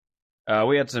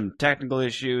We had some technical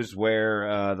issues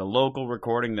where the local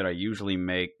recording that I usually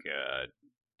make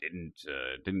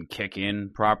didn't kick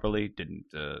in properly, didn't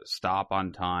stop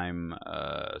on time,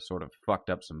 sort of fucked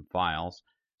up some files.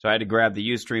 So I had to grab the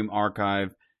Ustream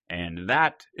archive, and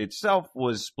that itself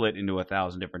was split into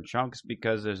 1,000 different chunks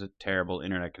because there's a terrible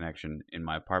internet connection in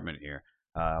my apartment here,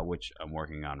 which I'm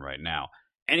working on right now.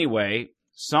 Anyway,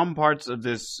 some parts of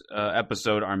this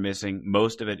episode are missing.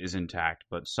 Most of it is intact,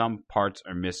 but some parts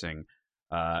are missing.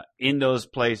 In those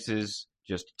places,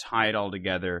 just tie it all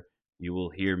together, you will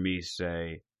hear me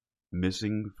say,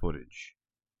 missing footage.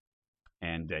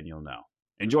 And then you'll know.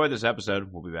 Enjoy this episode.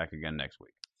 We'll be back again next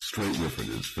week. Straight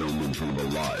Riffin is filmed in front of a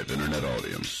live internet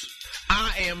audience.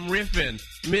 I am riffing.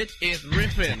 Mitch is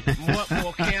riffing. What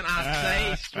more can I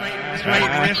say? Straight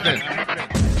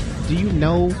riffing. Do you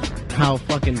know how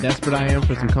fucking desperate I am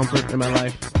for some comfort in my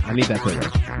life? I need that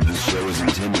privilege. This show is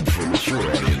intended for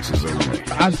mature audiences only.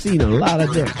 I've seen a lot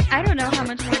of dicks. I don't know how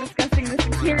much more disgusting this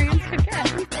experience could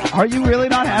get. Are you really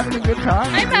not having a good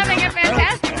time? I'm having a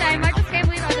fantastic time. I just can't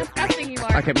believe how disgusting you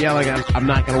are. I kept yelling, I'm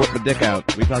not going to whip my dick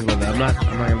out. We talked about that. I'm not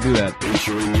going to do that.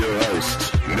 Featuring your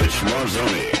host, Mitch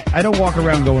Marzoni. I don't walk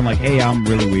around going like, hey, I'm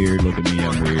really weird. Look at me,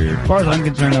 I'm weird. As far as I'm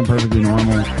concerned, I'm perfectly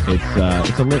normal.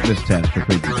 It's a litmus test for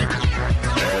freaky.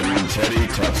 And Teddy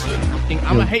Tutson.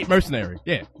 I'm a hate mercenary.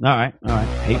 Yeah. All right.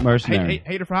 Hate mercenary.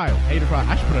 Hater for hire. Hater for hire.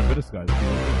 I should put on a disguise.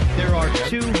 There are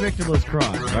two victimless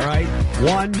crimes, all right?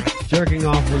 One, jerking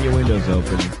off when your window's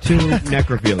open. Two,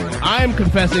 necrophilia. I'm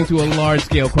confessing to a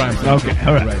large-scale crime. Okay,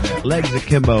 all right. now. Legs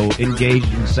akimbo,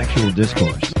 engaged in sexual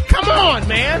discourse. Come on,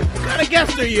 man. What kind of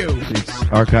guest are you? It's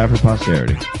archived for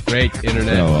posterity. Great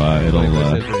internet.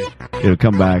 So it'll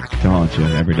come back to haunt you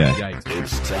every day.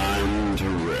 It's time to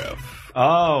riff.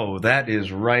 Oh, that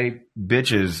is right,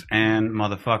 bitches and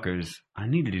motherfuckers. I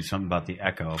need to do something about the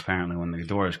echo, apparently, when the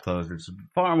door is closed. It's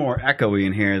far more echoey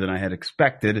in here than I had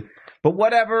expected. But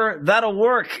whatever, that'll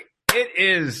work. It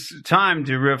is time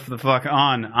to riff the fuck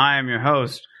on. I am your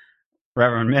host,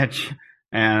 Reverend Mitch,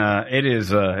 and it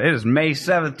is May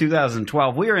 7th,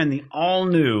 2012. We are in the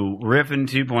all-new Riffin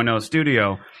 2.0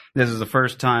 studio. This is the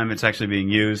first time it's actually being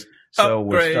used, so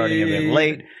we're starting a bit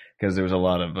late because there was a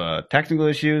lot of technical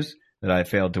issues that I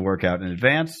failed to work out in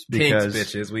advance because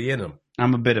Kinks, bitches, we in them.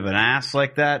 I'm a bit of an ass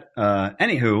like that.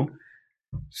 Anywho,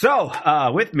 so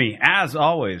with me, as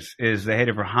always, is the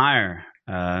hater for hire,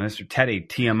 Mr. Teddy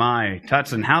TMI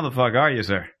Tutson. How the fuck are you,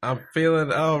 sir? I'm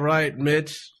feeling all right,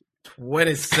 Mitch.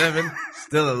 27,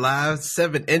 still alive,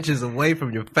 7 inches away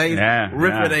from your face.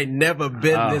 Riffin ain't never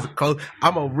been this close.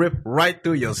 I'm gonna rip right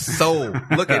through your soul.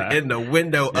 Looking in the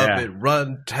window of it,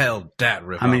 run, tell that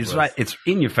Riff. I mean, it's right. It's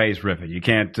in your face, Riffin. You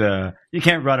can't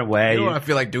run away. You know what I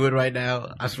feel like doing right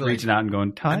now? I feel reaching like, out and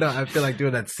going, touch. I feel like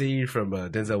doing that scene from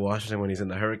Denzel Washington when he's in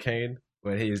the hurricane,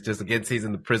 when he's just he's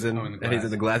in the prison and he's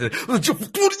in the glasses.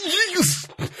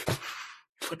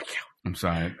 I'm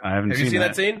sorry, I haven't Have seen you seen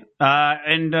that scene?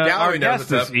 And our knows guest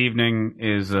this evening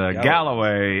is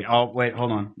Galloway. Oh, wait,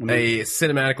 hold on. A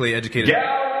cinematically educated.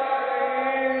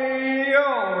 Galloway!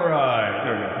 All right.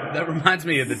 There we go. That reminds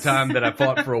me of the time that I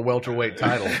fought for a welterweight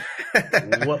title.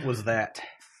 What was that?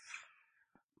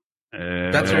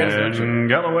 That's your introduction.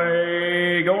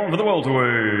 Galloway going for the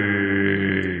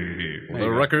welterweight. The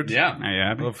record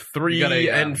Yeah. of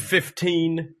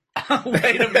 3-15.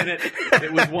 Wait a minute.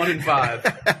 It was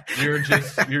 1-5. You're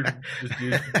just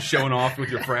showing off with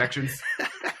your fractions.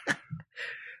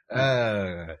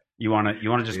 You want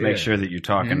to just make sure that you're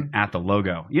talking at the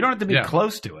logo. You don't have to be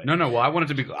close to it. No. Well, I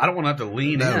want it to be. I don't want to have to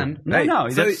lean in. No.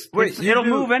 It'll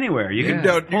move anywhere. You can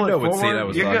pull it what scene forward. I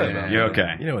was You're talking good. about. You're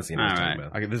okay. You know what scene I was talking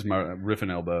about. This is my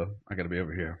riffing elbow. I got to be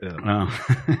over here. Oh.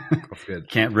 That's good.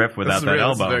 Can't riff without that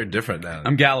elbow. This is very different now.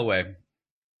 I'm Galloway.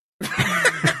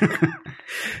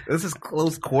 This is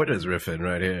close quarters riffing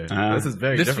right here. This is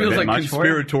very This different. feels like much for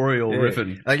you? conspiratorial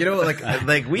riffing. Like, you know,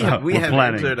 like we have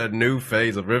planning. entered a new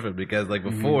phase of riffing because like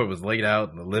before it was laid out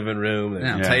in the living room and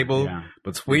a Yeah, table yeah.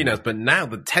 between us, but now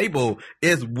the table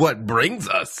is what brings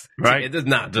us. Right. It does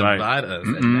not divide us.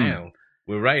 And now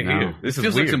we're right No. here. This is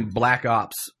feels weird. like some Black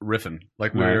Ops riffing.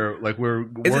 Like we're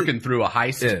Is working through a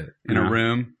heist in Yeah. a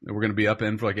room that we're going to be up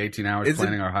in for like 18 hours Is it-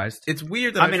 planning our heist. It's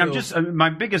weird that my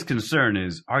biggest concern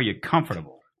is, are you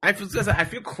comfortable? I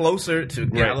feel closer to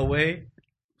Galloway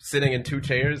sitting in 2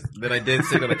 chairs than I did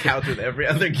sitting on the couch with every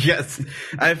other guest.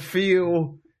 I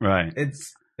feel Right.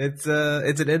 it's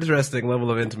an interesting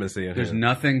level of intimacy in There's here.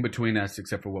 nothing between us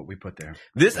except for what we put there.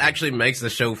 This actually makes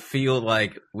the show feel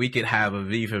like we could have a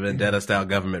V for Vendetta style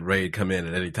government raid come in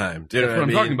at any time. Do you know That's what I'm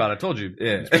I mean? talking about. I told you.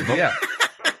 Yeah. Yeah.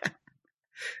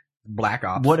 Black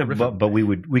Ops. What if, but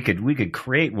we could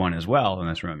create one as well in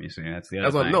this room. You see, that's the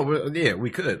other thing. We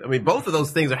could. I mean, both of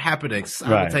those things are happening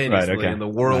simultaneously in the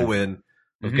whirlwind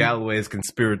of Galloway's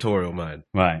conspiratorial mind.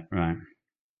 Right.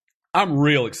 I'm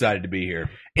real excited to be here.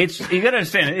 You gotta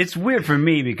understand, it's weird for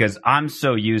me because I'm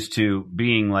so used to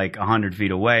being like 100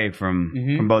 feet away from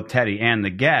both Teddy and the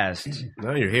guest.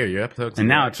 Now you're here. Your episode's and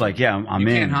now it's like, I'm in.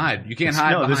 You can't hide. You can't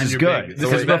hide. No, this is good. Big,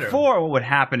 because before, what would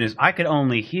happen is I could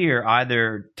only hear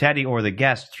either Teddy or the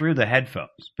guest through the headphones,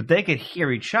 but they could hear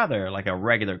each other like a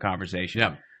regular conversation.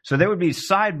 Yeah. So there would be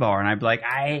sidebar, and I'd be like,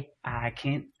 I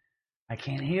can't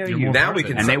hear you. Now we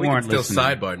can, and they we weren't can still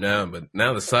listening. sidebar now, but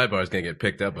now the sidebar is going to get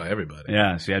picked up by everybody.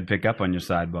 Yeah, so you had to pick up on your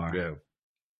sidebar. Yeah.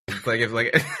 It's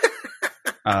like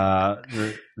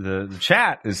the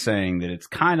chat is saying that it's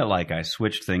kind of like I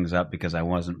switched things up because I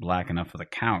wasn't black enough for the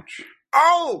couch.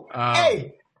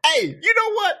 Hey, you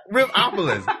know what?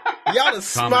 Rippopolis, y'all the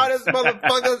smartest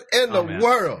motherfuckers in the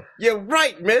world. You're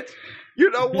right, Mitch. You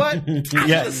know what? I should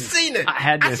have seen it.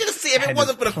 I should have seen it. If it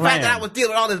wasn't for the fact that I was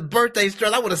dealing with all this birthday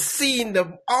stress, I would have seen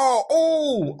them.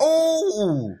 Oh,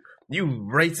 you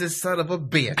racist son of a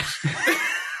bitch.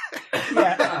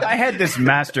 Yeah, I had this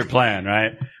master plan,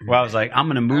 right? Where I was like, I'm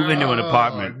going to move into an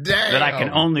apartment that I can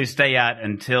only stay at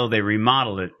until they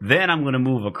remodel it. Then I'm going to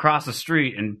move across the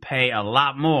street and pay a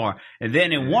lot more. And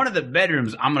then in one of the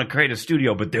bedrooms, I'm going to create a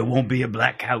studio, but there won't be a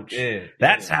black couch.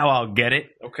 That's how I'll get it.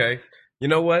 Okay. You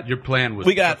know what? Your plan was...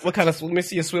 We got, what kind of... Let me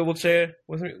see a swivel chair.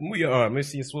 Move your arm. Let me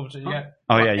see a swivel chair. Yeah.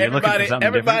 Oh, yeah. You're looking for something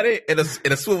Everybody in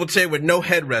a swivel chair with no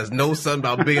headrest. No something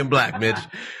about being black, Mitch.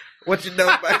 What you know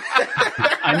about...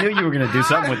 I knew you were going to do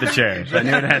something with the chairs. I knew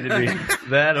it had to be...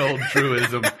 That old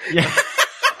truism.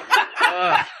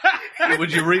 Yeah.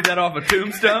 Would you read that off a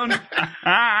tombstone?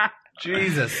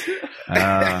 Jesus. You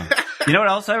know what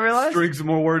else I realized? String some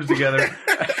more words together.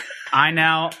 I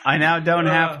now don't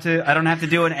have to. I don't have to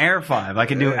do an air five. I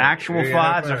can do actual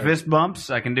fives or fist bumps.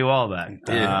 I can do all that.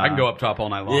 I can go up top all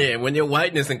night long. Yeah, when your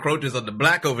whiteness encroaches on the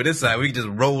black over this side, we can just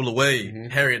roll away,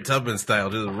 Harriet Tubman style,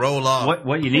 just roll off.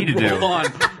 What you need to do?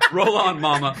 Roll on,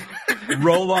 mama,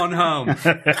 roll on home.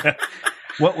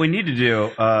 What we need to do,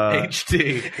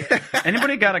 HT.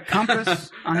 Anybody got a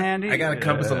compass on handy? I got a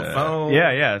compass on the phone.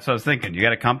 Yeah. That's what I was thinking. You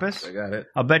got a compass? I got it.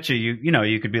 I'll bet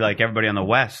you could be like everybody on the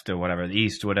west or whatever, the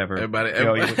east, whatever.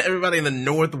 Everybody in the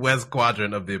northwest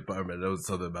quadrant of the apartment knows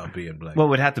something about being black. Well, it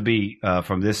would have to be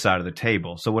from this side of the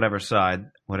table. So whatever side,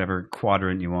 whatever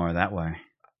quadrant you are that way.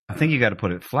 I think you got to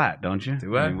put it flat, don't you?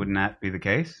 Do I? Wouldn't that be the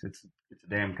case? It's a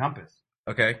damn compass.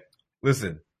 Okay.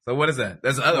 Listen. So what is that?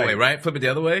 That's the other way, right? Flip it the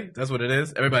other way. That's what it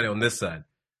is. Everybody on this side.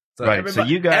 So right. So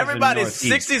you guys everybody's are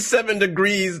 67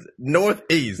 degrees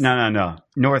northeast. No.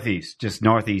 Northeast. Just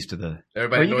northeast of the.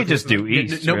 Everybody. Or you could just do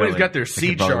east. Nobody's really. got their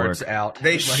sea charts out.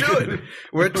 They should.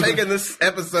 We're taking this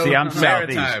episode. See, I'm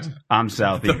maritime. southeast. I'm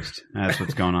southeast. That's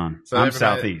what's going on. So I'm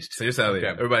southeast. So you're southeast.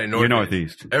 Okay. Everybody northeast. You're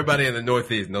northeast. Everybody in the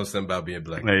northeast knows something about being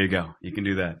black. There you go. You can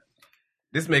do that.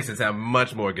 This makes it sound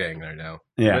much more gang right now.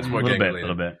 Yeah, much more a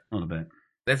little bit.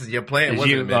 This is your plan, Is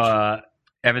wasn't it, Mitch?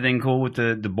 Everything cool with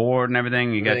the board and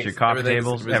everything? You got your coffee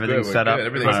tables, everything's set up.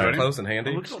 Everything's All right. close and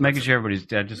handy. Just making sure everybody's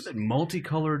just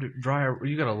Multicolored dryer.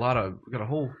 You got a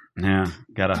whole. yeah.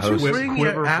 Got a host. bring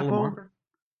your apple?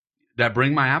 Did I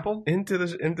bring my apple Into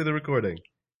the recording.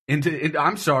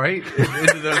 I'm sorry.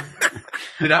 Into the.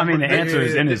 Did I mean, the answer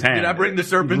is in his hand. Did I bring the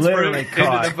serpent's Literally fruit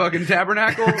into the fucking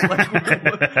tabernacle?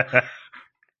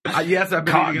 Yes, I've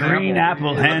been Caught eating green an apple.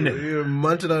 apple handed. You're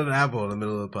munching on an apple in the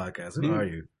middle of the podcast. Who are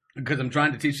you? Because I'm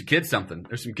trying to teach the kids something.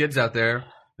 There's some kids out there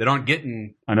that aren't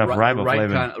getting Enough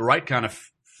riboflavin. Right kind of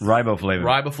Riboflavin.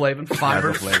 riboflavin,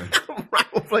 fiber,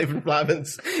 Riboflavin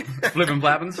flavins. flavin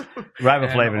flavins.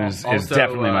 Riboflavin And is also,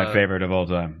 definitely my favorite of all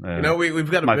time. We've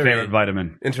got a my very favorite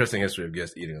vitamin. interesting history of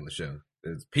guests eating on the show.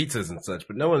 There's pizzas and such,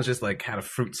 but no one's just like had a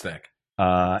fruit snack.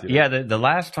 Yeah, the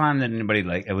last time that anybody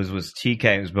it was TK.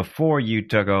 It was before you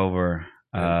took over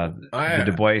the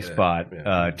Du Bois spot.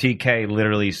 Yeah. TK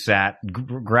literally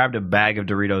grabbed a bag of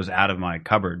Doritos out of my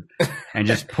cupboard and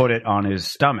just put it on his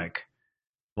stomach,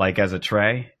 like as a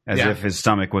tray, as if his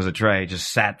stomach was a tray.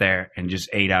 Just sat there and just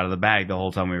ate out of the bag the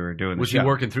whole time we were doing the show. Was he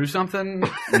working through something?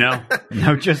 No,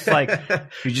 just like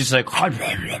he's just like,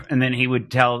 and then he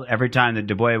would tell every time that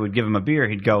Du Bois would give him a beer,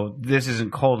 he'd go, "This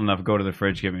isn't cold enough. Go to the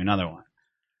fridge, give me another one."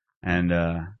 And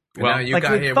Well, you like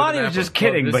got we here thought with he an was just apple.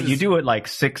 kidding, but you do it like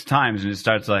 6 times, and it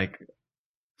starts like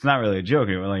it's not really a joke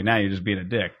anymore. Like now you're just being a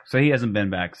dick. So he hasn't been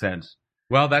back since.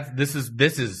 Well, this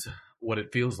is what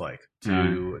it feels like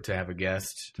to have a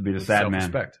guest, To be the with sad man.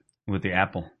 self-respect. With the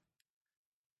apple.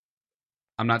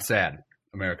 I'm not sad,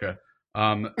 America.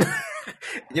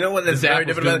 You know what? That's very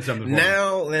Apple's different doing about it. something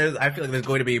for Now, I feel like there's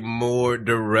going to be more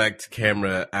direct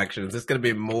camera actions. There's going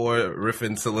to be more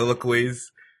riffing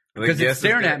soliloquies. Because it's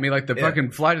staring at me like the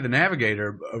fucking Flight of the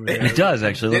Navigator over there. It does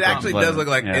actually. It actually does look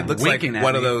like it looks Winking like at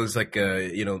one me. of those like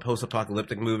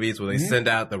post-apocalyptic movies where they send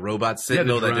out the robot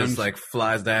signal that drones. just like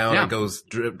flies down and goes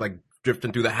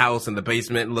drifting through the house in the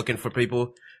basement looking for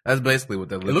people. That's basically what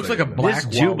that looks like. It looks like a black This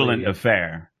jubilant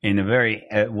affair in a very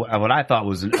what I thought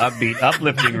was an upbeat,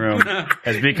 uplifting room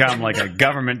has become like a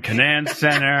government command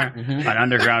center, an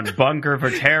underground bunker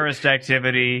for terrorist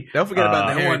activity. Don't forget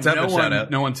about the Harriet Tubman shout out.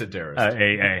 No one said terrorist.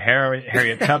 A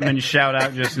Harriet Tubman shout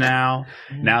out just now.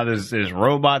 Now there's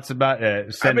robots about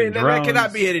sending drones. There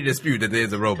cannot be any dispute that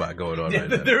there's a robot going on right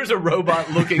now. There's a robot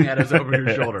looking at us over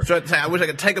your shoulder. So I wish I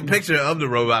could take a picture of the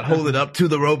robot, hold it up to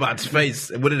the robot's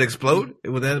face. Would it explode?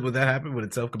 Would that happen? Would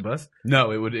it self-combust?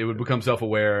 No, it would become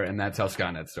self-aware, and that's how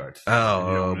Skynet starts.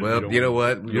 Oh, you know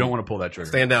what? You don't want to pull that trigger.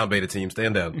 Stand down, Beta Team.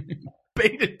 Stand down.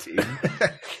 Beta Team.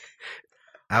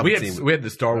 we had the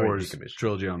Star Wars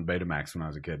trilogy on Betamax when I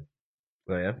was a kid.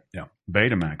 Oh, yeah? Yeah.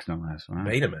 Betamax, no less. Wow.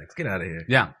 Betamax. Get out of here.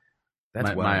 Yeah.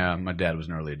 That's wild. My dad was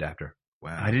an early adapter.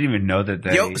 Wow. I didn't even know that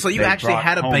they. So you they actually brought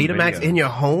had a home Betamax video. in your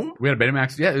home? We had a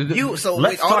Betamax. Yeah.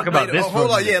 Let's talk about this. Hold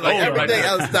on, yeah, like everything right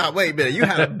else. Stop. Wait a minute. You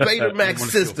had a Betamax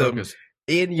system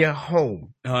in your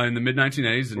home. In the mid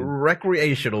 1980s.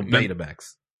 Recreational Betamax.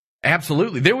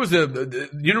 Absolutely. There was you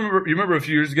remember a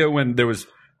few years ago when there was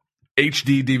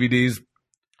HD DVDs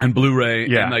and Blu-ray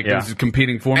and there was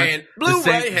competing formats? And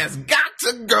Blu-ray has got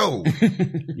to go.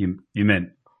 You meant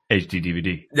HD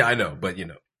DVD. Yeah, I know, but you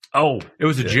know. Oh, it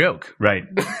was a joke. Right.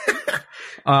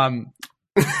 The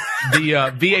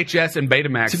VHS and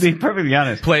Betamax, To be perfectly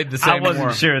honest, played the same. I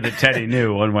wasn't sure that Teddy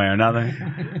knew one way or another.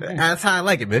 That's how I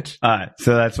like it, Mitch. All right,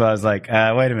 so that's why I was like,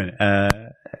 wait a minute.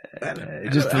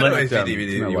 Just to let HD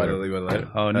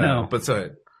DVD. Oh no! But so,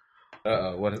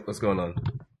 what's going on?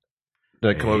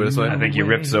 Did I come over this way? I think you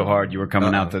ripped so hard you were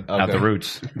coming out the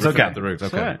roots. It's okay. Out the roots.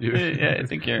 Okay. Yeah, I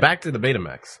think you're Back to the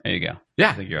Betamax. There you go.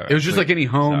 Yeah, I think you're all it was right. just like any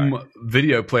home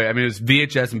video player. I mean, it was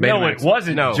VHS and Betamax. No, it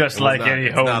wasn't just it was like not. any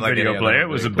It's home not like video any player. other It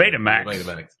was a video player.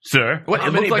 Betamax, sir. What, How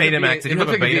it many looked like Betamax? Did you have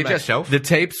a Betamax shelf? The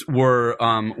tapes were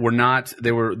not.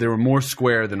 They were more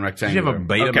square than Did rectangular. you have a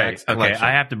Betamax Okay, collection?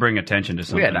 I have to bring attention to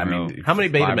something. How many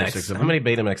 5 or 6 Betamax? of How them. many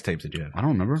Betamax tapes did you have? I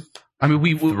don't remember. I mean,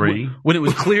 we 3. when it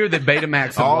was clear that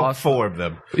Betamax had All lost. 4 of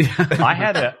them. I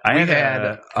had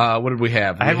what did we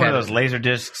have? I had one of those laser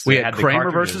discs. We that had the Kramer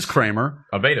cartridges. versus Kramer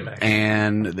A Betamax.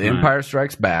 and The Empire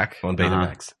Strikes Back, On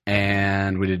Betamax.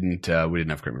 and we didn't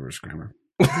have Kramer versus Kramer.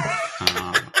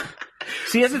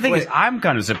 See, that's the thing is, I'm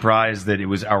kind of surprised that it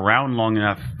was around long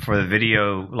enough for the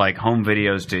video, like home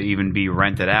videos, to even be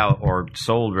rented out or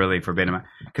sold really for Betamax.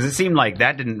 Because it seemed like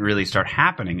that didn't really start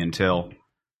happening until,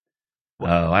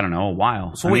 I don't know, a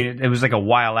while. So I mean, it was like a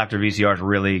while after VCRs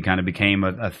really kind of became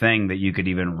a thing that you could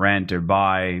even rent or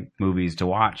buy movies to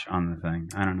watch on the thing.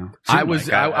 I don't know. I was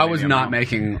maybe I'm not wrong.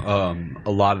 making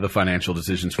a lot of the financial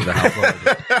decisions for the household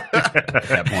at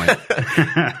that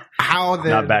point. How then?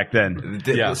 Not back then.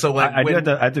 Yeah. So like, I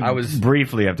have to I was-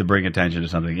 briefly have to bring attention to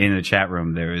something. In the chat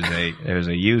room, there's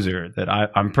a user that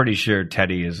I'm pretty sure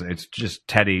Teddy is. It's just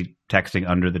Teddy texting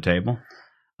under the table.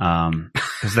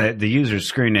 Because the user's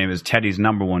screen name is Teddy's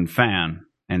 #1 fan,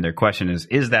 and their question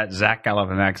is that Zach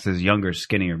Galifianakis' younger,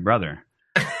 skinnier brother?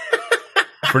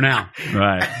 For now,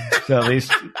 Right. So at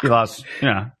least he lost,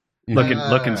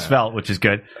 looking svelte, which is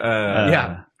good.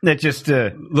 yeah. That just,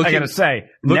 I gotta say,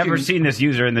 never seen this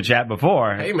user in the chat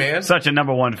before. Hey, man. Such a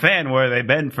 #1 fan. Where have they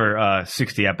been for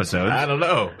 60 episodes? I don't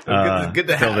know. Good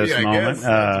to till have this you, I moment. guess.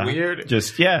 That's weird.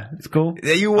 Just, it's cool.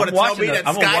 Yeah, you want to I'm tell me watching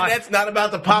that Skynet's not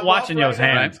about to pop I'm watching off those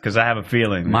right now? hands because I have a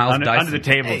feeling. Miles under Dyson. the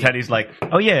table, Hey. Teddy's like,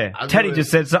 "Oh yeah, I'll Teddy do it.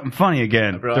 just said something funny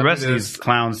again. Bro, the I'll rest do of this. these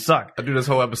clowns suck." I'll do this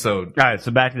whole episode. All right,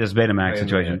 so back to this Betamax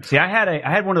situation. man. See, I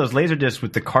had one of those laser discs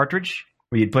with the cartridge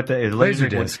where you'd put the Laser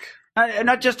disc. I'm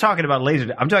not just talking about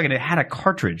laser. I'm talking. It had a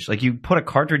cartridge. Like you put a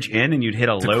cartridge in and you'd hit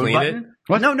a load clean button. it?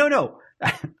 What? No.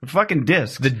 Fucking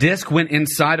disc. The disc went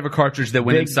inside of a cartridge that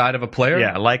went Big- inside of a player.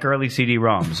 Yeah, like early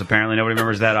CD-ROMs. Apparently, nobody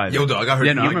remembers that either. Yo, dog, I heard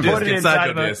Yeah, no, you I like remember disc put it inside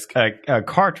inside your of disc. a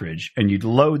cartridge, and you'd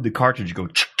load the cartridge, go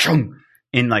chung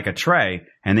in like a tray,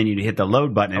 and then you'd hit the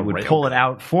load button. It would pull it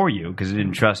out for you because it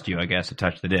didn't trust you, I guess, to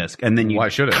touch the disc. And then you Why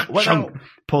should it?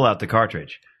 pull out the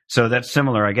cartridge. So that's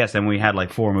similar, I guess. And we had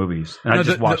like 4 movies, and I No,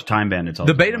 just the- watched Time Bandits. All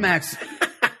The the time. Betamax.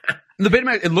 The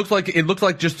Betamax. It looked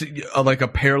like just like a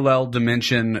parallel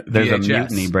dimension. There's VHS. a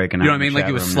mutiny breaking out You know what I in the mean? Like chat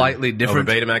it was room slightly Over different.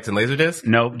 Betamax and Laserdisc?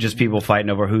 Nope, just people fighting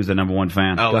over who's the #1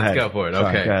 fan. Oh, Go let's ahead. go for it. Sorry,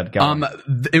 Okay. go ahead, go on.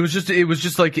 It was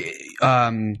just like.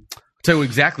 I'll tell you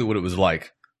exactly what it was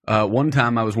like. one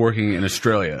time I was working in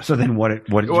Australia. So then what it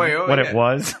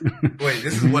was? Wait,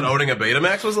 this is what owning a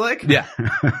Betamax was like? Yeah.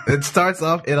 It starts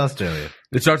off in Australia.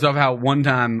 It starts off how one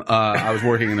time I was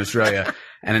working in Australia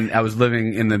and I was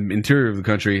living in the interior of the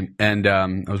country, and I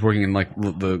was working in like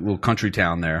the little country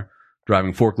town there,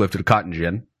 driving forklift at a cotton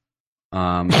gin.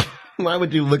 Why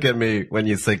would you look at me when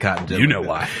you say cotton gin? You know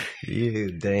why.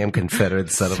 You damn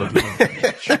Confederate son of a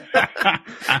bitch.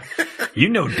 You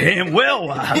know damn well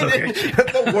why I look at you.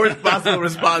 That's the worst possible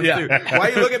response, too.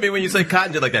 Why you look at me when you say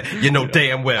cotton gin like that? You know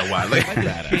damn well why.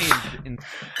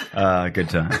 Good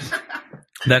times.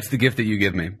 That's the gift that you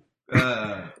give me.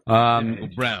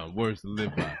 Brown, words to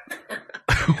live by.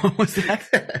 What was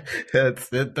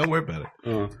that? Don't worry about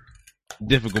it.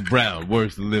 Difficult Brown,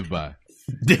 words to live by.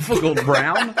 Difficult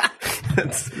Brown?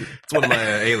 It's one of my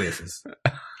aliases.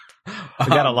 I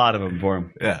got a lot of them for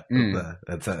him. Yeah,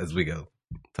 that's as we go.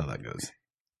 That's how that goes.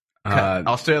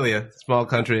 Australia, small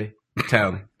country,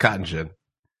 town, cotton gin.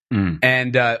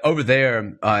 And over there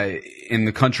in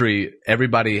the country,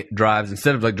 everybody drives,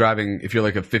 instead of like driving, if you're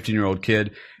like a 15-year-old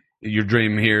kid, your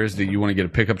dream here is that you want to get a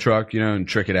pickup truck, and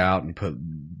trick it out and put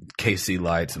KC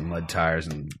lights and lead tires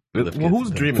and lift kits. Whose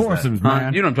dream is that?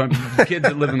 Man. You know what I'm talking about? Kids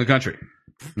that live in the country.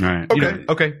 Right.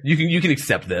 Okay. You can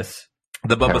accept this.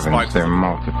 The Bubba Sparks. They're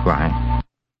multiplying.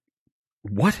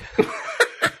 What?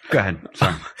 Go ahead.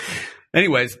 Sorry.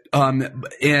 Anyways,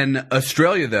 in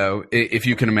Australia, though, if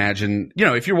you can imagine,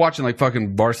 if you're watching like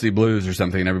fucking Varsity Blues or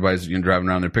something, and everybody's driving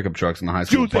around their pickup trucks in the high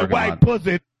school parking lot.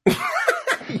 Pussy.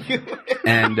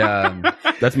 And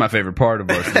that's my favorite part of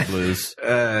Varsity Blues.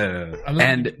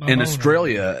 And in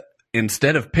Australia,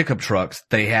 instead of pickup trucks,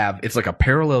 it's like a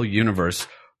parallel universe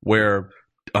where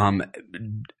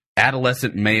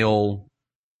adolescent male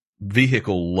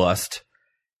vehicle lust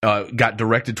got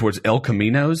directed towards El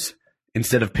Caminos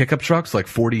instead of pickup trucks like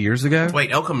 40 years ago.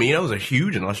 Wait, El Caminos are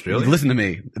huge in Australia? Listen to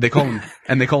me. They call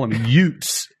them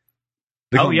utes.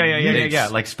 Yeah.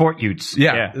 Like sport utes.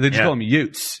 Yeah. They just call them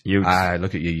utes. Utes.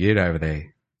 Look at your ute over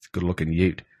there. It's a good looking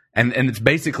ute. And it's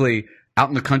basically out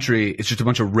in the country, it's just a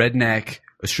bunch of redneck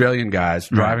Australian guys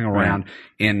driving around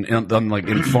in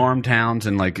farm towns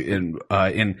and like in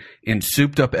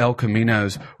souped up El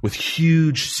Caminos with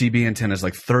huge CB antennas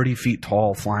like 30 feet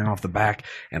tall flying off the back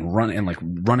and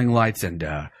running lights and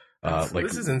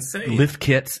this is insane. Lift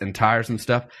kits and tires and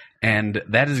stuff. And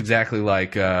that is exactly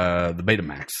like the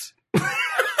Betamax.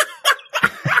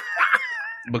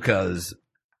 Because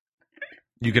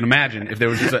you can imagine if there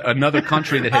was just another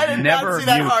country that had never used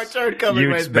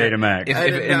Betamax.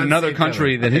 In another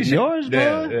country that is yours,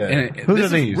 bro.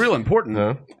 This is real important.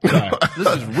 No. This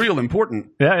is real important.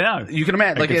 Yeah. You can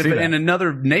imagine, like if in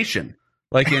another nation,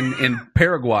 like in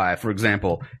Paraguay, for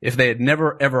example, if they had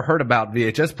never ever heard about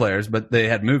VHS players, but they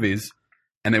had movies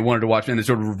and they wanted to watch, and they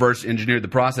sort of reverse engineered the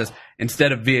process.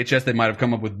 Instead of VHS, they might have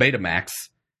come up with Betamax.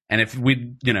 And if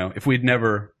we'd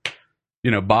never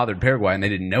bothered Paraguay and they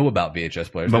didn't know about VHS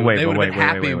players, they would have been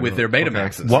happy with their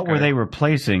Betamaxes. What were they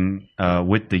replacing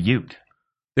with the Ute?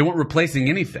 They weren't replacing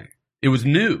anything. It was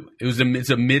new. It's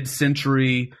a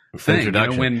mid-century thing.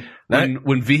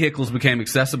 When vehicles became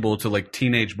accessible to like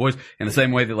teenage boys in the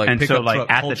same way that like and pickup so like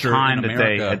truck at culture the time in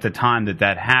America. at the time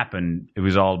that happened, it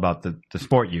was all about the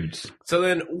sport Utes. So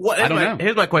then, I don't know.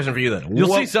 Here's my question for you then.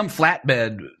 You'll see some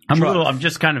flatbed. I'm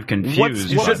just kind of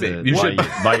confused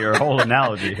by your whole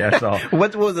analogy. That's all.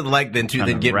 What was it like then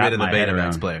to get rid of the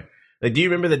Betamax player? Like, do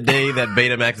you remember the day that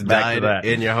Betamax died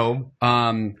in your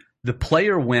home? The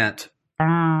player went.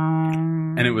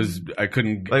 And it was, I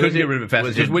couldn't get rid of it fast.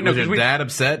 Was your dad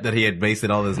upset that he had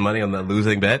wasted all his money on that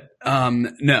losing bet?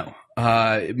 No.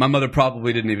 My mother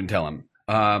probably didn't even tell him.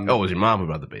 It was your mom who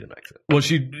brought the Betamax? Well,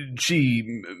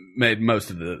 she made most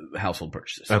of the household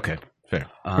purchases. Okay, fair.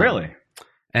 Really?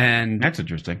 And that's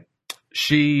interesting.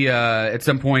 She, at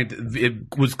some point,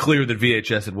 it was clear that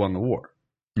VHS had won the war.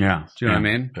 Yeah. Do you know what I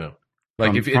mean? Yeah.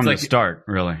 Like from the start,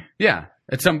 really. Yeah.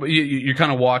 At some, you're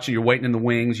kind of watching. You're waiting in the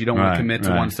wings. You don't want to commit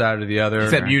to one side or the other.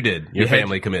 Except you did. Your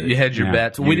family committed. You hedged your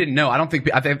bets. We didn't know. I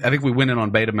think we went in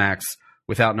on Betamax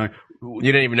without knowing. You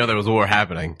didn't even know there was war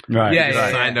happening. Right. Yeah. You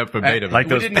signed up for Betamax. Like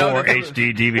those 4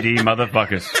 HD DVD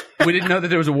motherfuckers. We didn't know that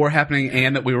there was a war happening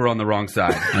and that we were on the wrong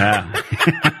side. Yeah.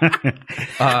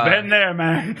 Been there,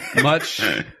 man. Much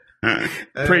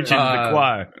preaching to the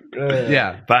choir.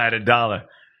 Yeah. If I had $1.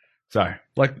 Sorry.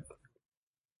 Like.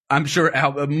 I'm sure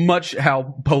how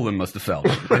Poland must have felt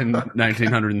in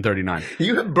 1939.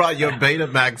 You have brought your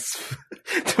Betamax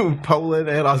to Poland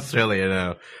and Australia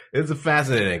now. It's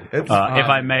fascinating. If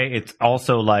I may, it's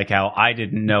also like how I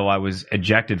didn't know I was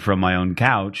ejected from my own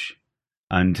couch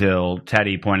until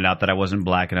Teddy pointed out that I wasn't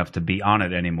black enough to be on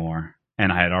it anymore.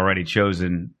 and I had already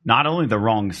chosen not only the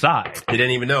wrong side, He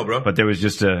didn't even know, bro. but there was he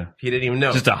didn't even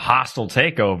know. just a hostile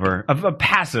takeover, a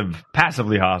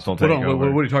passively hostile Hold takeover.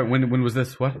 on, what are you talking? When was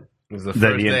this? What? It was the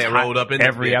first day I rolled up in this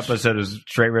every bitch. episode of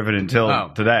Straight Riffin until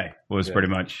today was pretty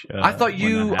much. I thought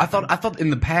when that happened. I thought in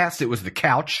the past it was the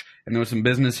couch, and there was some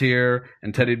business here,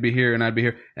 and Teddy'd be here, and I'd be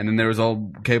here, and then there was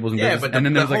all cables and Yeah, business, but and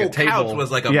then there the was like whole a table. couch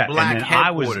was like a Yeah, black and then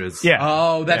I was- headquarters. yeah.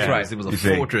 Oh, that's Yeah, right. It was a You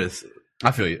see. fortress.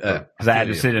 I feel you. Because I had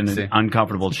to sit in an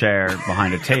uncomfortable chair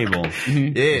behind a table.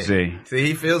 Yeah. See. See,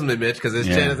 he feels me, Mitch, because his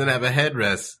Yeah. chair doesn't have a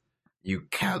headrest. You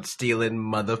couch stealing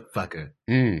motherfucker.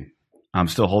 I'm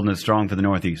still holding it strong for the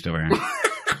Northeast over here.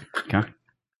 Okay.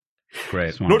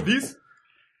 Great. Northeast?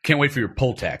 Can't wait for your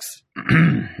poll tax,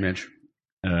 Mitch.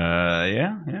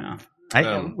 Yeah.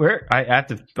 I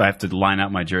have to line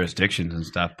out my jurisdictions and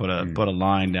stuff. Put a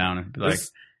line down and be like,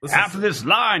 after this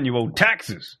line, you owe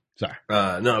taxes. Sorry.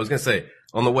 No, I was gonna say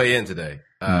on the way in today.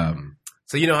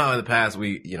 So you know how in the past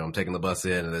I'm taking the bus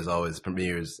in and there's always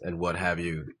premieres and what have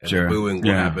you, and Sure. booing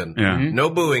will happen. Yeah. No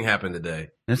booing happened today.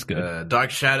 That's good.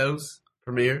 Dark Shadows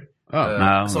premiere.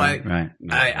 So right.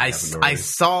 I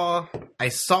saw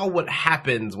what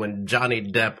happens when Johnny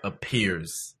Depp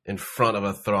appears in front of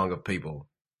a throng of people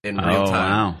in real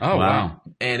time. Wow.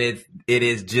 And it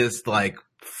is just like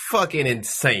fucking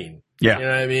insane. Yeah. You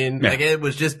know what I mean? Yeah. Like it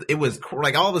was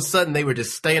like all of a sudden they were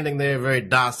just standing there very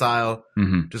docile,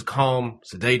 just calm,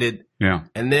 sedated. Yeah.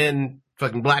 And then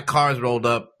fucking black cars rolled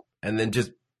up and then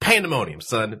just pandemonium,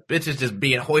 son. Bitches just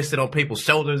being hoisted on people's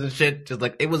shoulders and shit. Just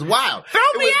like, it was wild. Throw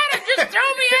me at him! Just throw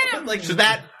me at him! Like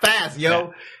that fast, yo. Yeah.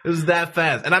 It was that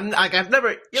fast. And I'm like, I've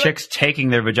never... Chicks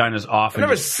taking their vaginas off and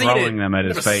just throwing them at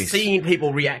his face. I've never seen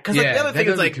people react. Because like, the other thing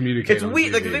is like, it's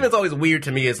weird. Like the thing that's always weird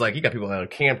to me is like, you got people that are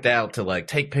camped out to like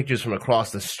take pictures from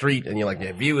across the street and you're like,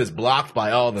 your view is blocked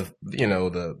by all the, the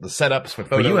setups for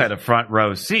photos. Well, you had a front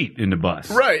row seat in the bus.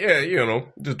 Right, yeah,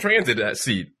 the transit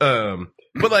seat.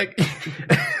 But like...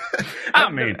 I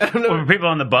mean, were people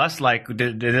on the bus like,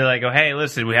 did they like go, hey,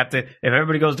 listen, we have to, if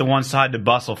everybody goes to one side, the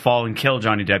bus will fall and kill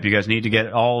Johnny Depp. You guys need to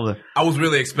get all the... I was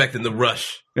really expecting the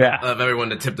rush of everyone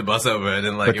to tip the bus over. And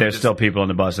then like, but there's still people on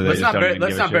the bus. So let's not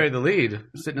bury the lead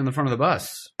sitting in the front of the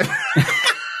bus.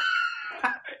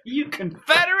 You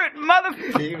Confederate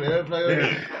motherfucker!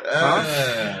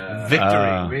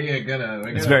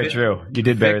 Victory. It's very true. You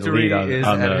did bury the lead on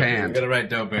the hand. We're gonna write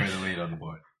 "Don't bury the lead" on the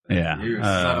board. Yeah, You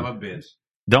son of a bitch.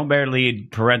 Don't bury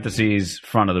lead. Parentheses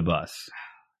front of the bus.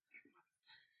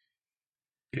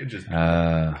 You just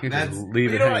That's,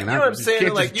 leave it hanging out. You know what I'm saying? You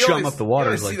can't Like just chum up the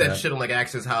waters you like see that. shit on like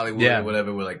Access Hollywood or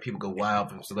whatever, where like people go wild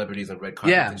from celebrities on red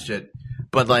carpets Yeah. and shit.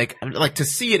 But like to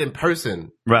see it in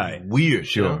person, Right. weird.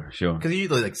 Sure. Because you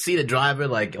like see the driver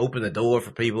like open the door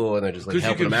for people and they're just like Because you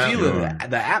helping can them out. feel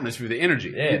the atmosphere, the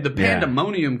energy. Yeah. The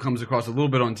pandemonium comes across a little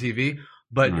bit on TV,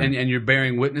 but and you're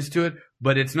bearing witness to it.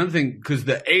 But it's nothing because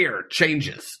the air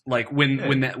changes. Like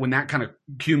when that kind of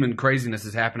human craziness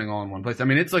is happening all in one place. I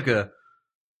mean, it's like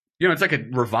it's like a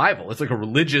revival. It's like a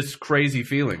religious crazy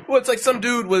feeling. Well, it's like some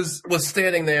dude was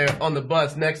standing there on the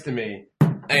bus next to me,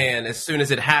 and as soon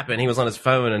as it happened, he was on his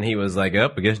phone and he was like,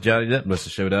 "Up, I guess Johnny Depp must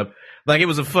have showed up." Like it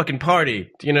was a fucking party.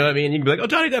 You know what I mean? You can be like, "Oh,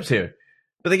 Johnny Depp's here."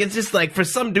 But like, it's just like for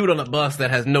some dude on a bus that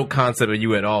has no concept of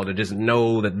you at all to just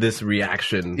know that this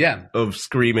reaction of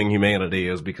screaming humanity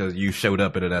is because you showed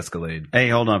up at an Escalade. Hey,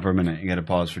 hold on for a minute. You got to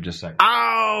pause for just a second.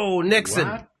 Oh, Nixon.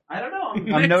 What? I don't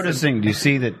know. I'm noticing. Do you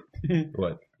see that?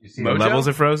 What? You see The levels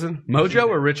are frozen? Mojo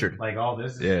or Richard? Like all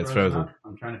this is Yeah, it's frozen. up?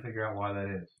 I'm trying to figure out why that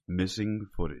is. Missing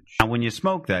footage. Now, when you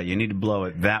smoke that, you need to blow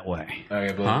it that way.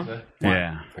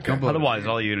 Yeah. Okay. Otherwise,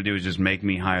 all you're going to do is just make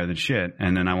me higher than shit,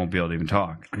 and then I won't be able to even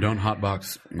talk. Don't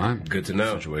hotbox my Good to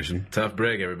know. situation. Tough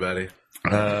break, everybody.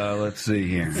 Let's see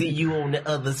here. See you on the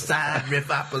other side,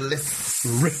 Riffopolis.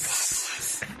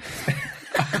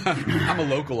 I'm a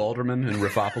local alderman in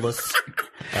Riffopolis.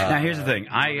 Now, here's the thing.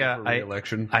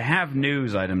 Re-election. I have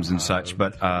news items and such,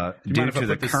 but due to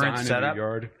the current setup,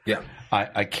 Yeah,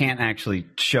 I can't actually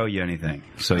show you anything.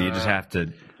 So you just have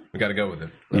to, we got to go with it.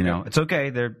 you know, it's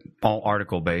okay. They're all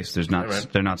article based.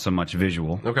 They're not so much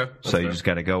visual. Okay. So you just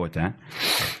got to go with that.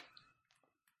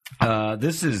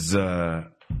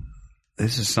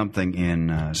 This is something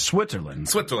in Switzerland.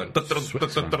 Switzerland.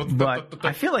 But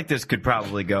I feel like this could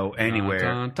probably go anywhere.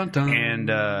 Dun, dun, dun, dun. And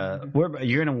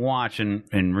you're going to watch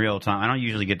in real time. I don't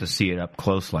usually get to see it up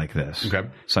close like this. Okay.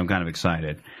 So I'm kind of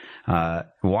excited.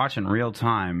 Watch in real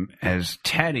time as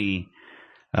Teddy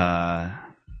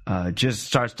just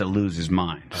starts to lose his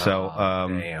mind. So,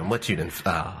 damn, what you done?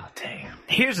 Oh, damn.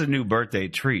 Here's a new birthday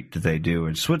treat that they do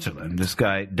in Switzerland. This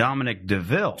guy, Dominic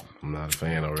DeVille, I'm not a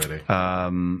fan already.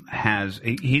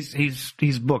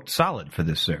 he's booked solid for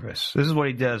this service. This is what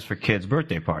he does for kids'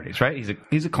 birthday parties, right?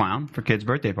 He's a clown for kids'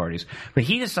 birthday parties, but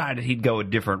he decided he'd go a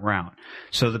different route.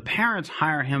 So the parents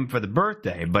hire him for the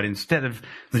birthday, but instead of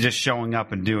just showing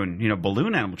up and doing,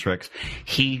 balloon animal tricks,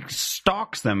 he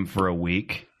stalks them for a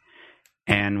week.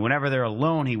 And whenever they're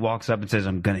alone, he walks up and says,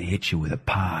 "I'm going to hit you with a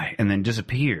pie," and then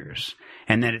disappears.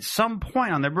 And then at some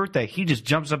point on their birthday, he just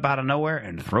jumps up out of nowhere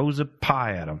and throws a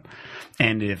pie at them.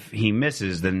 And if he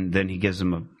misses, then he gives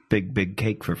them a big, big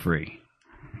cake for free.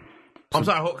 I'm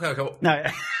sorry. Hold. No.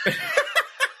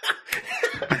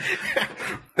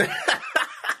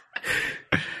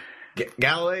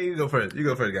 Galloway, you go first.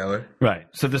 Galloway. Right.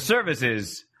 So the service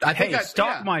is,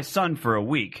 stalk my son for a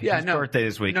week. His birthday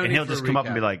this week. And he'll just come up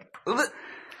and be like,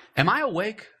 "Am I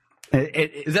awake?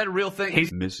 Is that a real thing?"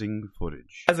 He's missing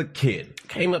footage. As a kid,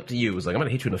 came up to you, was like, "I'm going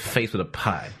to hit you in the face with a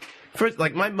pie." First,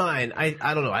 like, my mind, I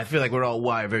don't know, I feel like we're all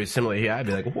wired very similar here. I'd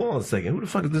be like, hold on a second, who the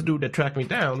fuck is this dude that tracked me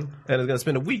down and is going to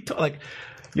spend a week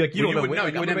you don't know. But you're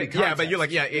like, I'm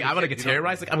going to get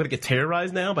terrorized. Like, I'm going to get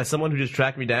terrorized now by someone who just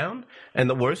tracked me down, and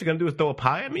the worst you're going to do is throw a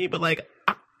pie at me? But, like,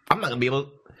 I'm not going to be able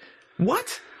to...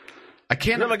 What? I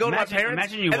can't. And then I go to my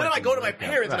parents, and then I go to my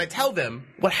parents and I tell them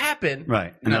what happened.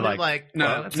 Right. And they're like,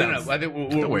 no. I think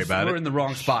don't worry about it. We're in the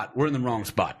wrong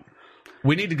spot.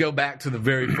 We need to go back to the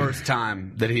very first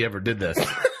time that he ever did this.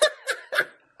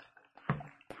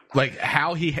 Like,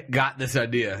 how he got this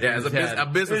idea. Yeah, as a business.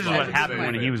 This is what happened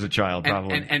when he was a child,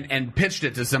 probably. And pitched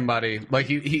it to somebody. Like,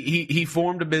 he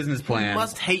formed a business plan. You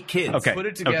must hate kids. Okay. Put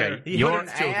it together. Okay. You're an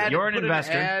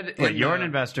investor. You're an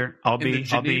investor. I'll be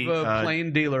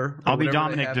plain dealer. I'll be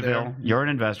Dominic DeVille. You're an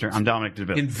investor. I'm Dominic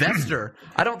DeVille. Investor?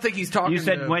 I don't think he's talking. You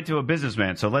said went to a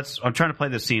businessman, so I'm trying to play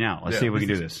this scene out. Let's see if we can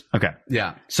do this. Okay.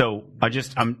 Yeah. So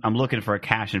I'm looking for a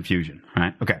cash infusion. All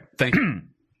right. Okay. Thank you.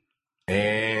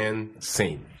 And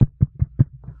scene.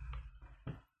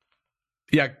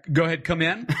 Yeah, go ahead, come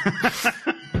in.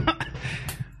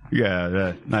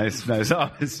 Yeah, nice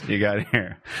office you got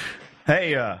here.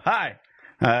 Hey, hi.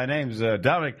 Name's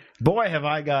Dominic. Boy, have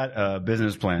I got a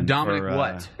business plan. Dominic for,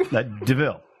 what?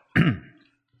 DeVille.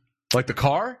 Like the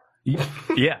car?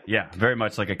 Yeah, very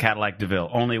much like a Cadillac DeVille.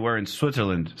 Only we're in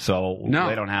Switzerland, so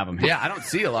they don't have them here. Yeah, I don't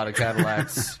see a lot of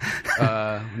Cadillacs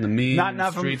in the mean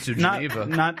streets of Geneva.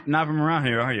 Not from around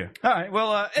here, are you? All right.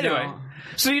 Well, anyway. No.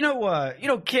 So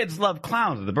kids love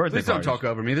clowns at the birthday Please don't talk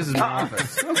over me. This is my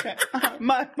office. Okay.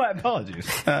 My apologies.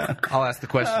 I'll ask the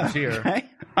questions here. Okay.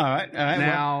 All right.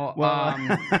 Now,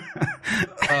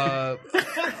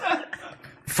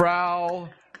 Frau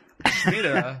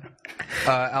Schmiede,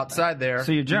 outside there.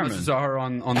 So you're German. You must have saw her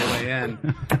on the way in.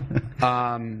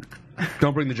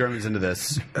 Don't bring the Germans into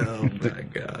this. Oh my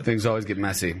God. Things always get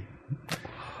messy.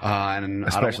 And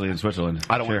especially in Switzerland.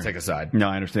 I don't want to take a side. No,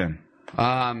 I understand.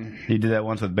 He did that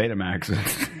once with Betamax.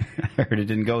 I heard it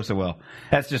didn't go so well.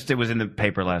 It was in the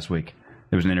paper last week.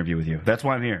 There was an interview with you. That's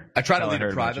why I'm here. I try to lead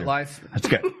a private life. That's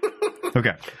good.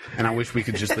 Okay. And I wish we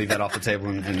could just leave that off the table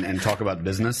and talk about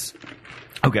business.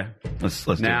 Okay. Let's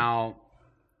do it. Now,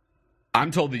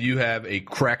 I'm told that you have a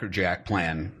Cracker Jack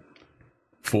plan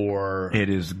for... It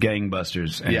is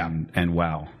gangbusters and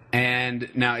wow. And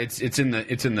now it's in the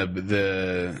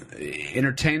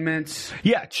entertainment.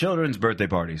 Yeah, children's birthday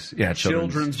parties. Yeah,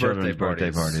 children's birthday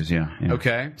parties. Yeah.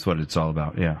 Okay, that's what it's all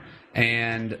about. Yeah.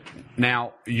 And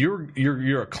now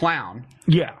you're a clown.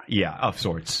 Yeah, of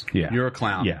sorts. Yeah, you're a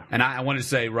clown. Yeah. And I wanted to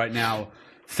say right now,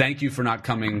 thank you for not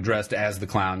coming dressed as the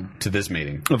clown to this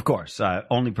meeting. Of course,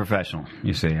 only professional.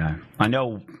 You see, I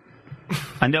know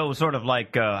sort of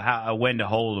like when to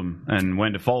hold them and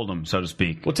when to fold them, so to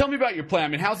speak. Well, tell me about your plan. I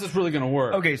mean, how's this really going to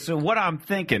work? Okay, so what I'm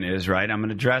thinking is, right, I'm going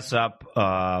to dress up,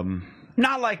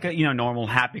 not like a normal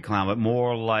happy clown, but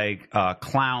more like a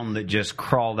clown that just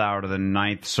crawled out of the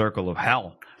ninth circle of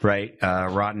hell, right?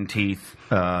 Rotten teeth,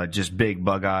 just big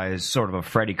bug eyes, sort of a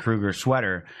Freddy Krueger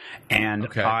sweater. And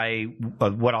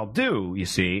what I'll do, you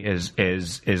see,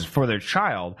 is for their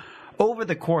child. Over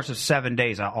the course of 7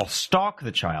 days, I'll stalk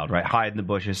the child, right? Hide in the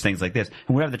bushes, things like this.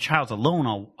 And whenever the child's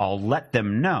alone, I'll let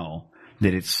them know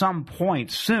that at some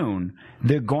point soon,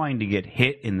 they're going to get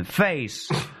hit in the face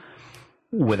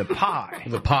with a pie.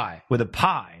 With a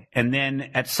pie. And then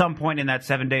at some point in that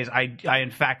 7 days, I in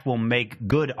fact will make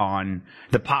good on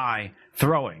the pie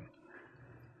throwing.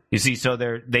 You see, so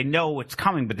they know it's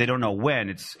coming, but they don't know when.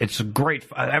 It's a great,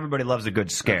 everybody loves a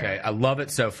good scare. Okay, I love it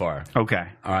so far. Okay.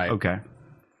 All right. Okay.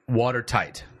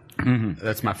 Watertight. Mm-hmm.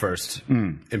 That's my first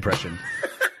impression.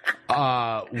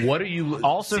 What are you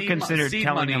Also seed considered seed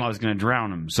telling money. him I was going to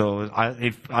drown him. So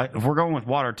if we're going with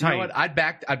watertight, You know what? I'd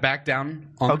back down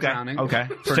on the drowning. Okay.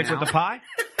 for Stick now. with the pie.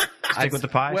 Stick with the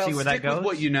pie. Well, see where that stick with goes.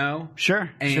 what you know. Sure.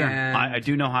 Sure. And- I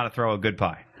do know how to throw a good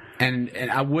pie. And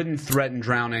I wouldn't threaten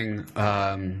drowning.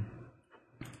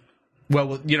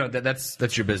 Well, you know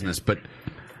that's your business, but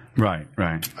Right.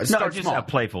 Start just small. a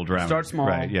playful drowning. start small.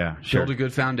 Right. Yeah. Sure. Build a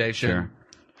good foundation. Sure.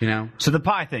 You know, So the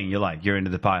pie thing you like? You're into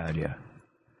the pie idea.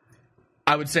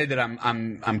 I would say that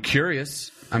I'm curious.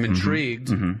 I'm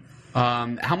intrigued.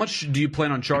 How much do you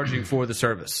plan on charging for the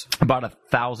service? About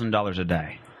 $1,000 a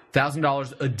day.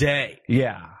 $1,000 a day.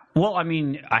 Yeah. Well, I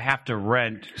mean, I have to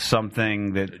rent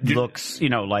something that looks,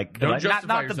 like Don't not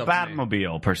justify the yourself to me.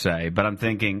 Batmobile per se, but I'm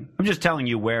just telling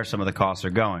you where some of the costs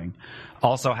are going.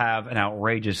 Also have an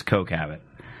outrageous coke habit.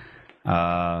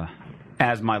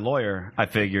 As my lawyer, I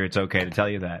figure it's okay to tell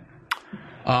you that.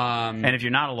 And if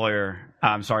you're not a lawyer,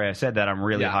 I'm sorry I said that. I'm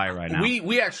really high right now.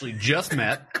 We actually just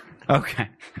met, Okay.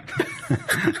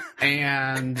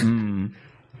 and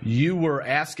you were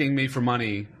asking me for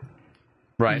money,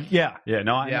 right? Yeah.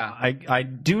 No, Yeah. I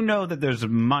do know that there's a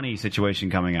money situation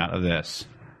coming out of this.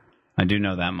 I do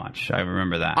know that much. I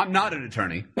remember that. I'm not an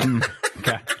attorney,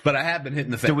 Okay. but I have been hit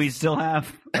in the face. Do we still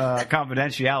have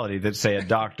confidentiality that, say, a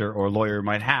doctor or lawyer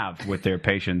might have with their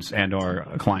patients and or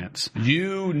clients?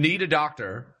 You need a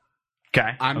doctor,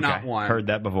 Okay. I'm not one. Heard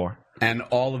that before. and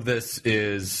all of this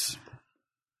is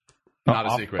not a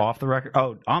secret. Off the record?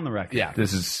 Oh, on the record. Yeah.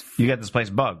 You got this place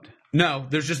bugged. No,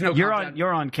 there's just no. contact.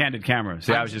 You're on candid camera.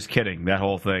 See, I was just kidding. That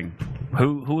whole thing.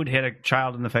 Who would hit a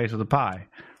child in the face with a pie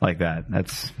like that?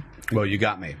 That's Well, you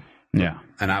got me, yeah.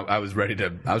 and I was ready to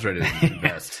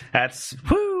invest. That's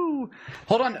whoo.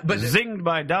 Hold on, but Zinged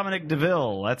by Dominic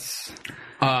DeVille. That's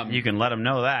you can let him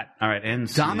know that. All right,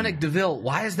 and Dominic DeVille.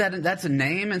 Why is that? That's a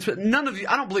name. And none of you.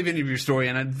 I don't believe any of your story,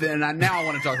 and now I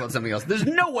want to talk about something else. There's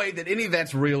no way that any of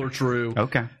that's real or true.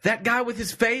 Okay. That guy with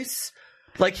his face,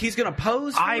 like he's gonna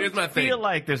pose. For I Here's my thing. feel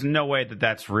like there's no way that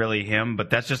that's really him,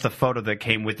 but that's just a photo that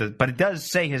came with it. But it does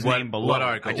say his name below. what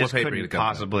article? I just What paper couldn't did it come from?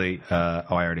 possibly. I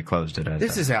already closed it.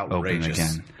 This is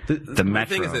outrageous. Again. My The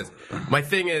Metro. thing is this. My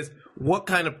thing is, what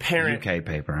kind of parent UK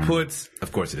paper. huh? puts?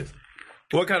 Of course it is.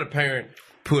 What kind of parent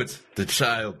puts the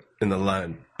child in the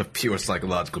line of pure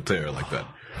psychological terror like that?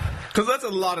 Because that's a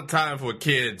lot of time for a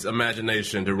kid's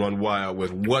imagination to run wild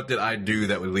with. What did I do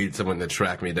that would lead someone to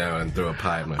track me down and throw a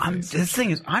pie in my face? The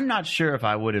thing is, I'm not sure if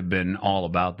I would have been all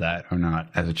about that or not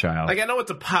as a child. Like, I know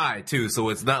it's a pie, too, so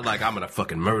it's not like I'm going to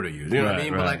fucking murder you. You know what I Right,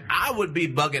 mean? right. But, like, I would be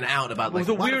bugging out about, like,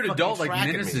 the why weird fuck adult you like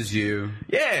tracking menaces me? you.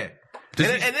 Yeah. And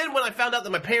then when I found out that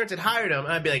my parents had hired him,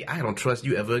 I'd be like, I don't trust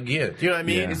you ever again. You know what I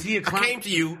mean? Yeah. Is he a clown? I came to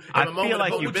you in I a moment feel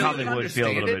like of you vulnerability. probably would feel a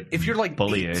little Understand bit it? If you're like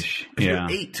bullyish. 8, if Yeah.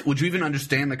 you're 8, would you even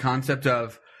understand the concept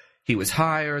of he was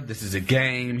hired, this is a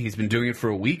game, he's been doing it for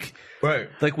a week? Right.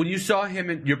 Like when you saw him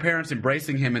and your parents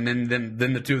embracing him, and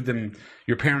then the two of them,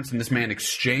 your parents and this man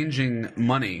exchanging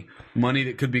money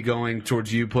that could be going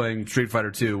towards you playing Street Fighter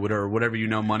 2 or whatever you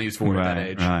know money's for at that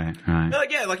age. Right.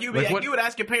 Like, yeah, like you would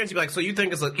ask your parents, you'd be like, so you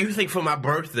think you think for my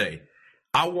birthday,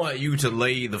 I want you to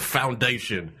lay the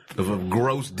foundation of a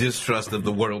gross distrust of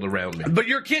the world around me. But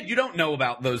you're a kid, you don't know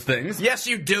about those things. Yes,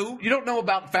 you do. You don't know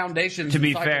about foundations. To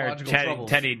be and fair, psychological troubles.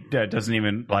 Teddy doesn't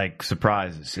even like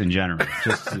surprises in general.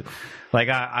 Just like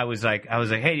I was like,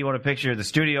 hey, do you want a picture of the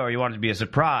studio, or you want it to be a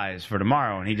surprise for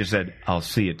tomorrow? And he just said, I'll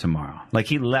see it tomorrow. Like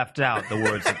he left out the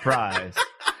word surprise.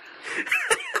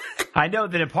 I know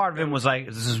that a part of him was like,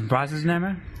 is this a surprise,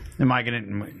 Never? Am I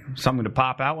something to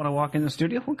pop out when I walk in the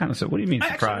studio? What kind of What do you mean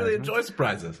I surprise? actually really enjoy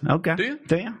surprises. Okay. Do you?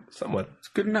 Do you? Somewhat. It's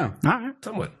good to know. All right.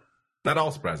 Somewhat. Not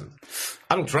all surprises.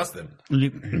 I don't trust them.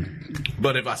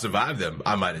 But if I survive them,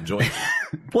 I might enjoy it.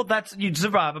 Well, you'd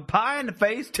survive a pie in the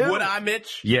face too. Would I,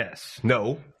 Mitch? Yes.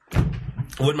 No.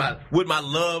 Would my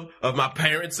love of my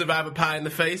parents survive a pie in the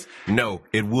face? No,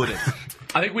 it wouldn't.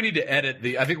 I think we need to edit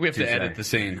I think we have to edit the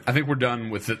scene. I think we're done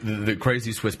with the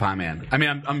crazy Swiss Pie Man. I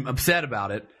mean, I'm upset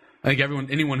about it. I think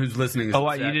anyone who's listening is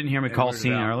upset. You didn't hear me call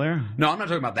scene earlier? No, I'm not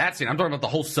talking about that scene. I'm talking about the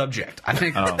whole subject. I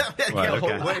think. Oh, well,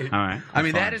 whole okay. way. All right. I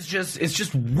mean, Fine. it's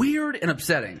just weird and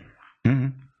upsetting.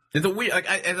 It's a weird,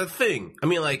 as a thing. I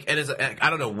mean, like, and I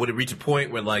don't know, would it reach a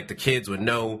point where, like, the kids would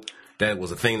know that it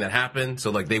was a thing that happened, so,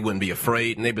 like, they wouldn't be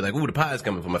afraid, and they'd be like, ooh, the pie's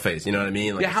coming from my face, you know what I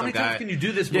mean? Like, Yeah, how many times can you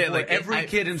do this before every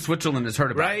kid in Switzerland has heard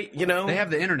about Right, it? you know? They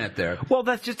have the internet there. Well,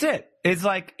 that's just it. It's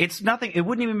like, it's nothing. It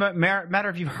wouldn't even matter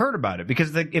if you've heard about it,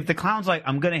 because if the clown's like,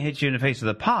 I'm going to hit you in the face with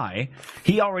a pie,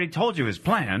 he already told you his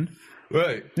plan.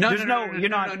 Right. No, There's no, you're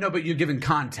not. but you're giving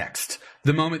context.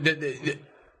 The moment that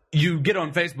you get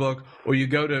on Facebook or you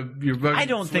go to your. I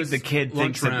don't think the kid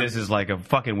thinks that this is like a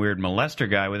fucking weird molester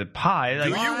guy with a pie.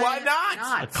 Like, Why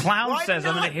not? a clown says,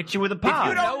 "I'm going to hit you with a pie." If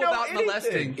you don't know know about anything.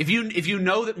 molesting, if you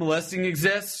know that molesting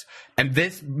exists, and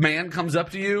this man comes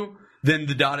up to you, then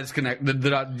the dot is connected. The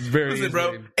dot is very Listen,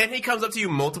 easily. bro, and he comes up to you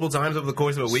multiple times over the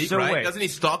course of a week, So right? wait. Doesn't he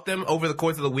stalk them over the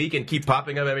course of the week and keep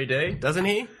popping up every day? Doesn't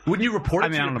he? Wouldn't you report it I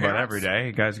mean, to I don't know your about parents? every day.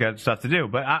 You guys got stuff to do,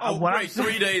 but Oh, what I'm great! saying-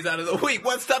 3 days out of the week.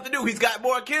 What's stuff to do? He's got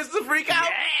more kids to freak out.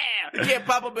 He can't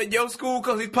pop up at your school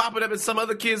because he's popping up at some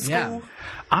other kid's Yeah. school.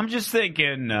 I'm just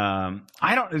thinking.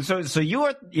 I don't. So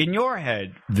you're in your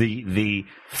head. The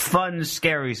fun,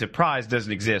 scary surprise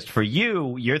doesn't exist for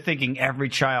you. You're thinking every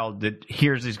child that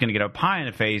hears he's going to get a pie in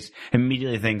the face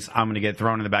immediately thinks I'm going to get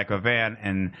thrown in the back of a van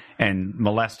and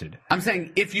molested. I'm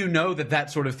saying if you know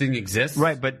that sort of thing exists,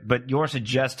 Right, but you're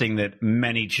suggesting that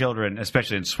many children,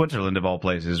 especially in Switzerland of all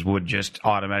places, would just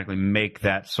automatically make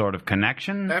that sort of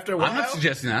connection. After a while, I'm not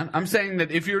suggesting that. I'm saying that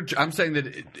I'm saying that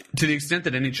to the extent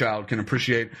that any child can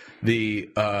appreciate the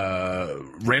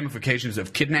ramifications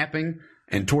of kidnapping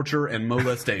and torture and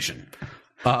molestation,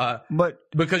 But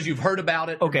because you've heard about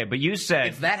it. okay, but you said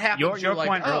If that happens, your you're like,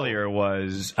 point oh. earlier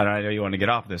was, and I know you want to get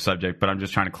off this subject, but I'm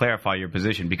just trying to clarify your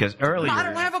position because earlier, I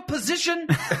don't have a position.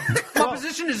 My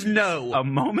position is no. a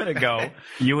moment ago,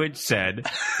 you had said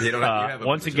You don't have a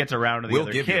once it position. gets around to the We'll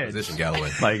other give you a kids, position, Galloway.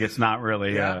 like it's not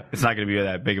really, Yeah. it's not going to be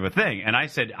that big of a thing. And I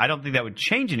said I don't think that would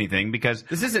change anything because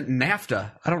This isn't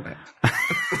NAFTA. I don't.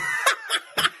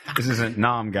 this isn't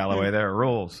Nom Galloway. There are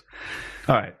rules.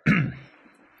 All right.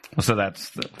 So that's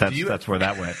where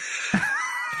that went.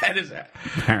 That is.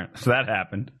 So that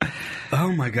happened.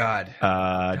 Oh my God.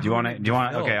 Do you want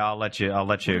to? Okay, I'll let you.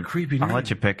 a creepy I'll name. let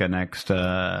you pick a next.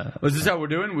 Was this how we're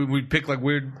doing? We pick like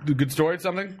weird, good story or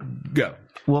something? Go.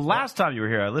 Well, last time you were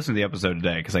here, I listened to the episode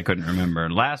today because I couldn't remember.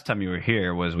 Last time you were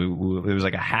here was it was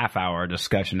like a half-hour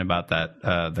discussion about that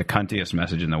the cuntiest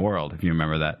message in the world. If you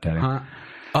remember that, Teddy. Huh?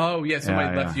 Oh, yeah, somebody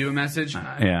Yeah, left yeah. you a message.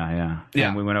 Yeah.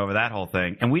 And we went over that whole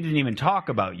thing, and we didn't even talk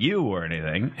about you or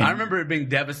anything. And I remember it being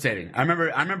devastating. I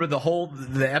remember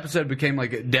the episode became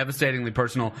like devastatingly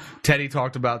personal. Teddy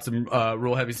talked about some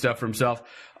real heavy stuff for himself,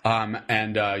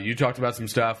 and you talked about some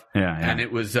stuff. Yeah. And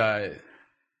it was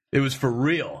for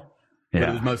real, but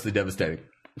Yeah. it was mostly devastating.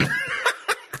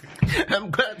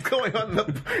 I'm glad it's going on.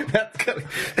 That's going.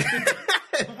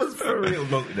 It was for real,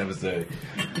 mostly devastating.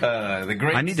 The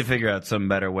great. I need to figure out some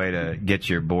better way to get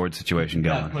your board situation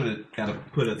going. Gotta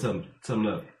put it something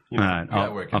up. All right,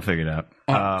 I'll figure it out.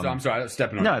 So I'm sorry, I was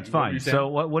stepping on. No, you. it's What were fine. you saying? So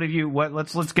what have you?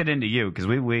 Let's get into you because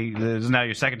we this is now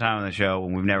your second time on the show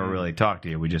and we've never really talked to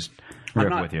you. We just rip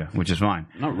not- with you, which is fine.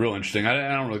 Not real interesting. I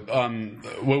don't really.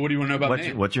 What do you want to know about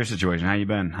me? What's your situation? How you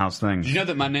been? How's things? Did you know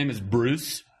that my name is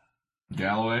Bruce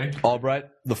Galloway, Albright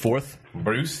the Fourth?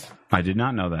 Bruce. I did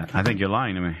not know that. I think you're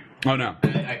lying to me. Oh no,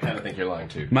 I kind of think you're lying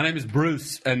too. my name is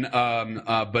Bruce, and I'm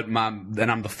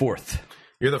the fourth.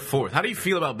 You're the fourth. How do you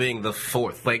feel about being the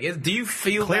fourth? Like, do you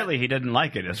feel Clearly, he didn't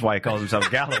like it. That's why he calls himself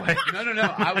Galloway. No.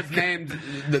 I was named.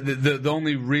 The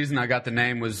only reason I got the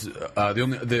name was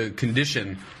the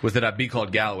condition was that I be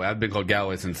called Galloway. I've been called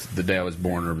Galloway since the day I was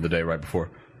born, or the day right before.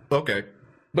 Okay.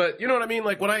 But you know what I mean?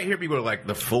 Like, when I hear people are like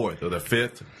the fourth or the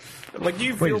fifth, like, do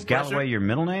you feel Wait, is Galloway pressure? your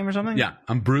middle name or something? Yeah,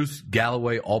 I'm Bruce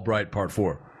Galloway Albright Part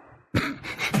 4.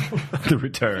 The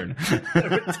Return.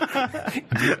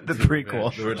 The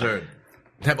prequel. The return.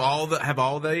 They've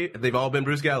all been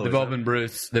Bruce Galloway. They've all been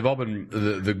Bruce. They've all been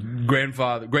the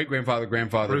grandfather, great grandfather,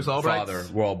 grandfather, Bruce Albrights? father.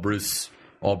 We're all Bruce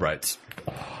Albrights.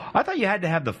 I thought you had to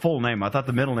have the full name. I thought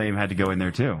the middle name had to go in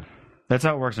there too. That's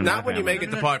how it works in my Not when you family. make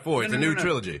it to part 4. It's a new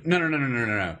trilogy.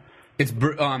 No. It's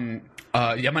my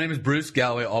name is Bruce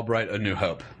Galloway Albright, A New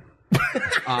Hope.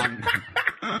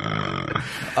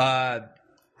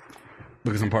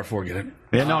 Because I'm part 4, get it?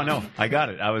 Yeah, no, I got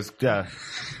it. I was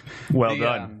well The,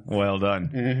 done. Well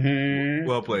done.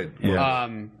 Well played. Yeah.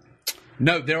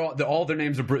 No, they're all their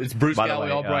names are it's Bruce By the Galloway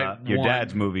way, Albright. your 1.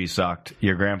 dad's movie sucked.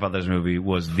 Your grandfather's movie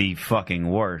was the fucking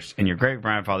worst, and your great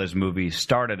grandfather's movie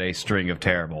started a string of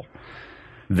terrible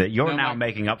that you're No, now my-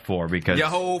 making up for because Your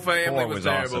whole family 4 was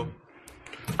terrible. awesome.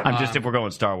 I'm just if we're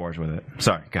going Star Wars with it.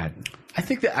 Sorry, go ahead. I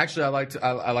think that actually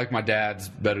I like my dad's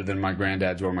better than my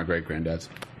granddad's or my great granddad's.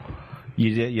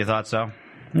 You thought so?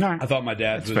 No, I thought my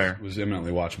dad's That's fair. was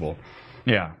eminently watchable.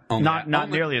 Yeah, Only- not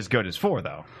only- nearly as good as 4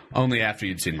 though. Only after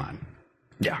you'd seen mine.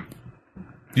 Yeah,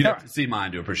 You'd have to see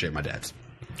mine to appreciate my dad's.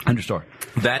 understood.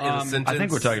 That is a sentence. I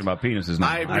think we're talking about penises now.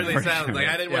 I really I'm sound pretty like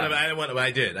sure. I didn't want to. I didn't want to.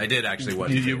 I did. I did actually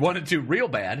want to. You wanted to real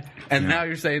bad, and now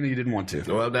you're saying that you didn't want to.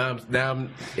 Well, now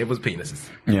it was penises.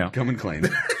 Yeah. Coming clean.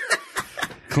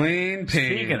 Clean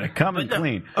peen. Speaking of coming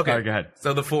clean. Okay, All right, go ahead.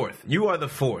 So the fourth. You are the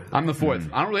fourth. I'm the fourth.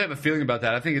 I don't really have a feeling about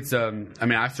that. I think it's. I mean,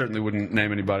 I certainly wouldn't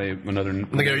name anybody another.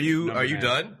 Like, are you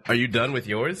done? Are you done with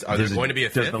yours? Are there going to be a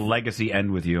Does fifth? the legacy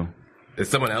end with you? Is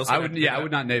someone else? I would. Yeah, I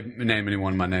would not name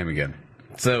anyone my name again.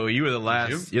 So you were the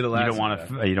last. You're the last.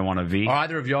 You don't want a V. Are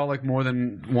either of y'all like more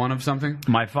than one of something?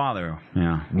 My father,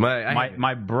 yeah.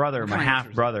 My brother, my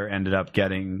half brother, ended up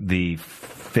getting the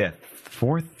fifth.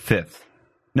 Fourth.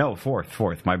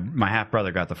 My half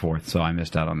brother got the fourth, so I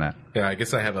missed out on that. Yeah, I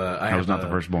guess I have a. I was not the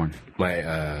firstborn.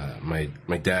 My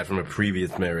dad from a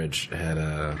previous marriage had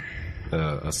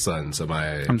a son, so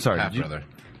my I'm sorry, half brother.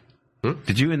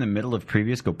 Did you in the middle of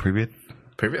previous? Previous?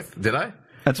 Did I?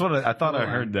 That's what I thought. I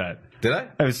heard that. Did I?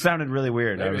 It sounded really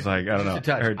weird. I was like, I don't know.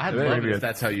 I'd love it if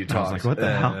that's how you talk. I was like, what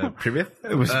the hell? Previous?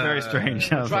 It was very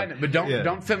strange. I was Try like, it, but don't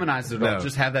feminize it at all.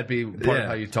 Just have that be part of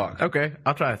how you talk. Okay,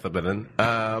 I'll try something.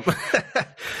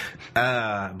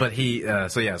 But he.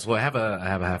 So I have a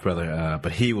half brother.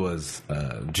 But he was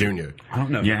junior. I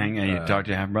don't know. you talked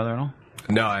to your half brother at all?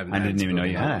 No, I didn't even know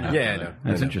you had. Yeah, I know.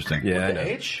 That's interesting. Yeah, I know.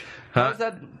 H? How's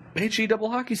that HE double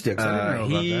hockey sticks? I didn't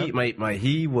know about that.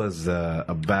 He was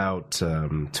about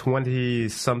 20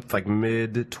 something, like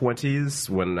mid 20s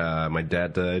when my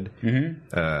dad died.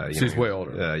 Mm-hmm. So he's way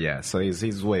older. Yeah, so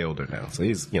he's way older now. So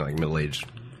he's like middle aged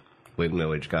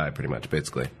guy, pretty much,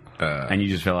 basically. And you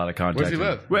just fell out of contact. Where does he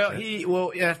live? Well,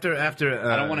 after.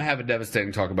 I don't want to have a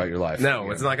devastating talk about your life.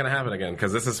 No, it's not going to happen again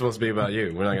because this is supposed to be about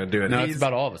you. We're not going to do it. No, it's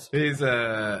about all of us. It's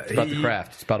about the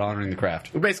craft. It's about honoring the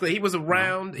craft. Basically, he was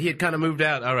around. He had kind of moved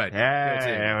out. All right. Yeah,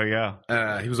 there we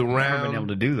go. He was I've never around. been able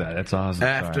to do that. That's awesome.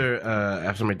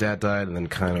 After my dad died, and then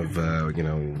kind of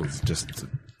was just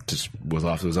was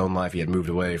off to his own life. He had moved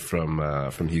away from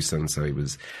Houston, so he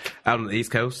was out on the East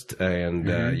Coast, and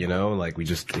we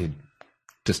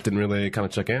just didn't really kind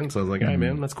of check in. So I was like, "Hey,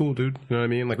 man, that's cool, dude." You know what I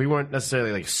mean? Like, we weren't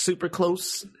necessarily like super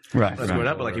close, right? Growing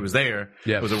up, but like he was there,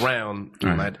 was around.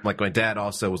 Right. My dad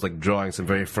also was like drawing some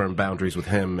very firm boundaries with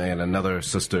him and another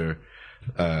sister.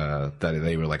 That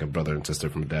they were like a brother and sister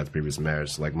from my dad's previous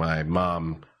marriage. So, like, my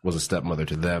mom was a stepmother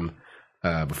to them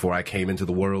before I came into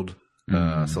the world.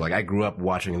 So like I grew up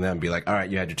watching them be like, all right,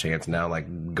 you had your chance. Now,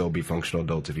 like, go be functional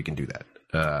adults if you can do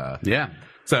that.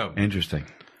 So interesting.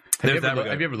 Have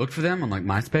you ever looked for them on like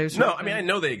MySpace? No, I mean, I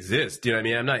know they exist. You know what I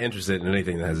mean? I'm not interested in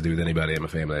anything that has to do with anybody in my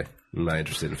family. I'm not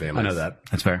interested in families. I know that.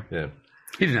 That's fair. Yeah.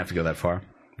 You didn't have to go that far.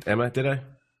 Am I? Did I?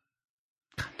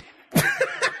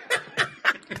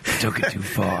 Took it too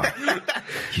far.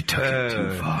 You took it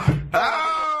too far.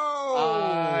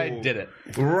 I did it.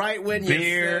 Right when you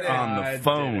Beer said on the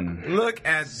phone. Look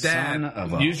at that. Son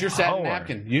of a Use your satin whore.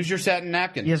 napkin. Use your satin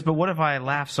napkin. Yes, but what if I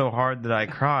laugh so hard that I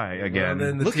cry again? And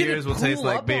then the Look tears at it will taste pool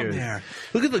like up beer. on there.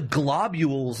 Look at the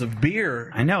globules of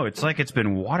beer. I know, it's like it's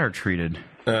been water treated.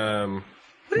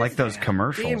 Like those Damn,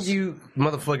 commercials. you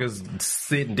motherfuckers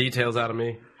sitting details out of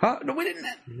me. Huh? No, we didn't.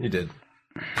 You did.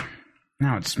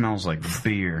 Now it smells like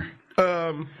beer.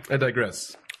 I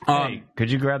digress. Hey,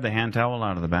 could you grab the hand towel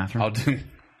out of the bathroom? I'll do.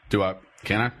 Do I?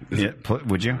 Can I? Yeah,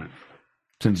 would you?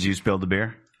 Since you spilled the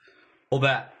beer? Well,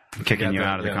 that. Kicking you that,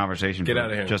 out of the conversation Get for out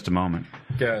of here. just a moment.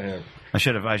 Get out of here. I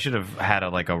should have had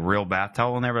a real bath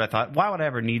towel in there, but I thought, why would I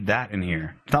ever need that in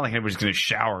here? It's not like anybody's going to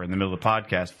shower in the middle of the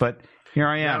podcast, but here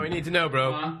I am. Now we need to know,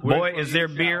 bro. Boy, is there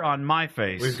beer on my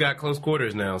face. We've got close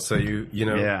quarters now, so we've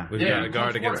got a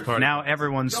guard against party. Now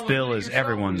everyone's spill is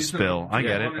everyone's spill. I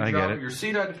get it. I get it. Your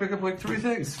seat, I had to pick up like 3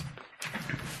 things.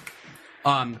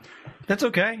 That's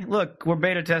okay. Look, we're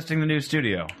beta testing the new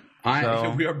studio. We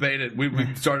are beta.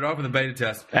 We started off with a beta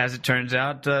test. As it turns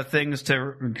out, things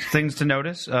to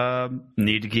notice.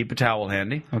 Need to keep a towel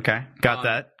handy. Okay, got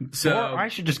that. so- Or I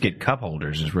should just get cup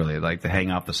holders. Is really like to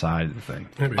hang off the side of the thing.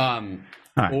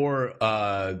 Right.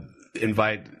 Or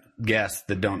invite guests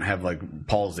that don't have like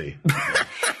palsy.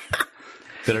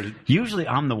 That are Usually,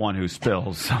 I'm the one who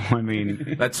spills. So I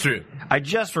mean, That's true. I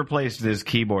just replaced this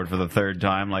keyboard for the 3rd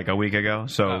time like a week ago.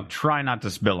 So try not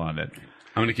to spill on it.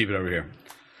 I'm going to keep it over here.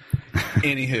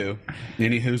 Anywho,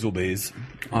 any hoozlebees.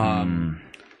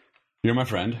 You're my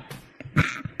friend.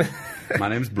 My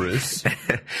name's Bruce.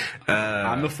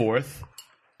 I'm the 4th.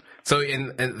 So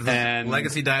and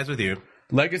legacy dies with you.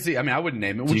 Legacy. I mean, I wouldn't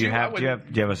name it. Do you have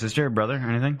a sister, brother, or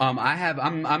anything?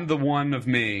 I'm the one of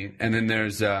me, and then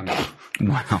there's.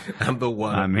 Wow. I'm the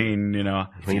one. I mean,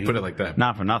 when you put it like that.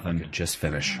 not for nothing. Just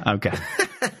finish. Okay.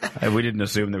 We didn't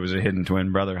assume there was a hidden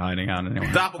twin brother hiding out anyway.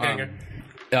 Doppelganger.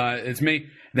 It's me.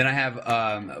 Then I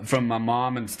have from my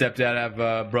mom and stepdad, I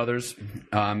have brothers,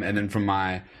 and then from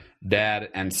my dad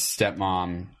and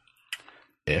stepmom,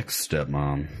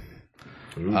 ex-stepmom,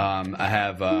 I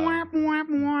have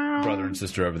brother and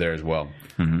sister over there as well.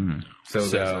 Mm-hmm. So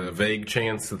there's a vague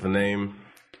chance that the name.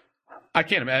 I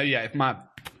can't imagine. Yeah,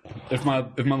 if my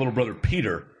little brother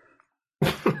Peter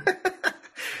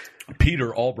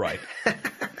Albright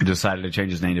decided to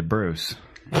change his name to Bruce.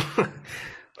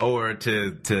 Or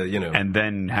to and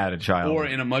then had a child, or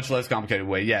in a much less complicated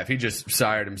way. Yeah, if he just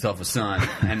sired himself a son,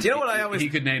 and do you know what he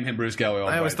could name him Bruce Galloway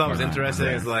Albright. I always thought was interesting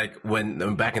is like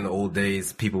when back in the old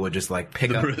days, people would just like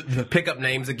pick up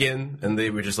names again, and they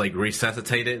would just like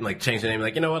resuscitate it and like change the name.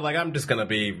 Like, you know what? Like, I'm just gonna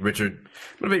be Richard.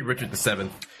 I'm gonna be Richard the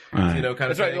Seventh. Right. You know,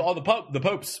 kind of. That's thing. Right. All the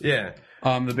popes. Yeah.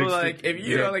 The big like if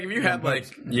you if you had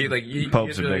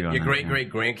your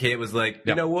great grandkid was like,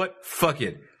 you know what? Fuck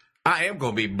it. I am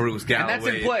going to be Bruce Galloway. And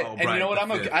that's in play. And you know what?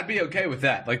 I'd be okay with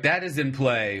that. Like, that is in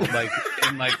play, for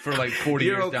 40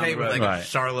 You're years down the road. You're okay with a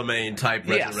Charlemagne type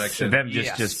resurrection. Them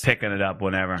just picking it up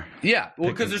whenever. Yeah.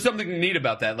 Well, because there's something neat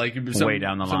about that. Like, way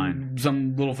down the line.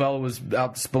 Some little fellow was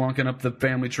out spelunking up the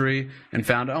family tree and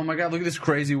found, oh my God, look at this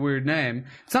crazy weird name.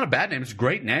 It's not a bad name. It's a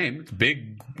great name. It's a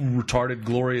big, retarded,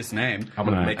 glorious name. I'm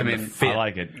going to make him the fifth. I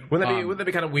like it. Wouldn't that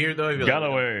be kind of weird, though?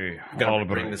 Galloway. We're going to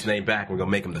bring this name back. We're going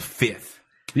to make him the fifth.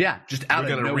 Yeah, just out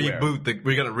of nowhere.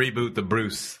 We're gonna reboot the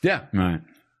Bruce. Yeah, right.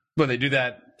 Well, they do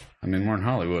that. I mean, we're in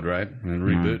Hollywood, right?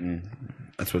 Rebooting.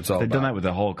 That's what it's all about. They've done that with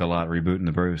the Hulk a lot. Rebooting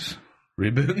the Bruce.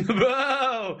 Rebooting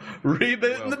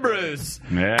the Bruce.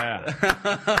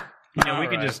 Yeah. We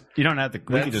can just. You don't have to.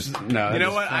 We can just. No. You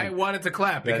know what? I wanted to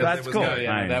clap because that's cool. Good.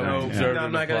 Yeah, that was observed.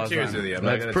 I'm not gonna cheers with you.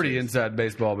 That's pretty inside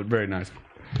baseball, but very nice.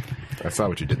 I saw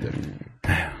what you did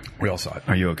there. We all saw it.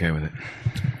 Are you okay with it?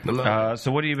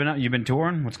 So what have you been? You've been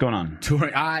touring? What's going on?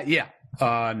 Touring? Yeah.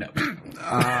 No.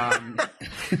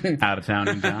 Out of town,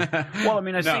 in town. Well, I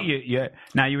mean, I see you.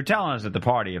 Now, you were telling us at the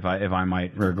party, if I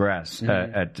might regress,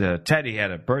 at Teddy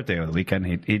had a birthday over the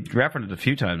weekend. He referenced it a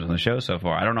few times on the show so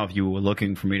far. I don't know if you were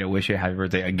looking for me to wish you happy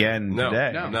birthday again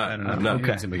today. No, I'm not. No.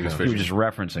 Okay. You were just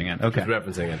referencing it. Okay. Just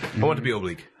referencing it. I want to be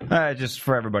oblique. Just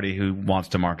for everybody who wants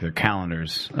to mark their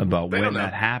calendars about when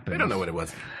that happens. They don't know what it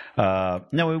was.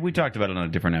 No, we talked about it on a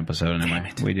different episode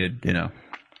anyway. We did,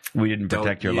 we didn't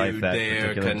protect your life that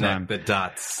particular time. The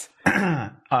dots.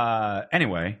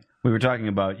 Anyway, we were talking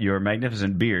about your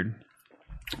magnificent beard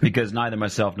because neither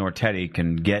myself nor Teddy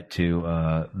can get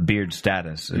to beard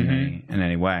status in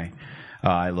any way.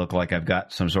 I look like I've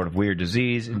got some sort of weird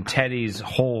disease, and Teddy's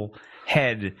whole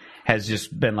head has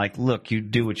just been like, look, you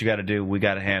do what you got to do. We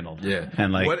got it handled. Yeah.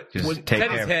 And take care.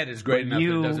 Teddy's head is great enough that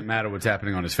it doesn't matter what's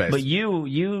happening on his face. But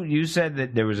you said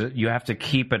that you have to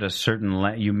keep it a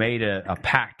certain you made a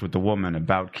pact with the woman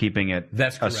about keeping it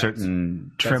a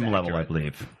certain trim level, I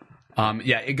believe.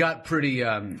 It got pretty.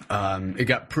 Well,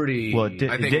 it did.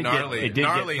 I think gnarly.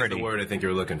 Gnarly is the word I think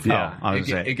you're looking for. Yeah,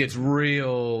 it gets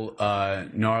real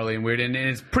gnarly and weird, and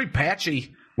it's pretty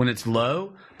patchy when it's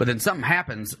low, but then something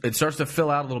happens, it starts to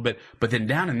fill out a little bit, but then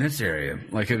down in this area,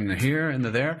 like in the here and the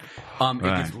there, it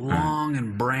gets long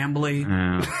and brambly,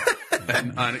 and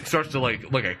it starts to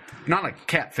like not like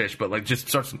catfish, but like just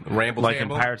starts to ramble, like in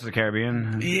Pirates of the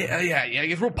Caribbean. Yeah, it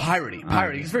gets real piratey.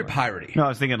 It gets very piratey. No, I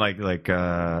was thinking like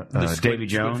Davy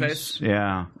Jones. Face?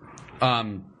 Yeah.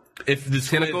 If the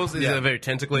tentacles is very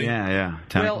tentacly. Yeah.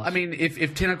 Tentacles. Well, I mean,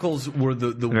 if tentacles were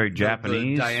the very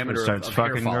Japanese, the diameter starts of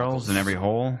fucking girls in every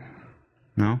hole.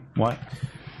 No, what?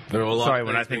 Sorry,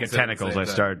 when I think of tentacles, I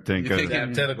start thinking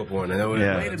tentacle porn. I know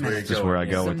that's just where I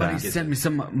go with that. Somebody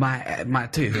sent me my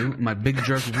tell you who, my big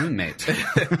jerk roommate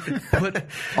put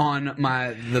on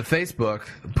the Facebook,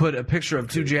 put a picture of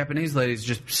two Japanese ladies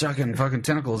just sucking fucking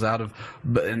tentacles out of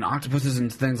and octopuses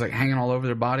and things like hanging all over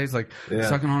their bodies, like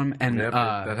sucking on them, and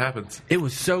that happens. It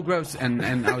was so gross, and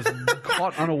I was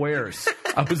caught unawares.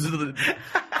 I was, you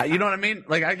know what I mean?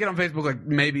 Like, I get on Facebook like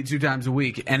maybe 2 times a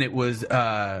week, and it was.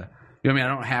 You know what I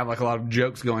mean? I don't have like a lot of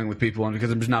jokes going with people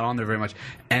because I'm just not on there very much.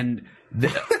 And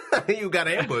you got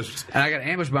ambushed. And I got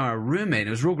ambushed by my roommate. It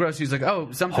was real gross. He was like,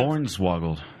 "Oh, something."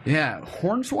 Hornswoggled. Yeah,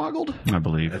 hornswoggled. I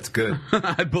believe that's good.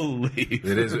 I believe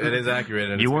it is. It is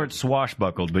accurate. You weren't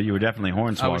swashbuckled, but you were definitely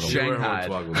hornswoggled. I was Shanghai.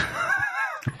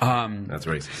 That's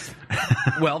racist.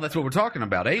 Well, that's what we're talking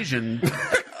about. Asian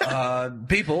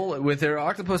people with their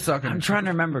octopus sucking. I'm trying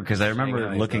to remember because I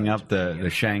remember looking up the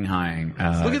Shanghaiing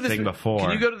thing before.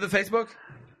 Can you go to the Facebook?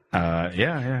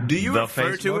 Yeah. Do you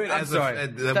refer Facebook? to it as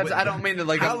I don't mean to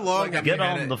like. How long have get you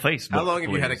on the Facebook? How long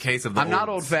have you had a case of the? I'm not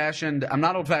old fashioned, and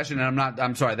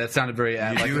I'm sorry. That sounded very.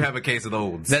 You have a case of the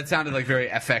olds. That sounded like very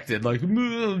affected. Like,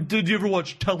 did you ever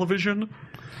watch television?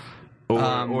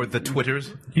 Or the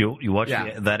Twitters. You watch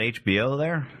that HBO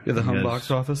there? Yeah, the home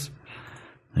box office.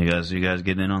 You guys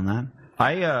getting in on that?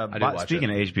 Speaking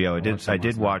of HBO, I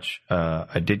did watch.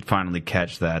 I did finally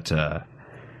catch that the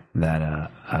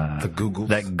Google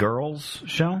that Girls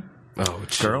show. Oh,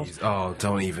 geez. Girls. Oh,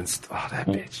 don't even. That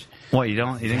bitch. What, you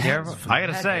didn't care? I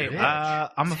gotta say,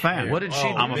 I'm a fan. What did she do?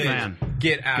 I'm a fan.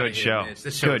 Get out Good of here, show. Mitch.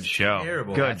 This Good is show.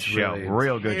 terrible. Good That's show. really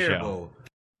Real good terrible. show.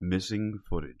 Missing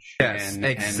footage. Yes,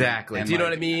 exactly. and Do you know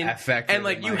like, what I mean? affected And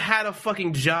like and, you like- had a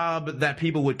fucking job that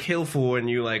people would kill for, and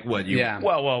you like what? You Yeah.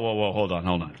 Whoa, hold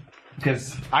on.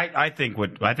 Because I think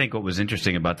what was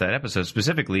interesting about that episode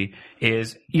specifically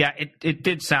is, it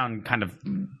did sound kind of,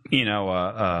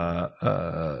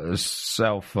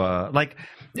 self like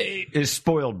a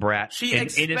spoiled brat. She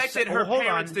expected her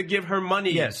parents to give her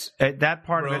money. Yes, that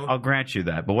part of it, I'll grant you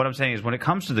that. But what I'm saying is, when it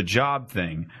comes to the job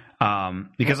thing,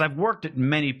 because I've worked at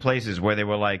many places where they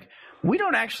were like, we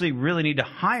don't actually really need to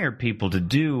hire people to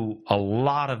do a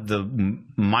lot of the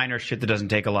minor shit that doesn't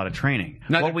take a lot of training.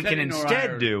 What we can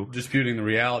instead do, disputing the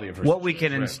reality of her what we can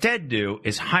situation. instead do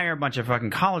is hire a bunch of fucking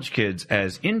college kids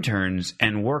as interns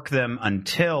and work them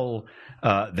until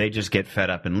they just get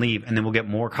fed up and leave, and then we'll get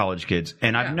more college kids.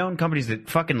 And I've known companies that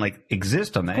fucking like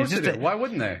exist on that. Of course It's they just do. Why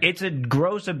wouldn't they? It's a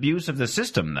gross abuse of the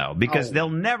system, though, because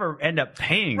they'll never end up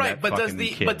paying Right, that but does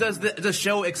fucking kid. the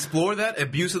show explore that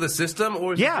abuse of the system,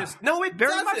 or is it just no? It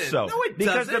very doesn't. much so. No, it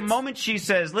because doesn't. the moment she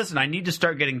says, "Listen, I need to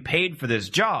start getting paid for this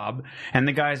job," and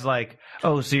the guy's like,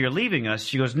 "Oh, so you're leaving us?"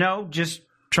 She goes, "No, just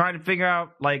trying to figure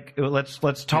out like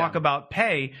let's talk about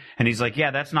pay." And he's like,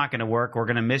 "Yeah, that's not going to work. We're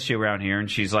going to miss you around here."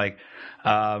 And she's like,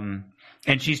 and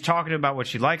she's talking about what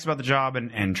she likes about the job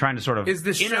and trying to sort of Is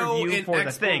the show interview in for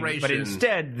the thing. But exploration?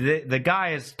 instead, the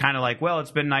guy is kind of like, "Well,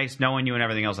 it's been nice knowing you and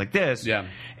everything else like this." Yeah.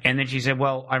 And then she said,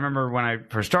 "Well, I remember when I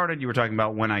first started, you were talking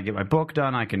about when I get my book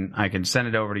done, I can send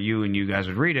it over to you and you guys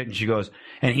would read it." And she goes,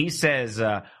 and he says,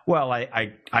 "Well,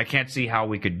 I can't see how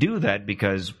we could do that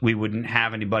because we wouldn't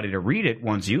have anybody to read it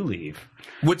once you leave."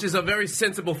 Which is a very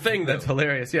sensible thing. That's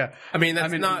hilarious. Yeah. I mean,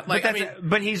 that's not like.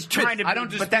 But he's trying to. I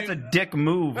don't But that's a dick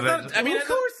move. I mean, of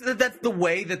course, that's the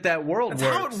way that world That's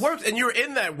works. how it works, and you're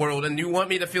in that world, and you want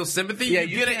me to feel sympathy? Yeah,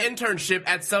 you you get an internship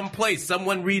at some place.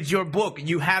 Someone reads your book.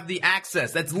 You have the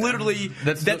access. That's literally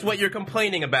that's what you're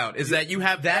complaining about. Is that you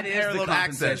have That is the unparalleled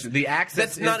access? compensation. The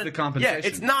access is the compensation. Yeah,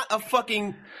 it's not a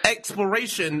fucking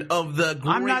exploration of the.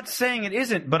 Great, I'm not saying it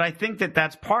isn't, but I think that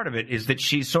that's part of it. Is that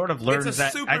she sort of learns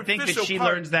that. I think that superficial she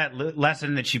part. learns that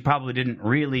lesson that she probably didn't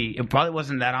really. It probably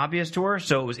wasn't that obvious to her,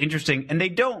 so it was interesting. And they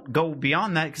don't go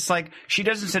beyond that. It's like she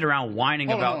doesn't sit around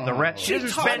whining about the rest. She doesn't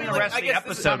She spend the totally- rest I of the guess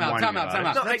this is- episode Time whining out.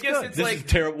 about it. No, I guess it's This like is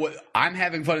terrible. I'm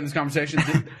having fun in this conversation.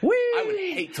 I would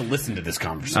hate to listen to this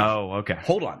conversation. Oh, okay.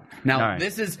 Hold on. Now, All right.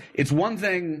 it's one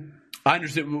thing. I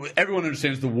understand. Everyone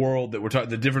understands the world that we're talking,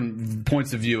 the different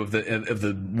points of view of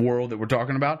the world that we're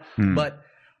talking about. But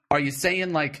are you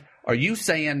saying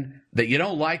that you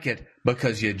don't like it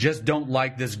because you just don't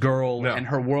like this girl and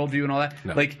her worldview and all that?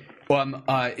 No. Like,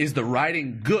 is the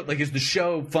writing good? Like, is the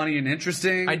show funny and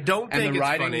interesting? I don't and think the it's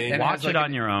writing, funny. and Watch it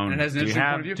on your own. And it has an Do you interesting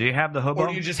have point of view? Do you have the hobo? Or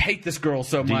do you just hate this girl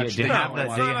so Do you, much? do you that have you the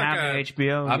don't Do you want have like the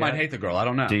HBO? I might yet? hate the girl. I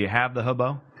don't know. Do you have the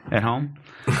hobo at home?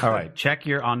 All right, check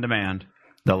your on demand.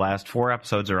 The last 4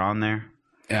 episodes are on there.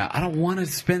 Yeah, I don't want to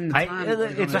spend the time.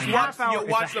 It's a half hour. You'll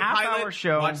watch It's a the half pilot. hour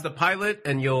show. Watch the pilot,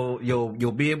 and you'll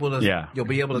be able to. Yeah, You'll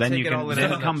be able to then take you it can all in.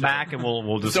 then a come nutshell. back and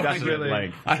we'll discuss it at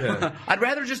length. I'd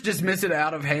rather just dismiss it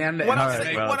out of hand. What and I'll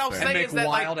say, well, what I'll that's say fair. is And that make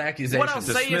wild like, accusations. what I'll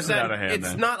say Dismiss is it that out of hand, it's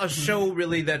then. not a show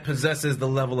really that possesses the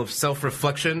level of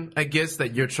self-reflection, I guess,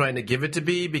 that you're trying to give it to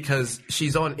be, because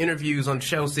she's on interviews on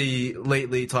Chelsea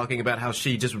lately talking about how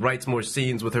she just writes more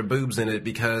scenes with her boobs in it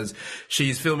because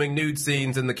she's filming nude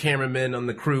scenes and the cameramen on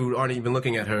the crew aren't even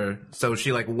looking at her. So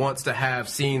she like wants to have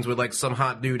scenes where like some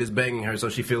hot dude is banging her so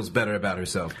she feels better about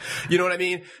herself. You know what I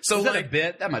mean? So is that like a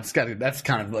bit? That's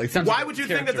kind of like. Sounds why like would you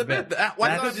think it's a bit? character Why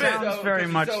That not a bit? sounds very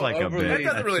much like a bit. That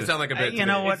doesn't really sound like a bit. You to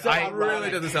know me. what? It's so I- it really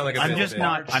doesn't sound like a bit. I'm just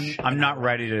not. I'm not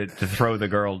ready to throw the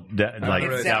girl like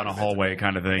really down a hallway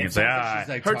kind of thing and say,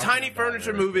 Her tiny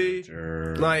furniture movie,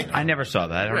 like I never saw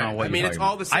that. I don't know what. I mean, you're it's talking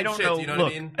all the about. same I don't shit, know. you know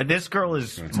Look, what I mean? this girl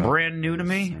is brand new to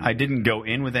me. I didn't go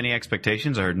in with any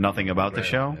expectations. I heard nothing about the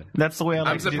show. That's the way I like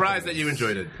I'm to do surprised things. that you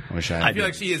enjoyed it. Wish I feel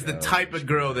like she is the type of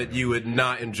girl that you would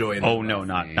not enjoy. In Oh real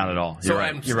no, life. not at all. So You're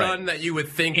right. I'm You're right. stunned that you would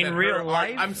think In that real her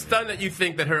life? I'm stunned that you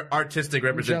think that her artistic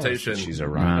representation She's a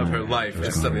writer. of her life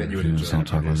is something that you would enjoy. Don't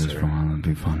talk about this for a while. It'd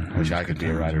be fun. Wish I could be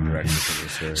a writer director for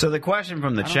this story. So the question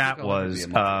from the I don't chat think I'll ever was,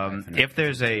 be a multitasker. if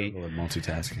there's a,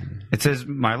 multitasking. it says,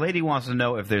 my lady wants to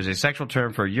know if there's a sexual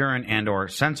term for urine and or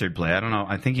censored play. I don't know.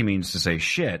 I think he means to say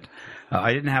shit.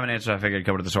 I didn't have an answer. I figured I'd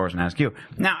come to the source and ask you.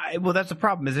 Now, well, that's the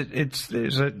problem.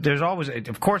 There's always,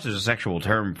 of course, there's a sexual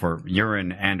term for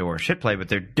urine and or shit play, but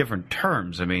they're different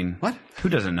terms. I mean, what? Who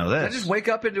doesn't know this? I just wake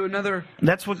up into another.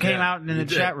 That's what came out in the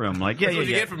chat room. Like, That's what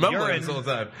you get from mumbling this whole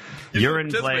time. Urine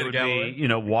play would be,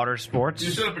 water sports.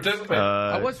 You should have participated.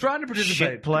 I was trying to participate.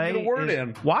 Shit play. Get a word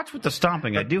in. Watch with the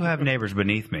stomping. I do have neighbors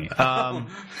beneath me.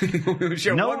 We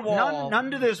share one wall,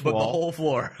 none to this but wall. the whole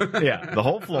floor. Yeah, the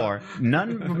whole floor.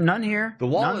 None here. The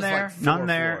wall none is there. like 4 none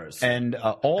there. floors. And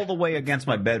all the way against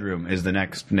my bedroom is the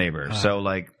next neighbor. So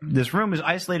like this room is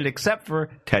isolated except for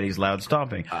Teddy's loud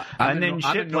stomping. And then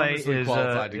shit play is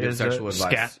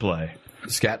scat play.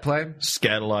 Scat play?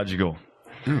 Scatological.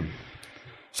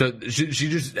 So she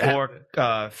just she had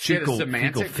a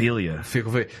semantic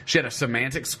fecophilia. She had a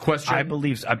semantics question. I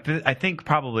believe so. I think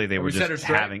probably they were just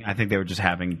having. I think they were just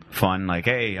having fun. Like,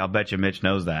 hey, I'll bet you Mitch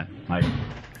knows that. Like,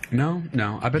 no.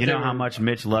 I bet how much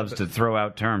Mitch loves to throw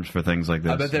out terms for things like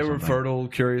this. I bet they were fertile,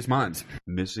 curious minds.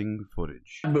 Missing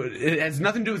footage. But it has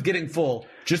nothing to do with getting full.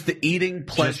 Just the eating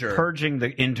pleasure, just purging the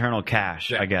internal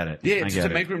cache. Yeah. I get it. Yeah, just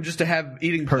to make room, just to have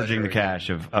eating purging pleasure. The cache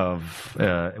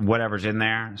of whatever's in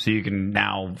there, so you can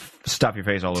now stuff your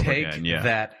face all over again. Yeah,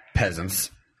 that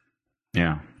peasants.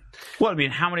 Yeah. Well, I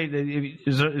mean, how many?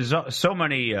 There's so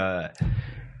many.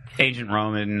 Ancient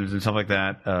Romans and stuff like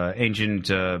that, ancient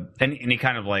any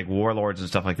kind of like warlords and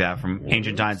stuff like that from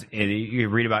ancient times. You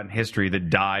read about in history that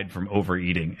died from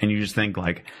overeating, and you just think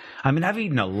like, I mean, I've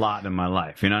eaten a lot in my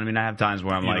life. You know what I mean? I have times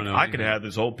where I'm like, I could have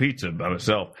this whole pizza by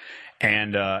myself,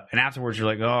 and afterwards you're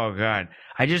like, oh god,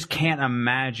 I just can't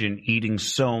imagine eating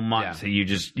so much that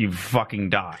you fucking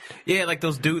die. Yeah, like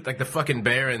those dudes, like the fucking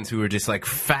barons who are just like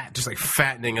fat, just like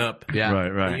fattening up. Yeah,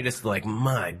 right. And you're just like,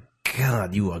 my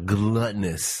God, you are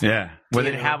gluttonous. Yeah. Where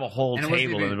they'd have a whole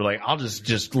table and they'd be like, I'll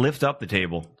just lift up the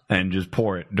table and just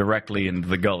pour it directly into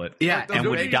the gullet. Yeah. And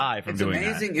would die from doing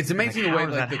that. It's amazing the way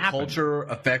like the culture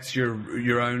affects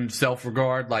your own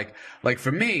self-regard. Like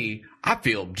for me, I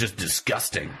feel just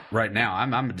disgusting right now.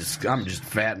 I'm just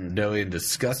fat and doughy and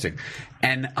disgusting.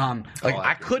 And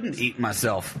I couldn't eat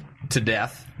myself to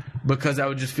death, because I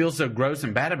would just feel so gross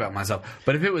and bad about myself.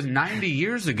 But if it was 90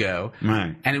 years ago,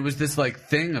 and it was this like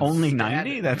thing of only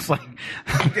 90, that's like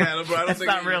that's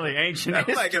not really ancient.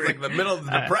 That's like it's like the middle of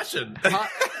the Depression.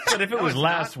 But if it was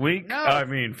last week, I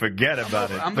mean, forget about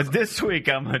it. But this week,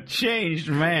 I'm a changed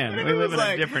man. We live in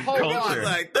a different culture.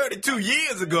 Like 32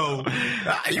 years ago,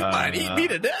 you might eat me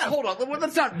to death. Hold on, well,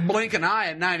 let's not blink an eye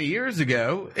at 90 years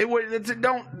ago.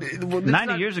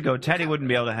 90 years ago, Teddy wouldn't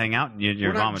be able to hang out in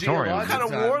your vomitorium. What kind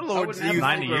of warlords do you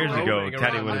 90 years ago,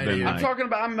 Teddy would have been. I'm talking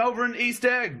about. I'm over in East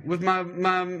Egg with my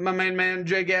main man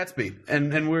Jay Gatsby,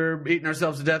 and we're eating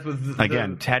ourselves to death with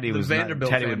Teddy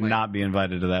would not be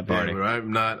invited to that party. Yeah,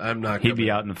 I'm not. He'd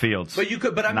be out in the fields. But you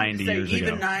could. But I mean, 90 say years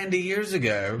even ago. 90 years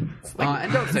ago,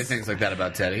 and don't say things like that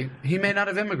about Teddy. He may not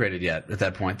have immigrated yet at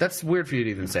that point. That's weird for you to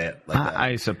even say it like that.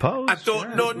 I suppose. I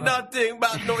don't know nothing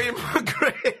about no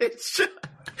immigration.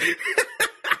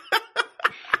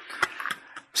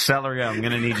 Celery, I'm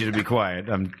going to need you to be quiet.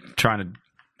 I'm trying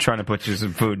to put you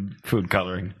some food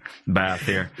coloring bath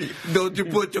here. Don't you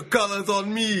put your colors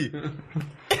on me.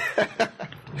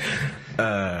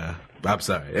 I'm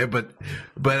sorry, but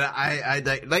I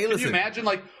like. Listen. Can you imagine,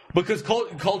 like, because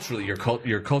culturally, your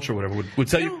culture, whatever, would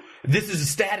tell you this is a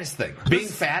status thing. Being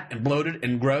fat and bloated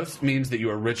and gross means that you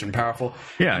are rich and powerful.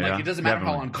 Yeah, and, it doesn't matter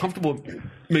how uncomfortable it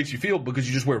makes you feel because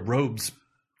you just wear robes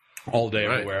all day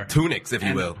everywhere. Tunics, if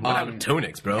you will.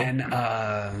 Tunics, bro.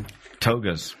 And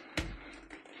togas.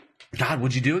 God,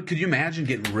 would you do it? Could you imagine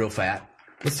getting real fat?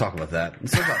 Let's talk about that.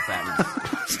 Let's talk about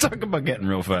fatness. Let's talk about getting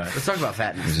real fat. Let's talk about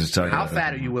fatness. How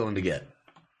fat are you willing to get?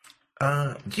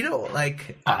 You know,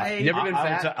 like you never been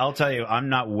fat? I'll tell you, I'm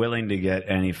not willing to get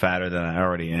any fatter than I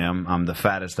already am. I'm the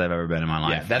fattest I've ever been in my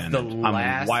life. Yeah, that's the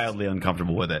last. I'm wildly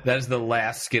uncomfortable with it. That is the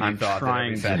last skinny thought.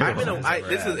 Trying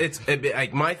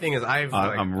my thing is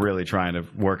I'm really trying to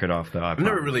work it off though. I've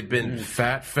never really been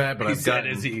fat, but I've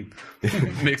gotten. As he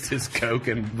mixed his Coke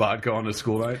and vodka on a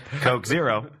school night. Coke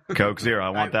Zero. I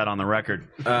want that on the record.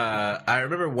 I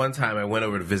remember one time I went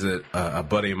over to visit a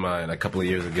buddy of mine a couple of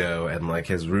years ago, and like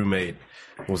his roommate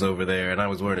was over there, and I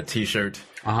was wearing a T-shirt,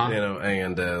 you know,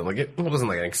 and like it wasn't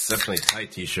like an exceptionally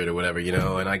tight T-shirt or whatever, you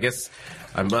know, and I guess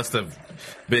I must have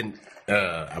been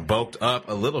bulked up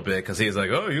a little bit because he's like,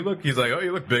 oh, you look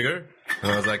bigger,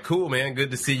 and I was like, cool, man,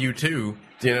 good to see you too.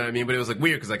 You know what I mean? But it was like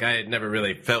weird because like I had never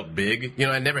really felt big. You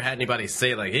know, I never had anybody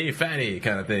say like, "Hey, fatty,"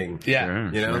 kind of thing. Yeah,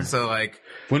 sure, you know. So like,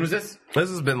 when was this? This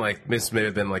has been like this may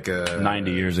have been like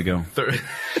 90 years ago.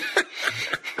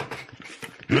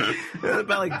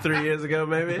 About like 3 years ago,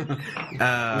 maybe.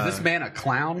 Was this man a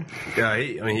clown?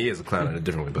 He is a clown in a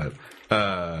different way, but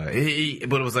but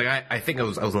it was like I think I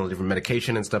was on a different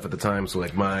medication and stuff at the time, so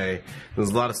like there was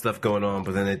a lot of stuff going on,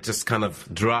 but then it just kind of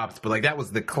dropped. But like that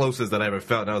was the closest that I ever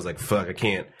felt, and I was like, fuck, I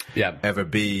can't ever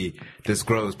be this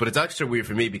gross. But it's extra weird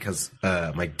for me because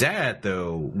my dad,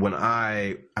 though, when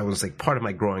I was like, part of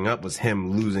my growing up was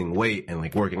him losing weight and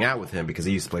like working out with him because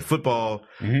he used to play football.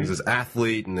 He was this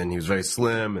athlete, and then he was very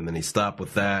slim, and then he stopped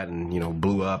with that and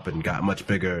blew up and got much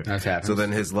bigger. So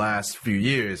then his last few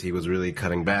years he was really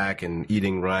cutting back and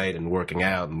eating right and working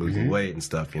out and losing weight and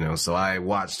stuff, so I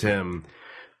watched him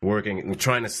working and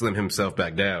trying to slim himself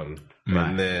back down. Right.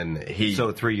 And then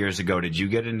So 3 years ago, did you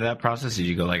get into that process? Did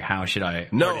you go like, how should I?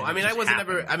 No, I mean, I wasn't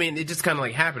ever. I mean, it just kind of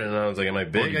like happened, and I was like, am I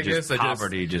big? I guess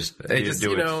poverty I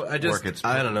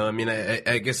don't know. I mean,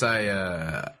 I guess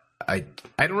I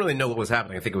don't really know what was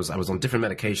happening. I think I was on different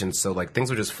medications, so like things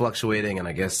were just fluctuating, and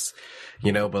I guess.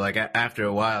 But like after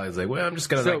a while, I was like, well, I'm just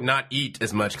gonna like not eat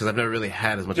as much because I've never really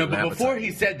had as much. No, of an but appetite. before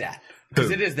he said that, because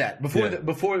it is that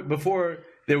before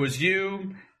there was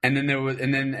you, and then there was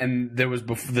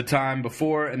the time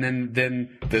before, and then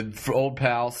the old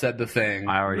pal said the thing.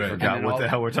 I already forgot what the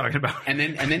hell we're talking about. And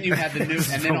then you had the new,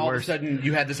 and then all of a sudden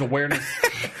you had this awareness.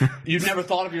 You'd never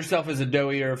thought of yourself as a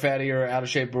doughy or a fatty or out of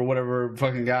shape or whatever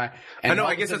fucking guy. And I know.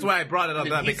 I guess that's why I brought it up.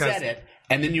 He said it,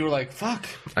 and then you were like, "Fuck."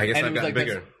 I guess I've gotten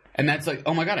bigger. And that's like,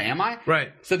 oh my God, am I?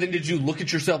 Right. So then did you look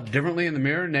at yourself differently in the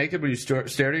mirror naked when you stared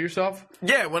at yourself?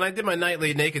 Yeah, when I did my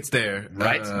nightly naked stare.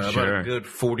 Right. About a good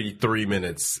 43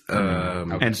 minutes.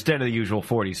 Okay. Instead of the usual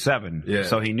 47. Yeah.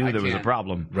 So he knew there was a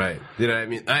problem. Right. You know what I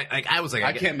mean? I was like...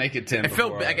 I can't make it 10 I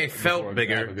felt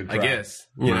bigger, I guess.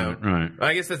 Right.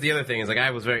 I guess that's the other thing is like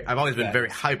I've always been very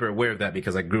hyper aware of that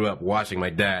because I grew up watching my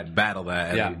dad battle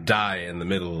that and die in the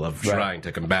middle of trying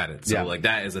to combat it. So like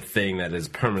that is a thing that is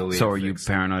permanently... So are you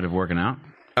paranoid of working out?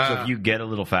 So if you get a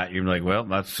little fat, you're like, well,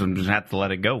 I'm just have to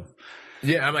let it go.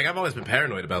 Yeah, I've always been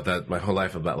paranoid about that my whole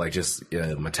life, about like just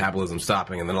metabolism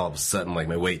stopping, and then all of a sudden like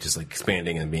my weight just like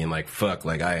expanding and being like, fuck,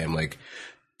 like I am like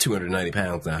 290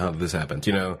 pounds now. How did this happen?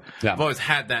 Yeah. I've always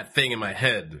had that thing in my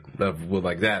head of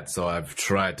like that, so I've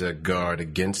tried to guard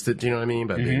against it. Do you know what I mean?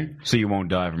 But so you won't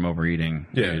die from overeating.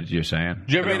 Yeah, you're saying.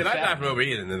 If I die from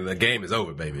overeating, then the game is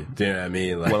over, baby. Do you know what I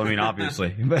mean? Like, well, I mean,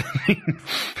 obviously.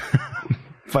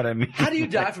 But I mean, how do you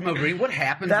die from overeating? What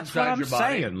happens inside your body? That's what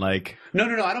I'm saying. Like, no.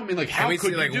 I don't mean like how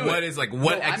could you do what it? is like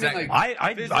what exactly?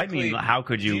 I mean, how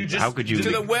could you? How could you? To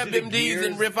the WebMDs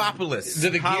in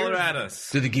Riffopolis, holler at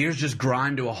us. Do the gears just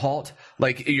grind to a halt?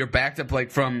 Like you're backed up,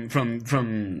 like from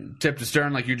tip to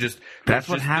stern, like you're just. That's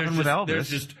what happened with Elvis. There's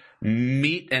just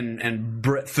meat and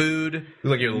food,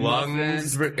 like your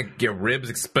lungs, your ribs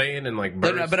expand and like.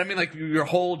 But I mean, like your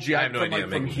whole GI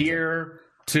from here.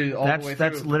 To all the way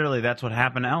through. That's what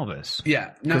happened to Elvis.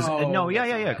 Yeah.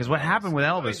 Because what happened with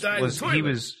Elvis was he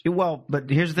was but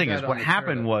here's the thing is what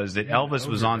happened was that Elvis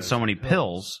was on so many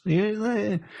pills. So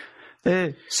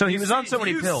he was on so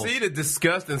many pills. See the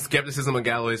disgust and skepticism on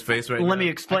Galloway's face right now? Let me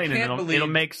explain it. It'll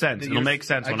make sense. It'll make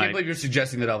sense when I can't believe you're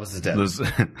suggesting that Elvis is dead.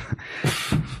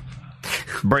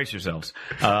 Brace yourselves.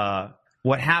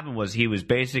 What happened was he was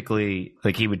basically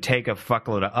like he would take a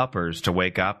fuckload of uppers to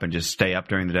wake up and just stay up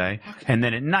during the day, and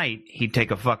then at night he'd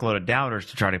take a fuckload of downers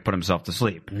to try to put himself to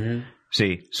sleep. Mm-hmm.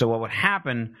 See, so what would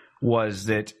happen was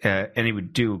that, and he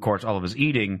would do, of course, all of his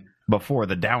eating before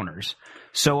the downers.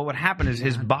 So what would happen is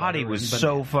his body was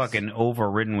so fucking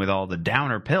overridden with all the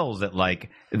downer pills that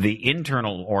like the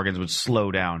internal organs would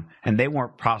slow down, and they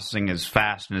weren't processing as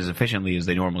fast and as efficiently as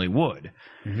they normally would.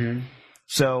 Mm-hmm.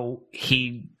 So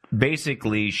he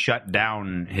basically shut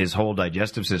down his whole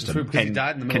digestive system and he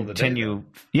died in the middle of the day,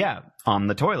 on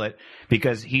the toilet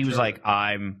because he was like,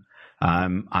 I'm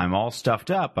all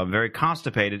stuffed up. I'm very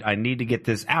constipated. I need to get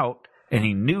this out. And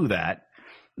he knew that.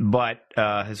 But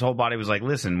his whole body was like,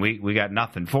 listen, we got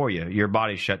nothing for you. Your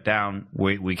body's shut down.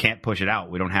 We can't push it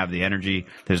out. We don't have the energy.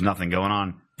 There's nothing going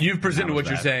on. You've presented what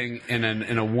you're saying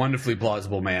in a wonderfully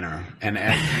plausible manner, and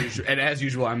as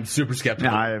usual, I'm super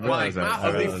skeptical. No, I realize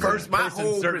that. My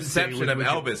whole perception of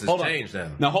Elvis has changed now.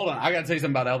 Now hold on, I got to tell you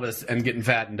something about Elvis and getting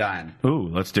fat and dying. Ooh,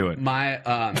 let's do it. It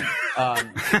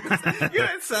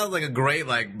sounds like a great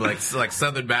like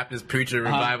Southern Baptist preacher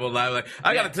revival. Like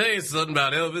I got to tell you something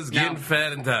about Elvis getting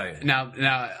fat and dying. Now,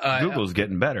 Google's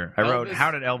getting better. I wrote,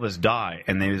 "How did Elvis die?"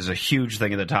 And there's a huge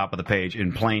thing at the top of the page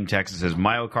in plain text that says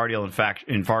myocardial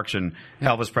infarction,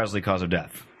 Elvis Presley cause of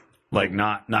death. Like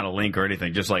not a link or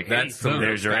anything, just like there's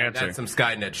your answer. That's some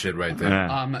Skynet shit right there.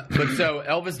 Yeah. But so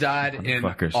Elvis died in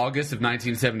August of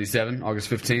 1977, August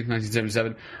 15th,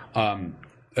 1977, in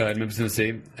Memphis,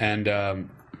 Tennessee, and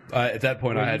At that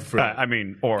point, I had free. I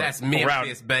mean, or That's Memphis,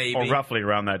 around, baby. or roughly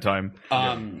around that time.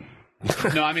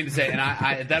 No, I mean to say, and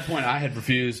I at that point I had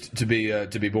refused to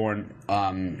be born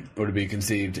or to be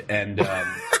conceived, and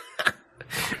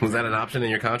Was that an option in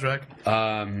your contract?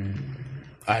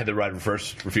 I had the right of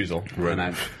first refusal. Right.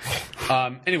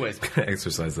 And anyways,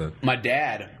 Exercise that. my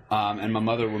dad and my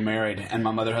mother were married, and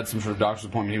my mother had some sort of doctor's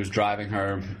appointment. He was driving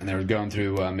her, and they were going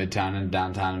through Midtown and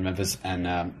downtown in Memphis,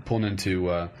 and pulling into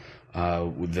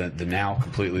the now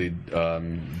completely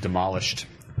demolished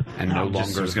and no I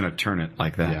longer was going to turn it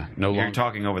like that. Yeah, no You're longer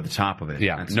talking over the top of it.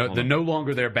 Yeah, That's- no, the no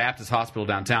longer their Baptist hospital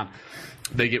downtown.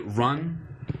 They get run.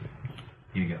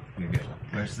 You go.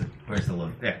 Where's the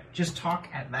load? Yeah, just talk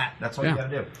at that. That's all you got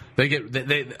to do. They get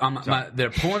they're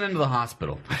pulling into the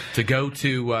hospital to go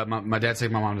to my dad's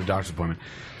taking my mom to the doctor's appointment.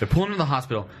 They're pulling into the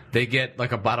hospital. They get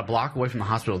like about a block away from the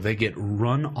hospital. They get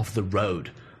run off the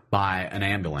road by an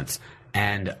ambulance,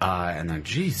 and like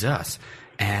Jesus.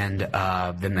 And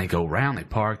then they go around. They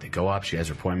park. They go up. She has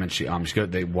her appointment.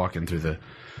 They walk in through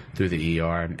the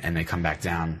ER, and they come back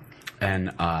down.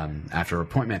 And after her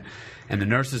appointment, and the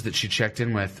nurses that she checked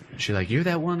in with, she's like, "You're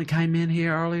that one that came in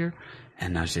here earlier?"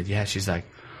 And I said, "Yeah." She's like,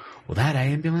 "Well, that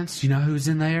ambulance, you know who's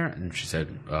in there?" And she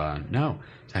said, "No."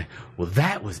 She's like, "Well,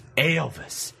 that was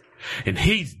Elvis, and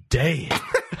he's dead."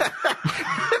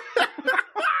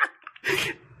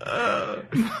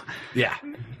 Yeah.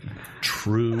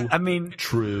 True. I mean,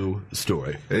 true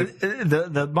story.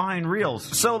 the behind reels.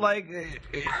 So, like,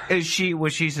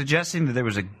 was she suggesting that there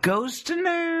was a ghost in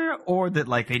there, or that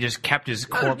like they just kept his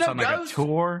corpse no on like ghost. a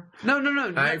tour? No.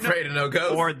 I ain't afraid of no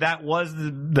ghosts. Or that was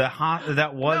the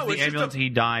ambulance he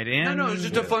died in? No, it's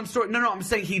just a fun story. No, I'm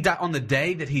saying he died on the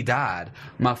day that he died.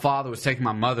 My father was taking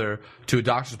my mother to a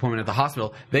doctor's appointment at the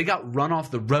hospital. They got run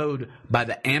off the road by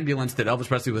the ambulance that Elvis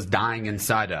Presley was dying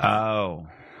inside of. Oh.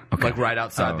 Okay. Like right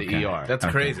outside the ER. That's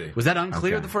crazy. Was that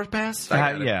unclear the first pass?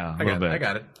 Yeah, a little bit. I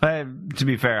got it. To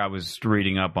be fair, I was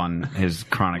reading up on his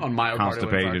chronic On myocardial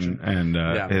constipation and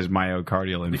his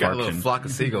myocardial infarction. You got a little flock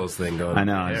of seagulls thing going. I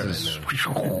know. There It's right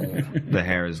just, the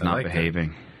hair is not like that.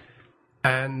 behaving.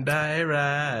 And I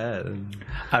run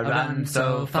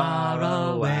so far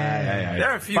away.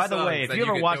 There are a few By the songs way, if that you you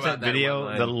ever could watch throw that out that video, one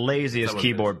line. the laziest Someone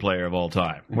keyboard player of all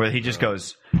time, where he just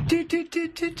goes, Or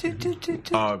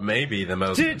maybe the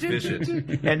most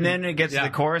efficient. and then it gets to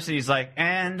the chorus, and he's like,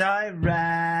 and I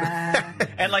ran.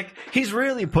 And like, he's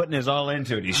really putting his all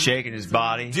into it. He's shaking his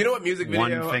body. Do you know what music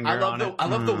video? One finger I love on the it. I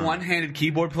love the one-handed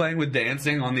keyboard playing with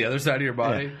dancing on the other side of your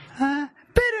body. I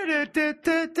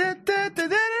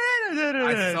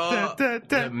saw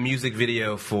the music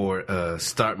video for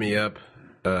Start Me Up.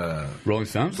 Rolling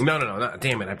Stones? No, not,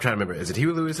 damn it, I'm trying to remember. Is it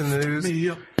Huey Lewis in the News?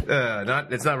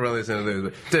 It's not Rolling Stones in the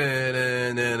News.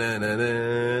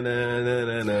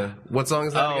 But what song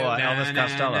is that again? Elvis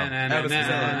Costello.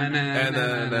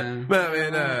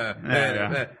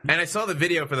 And I saw the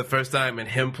video for the first time and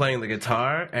him playing the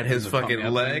guitar and his fucking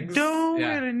legs.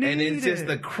 And it's just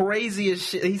the craziest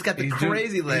shit. He's got the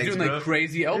crazy legs. He's doing like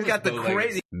crazy Elvis. He's got the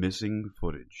crazy. Missing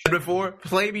footage. Before,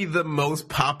 play me the most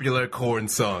popular Korn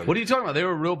song. What are you talking about? They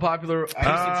were a real popular piece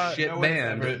of shit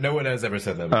band. No one has ever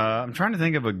said that. I'm trying to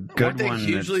think of a good Weren't they one.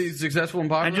 hugely successful and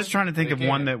popular? I'm just trying to think of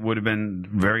one that would have been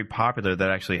very popular that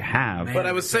I actually have. But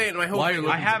I was saying, my whole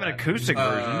I have an acoustic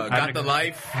version. Got the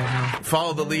Life,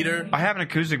 Follow the Leader. I have an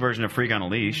acoustic version of Freak on a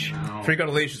Leash. Freak on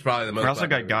a Leash is probably the most I also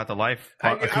popular. got the Life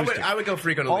I acoustic. would go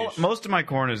Freak on a Leash. Most of my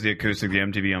Korn is the acoustic, the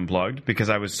MTV Unplugged, because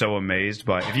I was so amazed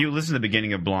by. If you listen to the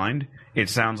beginning of Blind, it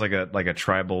sounds like a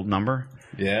tribal number.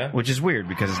 Yeah. Which is weird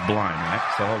because it's blind, right?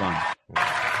 So hold on.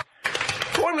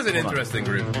 Korn was an interesting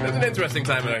group. It was an interesting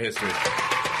time in our history.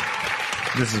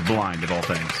 This is Blind of all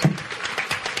things.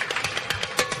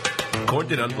 Korn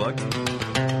did Unplugged. It's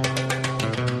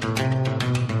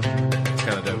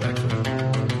kind of dope, actually.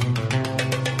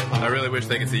 I really wish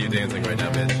they could see you dancing right now,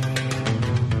 Mitch.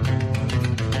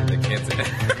 They can't see that.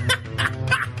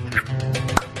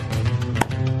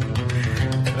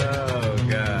 Oh,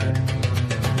 God.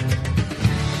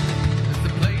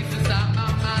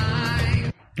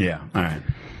 Yeah, all right.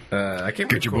 I can't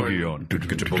Get your Korn. boogie on.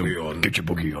 Get your boogie on. Get your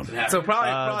boogie on. So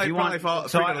probably do you want- fall.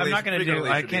 so Freak on a I'm Leash- not going to Freak on a do.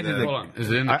 Leash I should can't be do the- Hold on. Is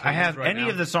it in the I have playlist right any now?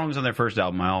 of the songs on their first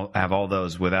album. I'll have all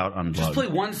those without Unplugged. Just play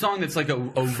one song that's like a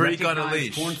Freak on a recognized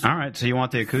Leash. porn song. All right, so you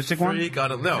want the acoustic one? Freak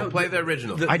on a No, play the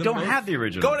original. I don't have the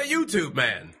original. Go to YouTube,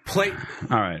 man. Play.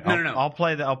 All right, No, I'll, no. I'll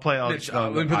play the. I'll play Mitch,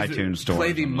 let me put this- iTunes store. Play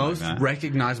or the something most like that.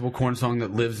 recognizable Korn song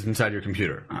that lives inside your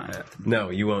computer. No,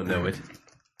 you won't know it.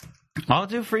 I'll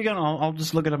do Freak on. I'll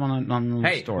just look it up on the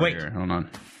Hey, store wait. here. Hold on.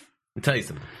 I'll tell you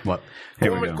something. What?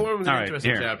 Here we go. Korn was All an right,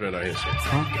 interesting here. chapter in our history.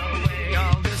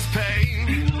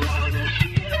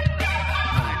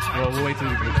 Well, we'll wait till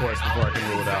the chorus before I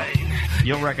can rule it out.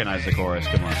 You'll recognize the chorus.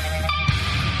 Come on.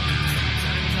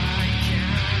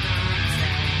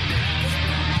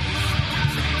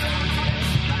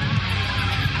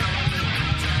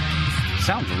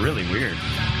 Sounds really weird.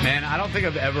 Man, I don't think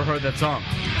I've ever heard that song.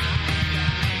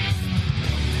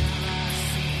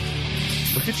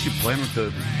 Look at you playing with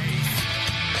the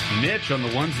Mitch on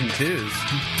the ones and twos.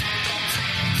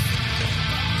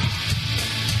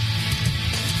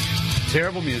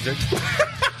 Terrible music.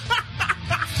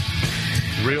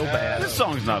 Real bad. This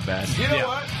song's not bad. You know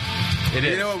what? It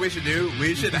is. You know what we should do?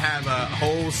 We should have a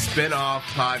whole spin-off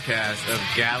podcast of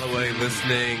Galloway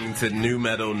listening to new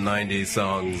metal 90s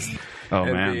songs. Oh,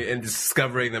 man. And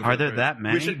discovering them. Are there that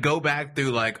many? We should go back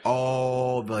through like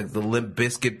all the Limp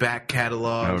Bizkit back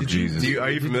catalog. Oh, Jesus.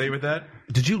 Are you familiar with that?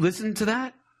 Did you listen to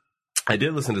that? I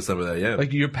did listen to some of that, yeah.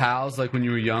 Like your pals, like when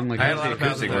you were young? Like I had a lot of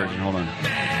pals Acoustic with that. version. Hold on.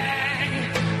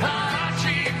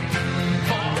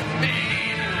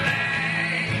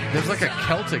 There's like a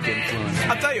Celtic influence.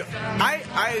 I'll tell you,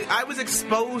 I was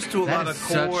exposed to a That lot is of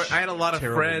Korn. such I had a lot of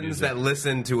terrible friends music. that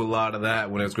listened to a lot of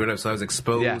that when I was growing up, so I was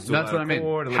exposed Yeah, to that's a lot what of I mean.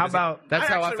 Korn. and How Limp Bizkit. about That's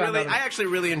how I found out. I actually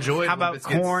really enjoyed How Limp about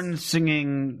Bizkit's- Korn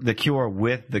singing The Cure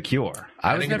with The Cure? I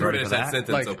I was didn't never finish that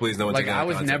sentence, so please no one like take it out I of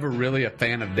was context. never really a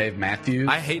fan of Dave Matthews.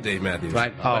 I hate Dave Matthews.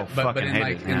 Right? Oh, but fucking in hate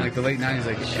like it, in yeah. like the late '90s,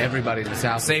 like everybody in the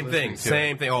South. Same was thing. listening to it.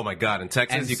 Same thing. Oh my God! In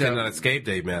Texas, And you so- could not escape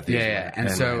Dave Matthews. Yeah.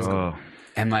 And so, Oh.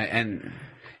 and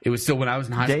it was still when I was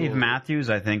in high school. Dave Matthews,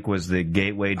 I think, was the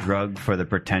gateway drug for the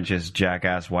pretentious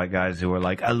jackass white guys who were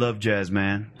like, I love jazz,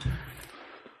 man.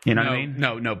 You know what I mean?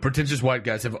 No. Pretentious white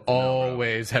guys have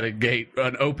always had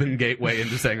an open gateway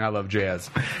into saying I love jazz.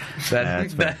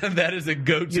 That is a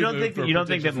go-to. You don't move think for you don't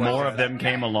think that pretentious white more guys. of them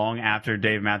came along after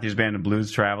Dave Matthews Band and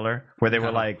Blues Traveler, where they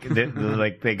were like,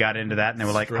 they got into that and they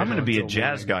were like, I'm going to be a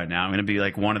jazz guy now. I'm going to be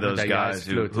like one of those That guys guy's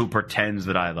who flute. pretends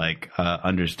that I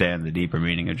understand the deeper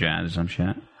meaning of jazz or some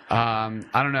shit. I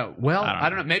don't know. Well, I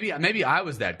don't know. Maybe I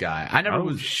was that guy. I never Oh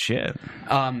was. shit!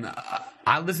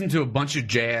 I listened to a bunch of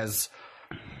jazz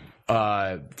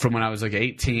from when I was like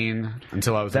 18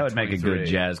 until I was. That like would make a 23. good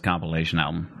jazz compilation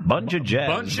album. Bunch of jazz,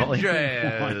 Bunch of volume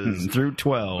jazz. 1 through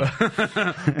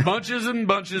 12. Bunches and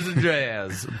bunches of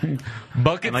jazz,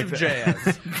 buckets Like of the-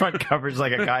 jazz. Front cover's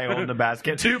like a guy holding a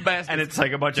basket. Two baskets. And it's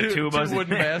like a bunch of tubas. Two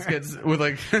wooden baskets with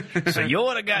like So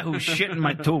you're the guy who's shitting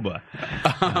my tuba.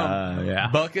 Yeah.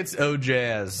 buckets of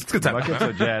jazz. Buckets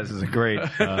of Jazz is a great.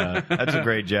 That's a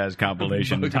great jazz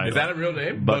compilation title. Is that a real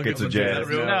name? Buckets of Jazz? Is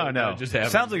that a real No, name? no. It just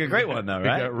happened. Sounds like a great one though, It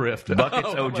right? got riffed.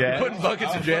 Buckets o' Jazz. Putting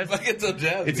buckets of jazz. Buckets of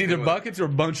Jazz. It's either buckets or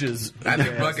bunches. I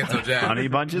think Buckets of Jazz. Honey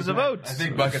bunches of oats. I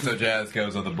think Buckets of Jazz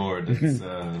goes on the board.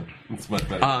 It's much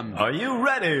better. Are you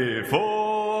ready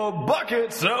for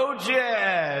Buckets o'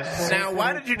 Jazz? Now,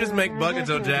 why did you just make Buckets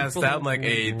of Jazz sound like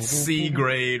a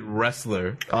C-grade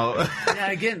wrestler? Oh,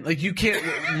 Yeah, again, like you can't.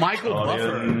 Michael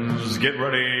Buffer. Audience, get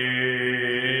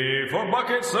ready for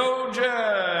Buckets o' Jazz.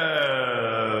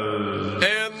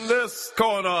 in this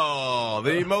corner,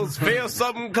 the most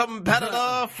fearsome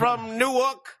competitor from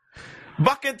Newark,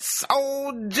 Buckets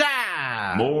of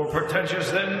Jazz. More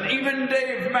pretentious than even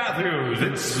Dave Matthews,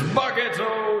 it's Buckets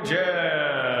o'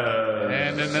 Jazz.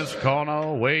 And in this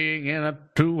corner, weighing in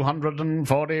at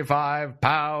 245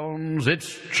 pounds,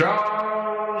 it's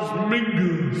Charles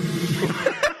Mingus.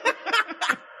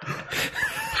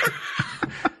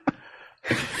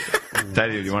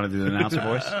 Daddy, do you want to do the announcer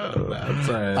voice?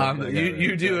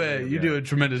 You do a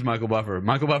tremendous Michael Buffer.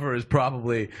 Michael Buffer is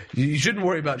probably you shouldn't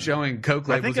worry about showing Coke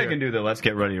I labels. think I can do the Let's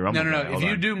Get Ready to Rumble. No. guy. If Hold you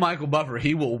on. do Michael Buffer,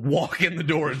 he will walk in the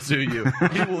door and sue you.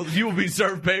 You will be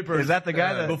served papers. Is that the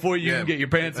guy that? before you can get your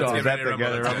pants off? Is that the guy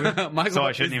that Rumble? Michael So I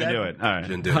Buffer- shouldn't is even that- do it. All right.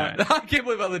 Shouldn't do it. I can't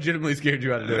believe I legitimately scared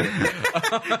you out of doing it.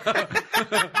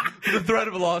 The threat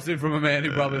of a lawsuit from a man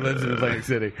who probably lives in Atlantic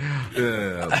City.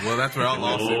 Well, that's where all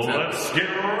lawsuits are. Let's get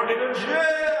ready to jazz.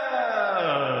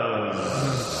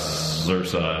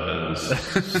 Exercise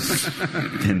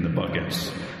in the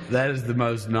buckets. That is the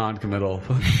most non-committal.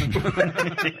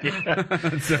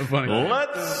 It's so funny.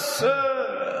 Let's.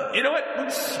 You know what?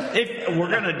 If we're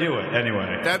gonna do it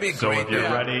anyway. That'd be a so great if you're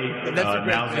bit. ready, That's a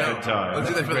great now's a bit. good time. Let's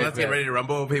do that for Great Let's Get bit. Ready to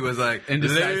Rumble. He was like,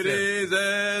 Indecisive. ladies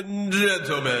and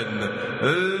gentlemen,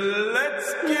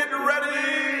 let's get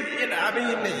ready. I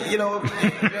mean,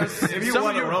 if you Some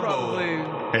want of to you rumble, probably-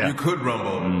 Yeah. you could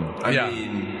rumble. I Yeah.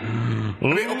 mean,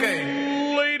 okay.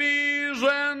 Ladies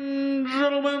and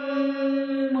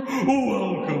gentlemen,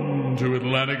 welcome to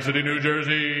Atlantic City, New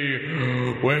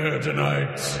Jersey, where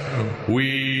tonight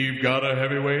we've got a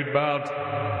heavyweight bout.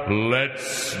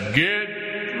 Let's get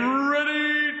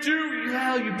ready to...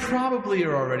 Well, you probably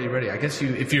are already ready. I guess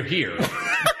if you're here.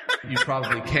 you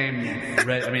probably came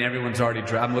ready. I mean, everyone's already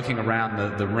dressed. I'm looking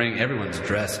around the ring. Everyone's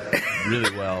dressed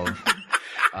really well.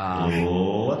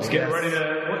 Let's get ready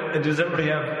to. Does everybody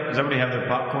have their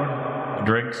popcorn,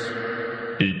 drinks?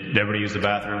 Did everybody use the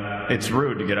bathroom? It's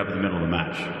rude to get up in the middle of the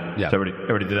match. Yeah. So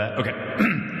everybody did that? Okay.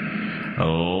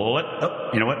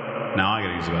 You know what? Now I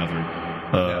gotta use the bathroom.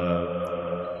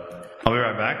 I'll be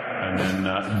right back, and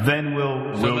then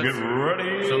we'll get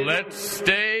ready. So let's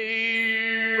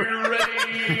stay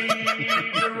ready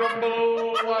to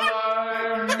rumble while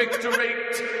I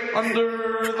victorate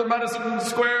under the Madison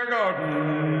Square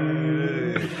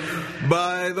Garden.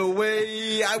 By the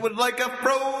way, I would like a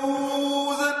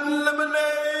frozen lemonade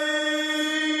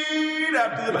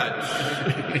after the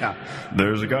match. Yeah.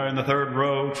 There's a guy in the third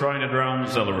row trying to drown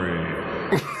celery.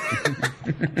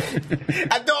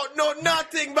 I don't know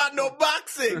nothing about no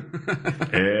boxing.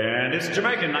 And it's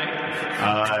Jamaican night.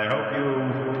 I hope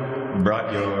you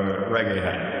brought your reggae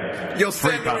hat. Your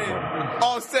Free celery, popcorn.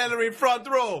 all celery front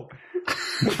row.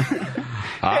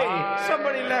 Hey,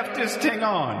 somebody left this thing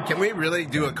on. Can we really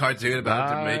do a cartoon about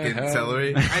Jamaican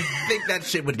celery? I think that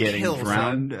shit would Getting kill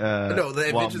drowned. No, the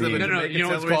adventures of a No, Jamaican you know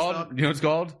what it's celery called? song? You know what it's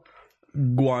called?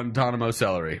 Guantanamo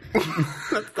celery.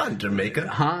 That's not Jamaica.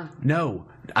 Huh? No.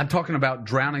 I'm talking about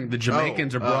drowning. The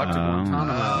Jamaicans are brought to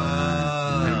Guantanamo.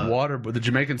 And the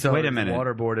Jamaican celery Wait a minute. is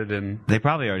waterboarded and... They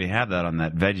probably already have that on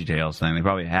that VeggieTales thing. They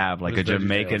probably have like What is a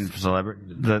Jamaican VeggieTales? celebrity,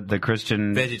 the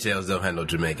Christian. VeggieTales don't have no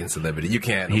Jamaican celebrity. You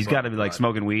can't. He's got to be like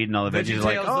smoking weed, and all the veggies are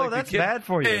like, VeggieTales, oh, like the that's kid- bad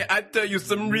for you. Hey, I tell you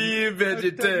some real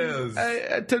VeggieTales.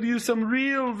 I tell you some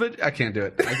real... I can't do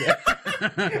it. Do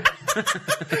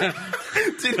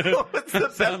you know what's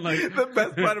the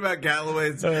best part about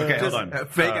Galloway's Okay, just hold on.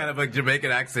 fake out of a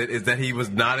Jamaican accent is that he was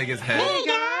nodding his head. Hey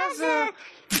guys,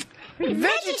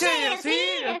 VeggieTales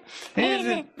here.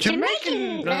 The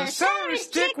Jamaican celery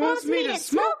stick wants me to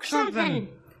smoke something.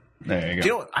 There you go. Do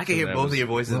you know what? I can hear That both was- of your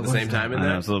voices at the same time in I know,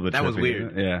 that. it's a little bit that was trippy.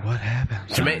 weird. Yeah. What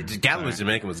happened? Galloway's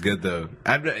Jamaican was good though.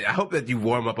 I hope that you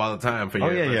warm up all the time for your.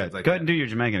 Oh yeah, yeah. impressions like Go ahead that. and do your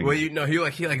Jamaican. Well, again. you know,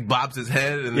 he bobs his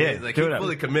head and Yeah, he's like do he it up.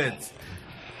 fully commits.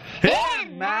 Hey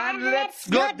man, let's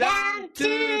go down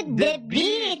to the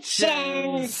beach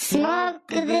and smoke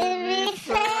the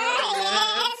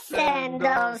reflex and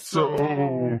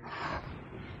also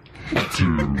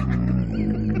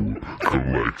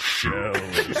Collect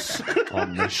shells.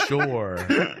 On the shore.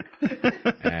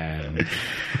 And...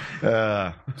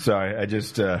 Sorry, I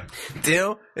just.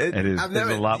 Still, It is- I've it's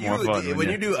a lot more fun when when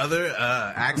you do other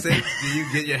accents. Do you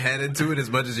get your head into it as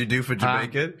much as you do for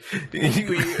Jamaican?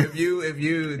 if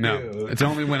you No. do, It's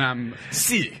only when I'm...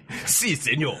 si,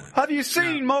 senor. Have you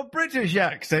seen more British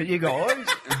accent, you guys?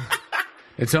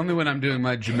 It's only when I'm doing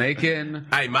my Jamaican...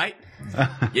 Hey, mate.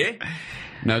 Yeah.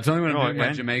 No, it's only when I'm Oh, doing my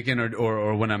okay. Jamaican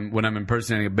or when I'm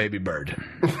impersonating a baby bird.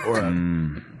 Or a,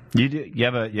 You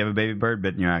have a baby bird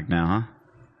bit in your act now, huh?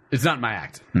 it's not my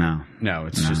act. No, No,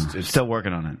 it's no. just it's Still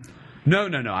working on it. No.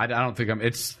 I don't think I'm.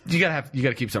 It's you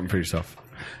gotta keep something for yourself.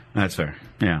 That's fair.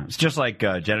 Yeah, it's just like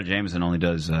Jenna Jameson only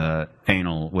does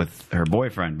anal with her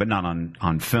boyfriend, but not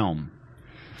on film.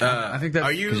 I think that's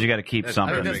Are you? Because you got to keep I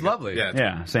something. think that's lovely. Yeah.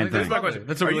 Yeah, same That's thing. my question.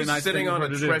 That's a Are really you nice sitting thing on for a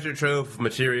her to do. treasure trove of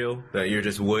material that you're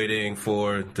just waiting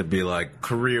for to be like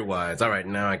career-wise? All right,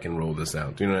 now I can roll this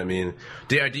out. Do you know what I mean?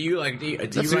 Do you That's an write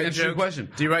interesting jokes? question.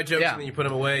 Do you write jokes Yeah. and then you put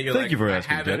them away? You're Thank like, you for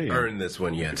asking, I haven't Teddy. earned this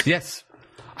one yet. Yes,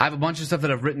 I have a bunch of stuff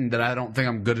that I've written that I don't think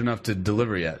I'm good enough to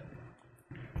deliver yet.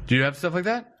 Do you have stuff like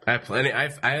that? I have plenty. I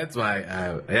have plenty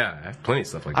of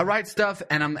stuff like I that. write stuff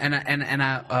and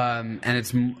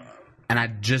I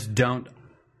just don't.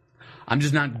 I'm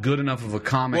just not good enough of a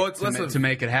comic Well, it's to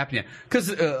make it happen yet. Because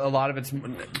a lot of it's.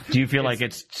 Do you feel like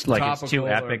it's too topical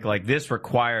epic? or- Like this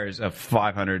requires a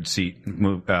 500-seat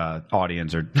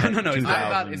audience or No. It's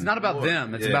 2,000? not about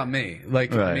them. It's Yeah. about me.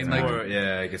 Like Right. I mean, like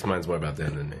I guess mine's more about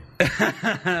them than me.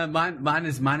 mine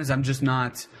is. I'm just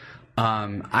not.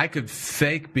 I could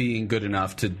fake being good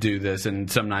enough to do this, and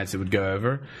some nights it would go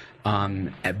over.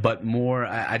 But more,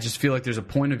 I just feel like there's a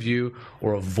point of view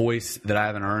or a voice that I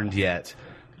haven't earned yet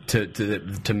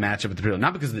to match up with the material.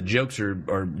 Not because the jokes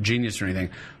are genius or anything,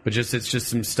 but it's just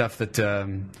some stuff that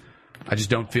I just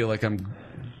don't feel like I'm.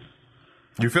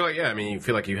 You feel like you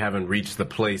feel like you haven't reached the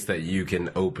place that you can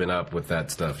open up with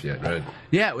that stuff yet, right?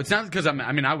 Yeah, it's not because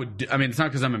it's not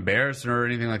because I'm embarrassed or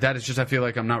anything like that. It's just I feel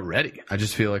like I'm not ready. I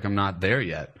just feel like I'm not there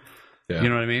yet. Yeah. You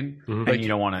know what I mean? And you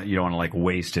don't want to like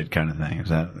waste it, kind of thing. Is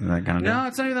that kind of No,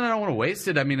 it's not even that I don't want to waste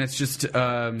it. I mean, it's just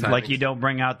like you don't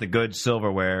bring out the good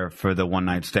silverware for the one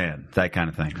night stand, that kind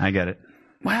of thing. I get it.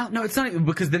 well, no, it's not even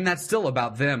because then that's still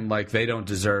about them. Like they don't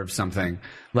deserve something.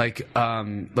 Like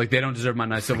they don't deserve my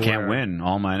nice silverware. Can't win.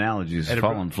 All my analogies At a-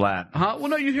 falling flat. Huh? Well,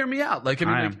 no, you hear me out. Like I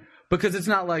mean, I like, am. because it's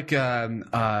not like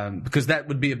because that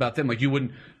would be about them. Like you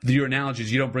wouldn't. Your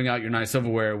analogies, you don't bring out your nice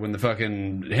silverware when the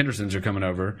fucking Hendersons are coming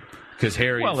over. Because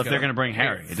Harry. Well, if they're going to bring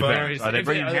Harry, it depends. Are they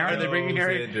bringing Harry? Are they bringing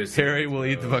Harry? Harry will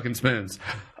eat the fucking spoons.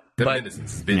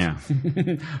 Yeah.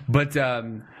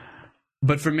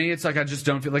 But for me, it's like I just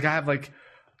don't feel like I have like.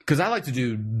 Because I like to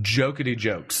do jokety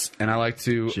jokes, and I like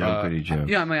to jokety jokes.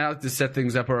 Yeah, I mean, I like to set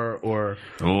things up, or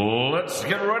let's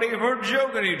get ready for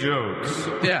jokety jokes.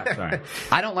 Yeah, sorry.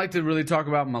 I don't like to really talk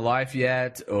about my life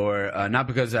yet, or not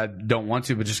because I don't want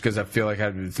to, but just because I feel like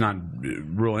it's not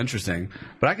real interesting.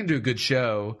 But I can do a good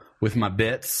show with my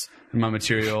bits and my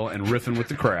material and riffing with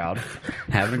the crowd,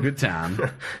 having a good time,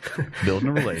 building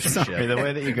a relationship. Sorry, the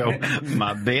way that you go,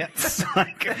 my bits.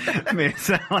 Like, I mean, it's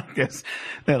not like this.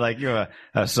 They're like you're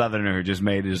a Southerner who just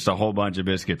made just a whole bunch of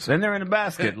biscuits, and they're in a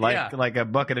basket, like a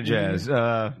bucket of jazz.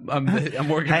 I'm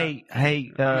working. Hey,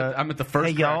 I'm at the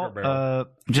first. Hey, y'all,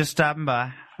 just stopping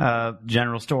by.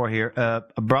 General store here. I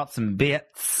brought some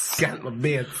bits. Got my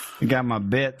bits. Got my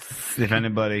bits. If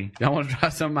anybody, I want to try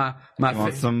some of my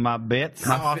want some of my bits.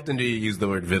 How often do you use the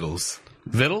word vittles?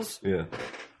 Vittles? Yeah.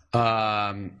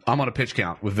 I'm on a pitch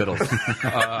count with vittles.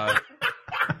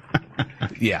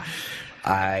 Yeah,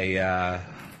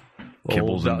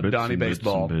 Kibbles and bits Donnie and bits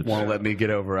Baseball and bits. won't let me get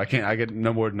over. I get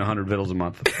no more than 100 vittles a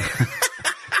month.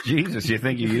 Jesus, you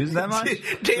think you use that much?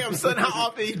 Damn, son, how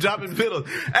often you dropping vittles?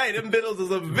 Hey, them vittles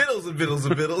is a vittles and vittles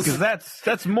and vittles. Because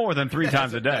that's more than 3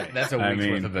 times a day. That's a week's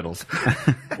worth of vittles.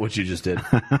 What you just did.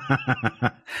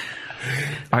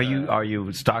 Are you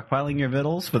stockpiling your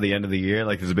vittles for the end of the year?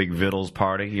 Like there's a big vittles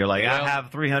party. You're like, I have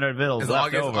 300 vittles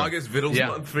left over. August vittles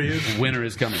month for you? Winter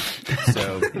is coming.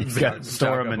 So you got to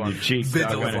store them in your cheeks.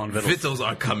 Vittles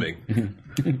are coming.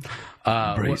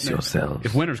 Brace yourselves.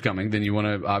 If winter's coming, then you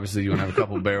want to have a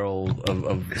couple barrels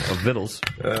of vittles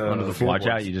under the floorboards. Watch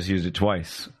out, you just used it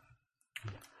twice.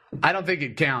 I don't think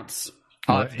it counts.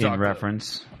 In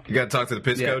reference. You got to talk to the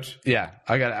pitch coach? Yeah,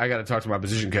 I got to talk to my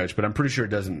position coach, but I'm pretty sure it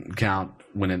doesn't count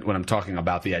when I'm talking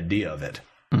about the idea of it.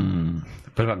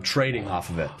 But if I'm trading off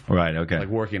of it, right? Okay, like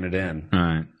working it in, all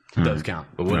right, it does count.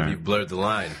 But what if you blurred the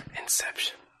line?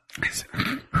 Inception.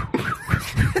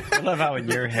 I love how in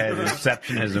your head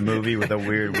Inception is a movie with a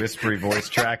weird whispery voice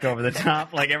track over the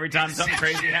top. Like every time something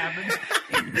crazy happens,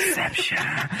 Inception.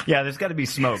 Yeah, there's got to be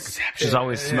smoke. There's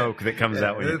always smoke that comes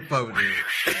out with it.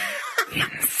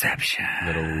 Inception.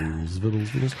 Vittles.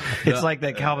 It's like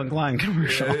that Calvin Klein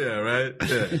commercial. Yeah, right?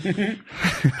 Yeah.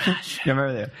 Passion. You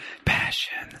remember that?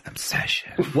 Passion,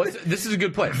 obsession. This is a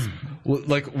good place.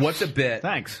 What's a bit?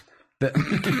 Thanks.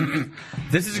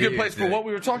 This is a good place for what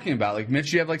we were talking about. Like,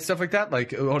 Mitch, you have like stuff like that? Like,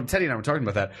 Teddy and I were talking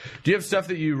about that. Do you have stuff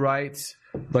that you write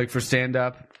like for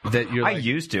stand-up that you're like... I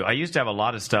used to have a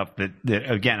lot of stuff that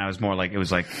again, I was more like, it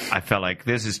was like, I felt like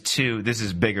this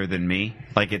is bigger than me.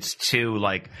 Like, it's too,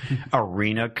 like,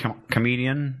 arena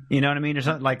comedian, you know what I mean? Or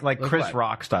something like Chris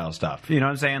Rock style stuff. You know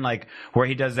what I'm saying? Like, where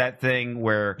he does that thing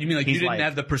where... You mean like you didn't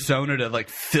have the persona to, like,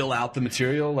 fill out the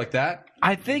material like that?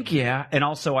 I think, yeah. And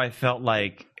also I felt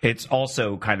like it's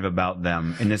also kind of about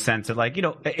them in the sense that, like, you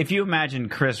know, if you imagine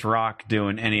Chris Rock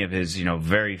doing any of his, you know,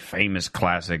 very famous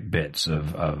classic bits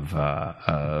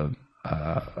I'm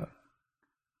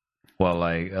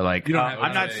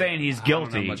not saying he's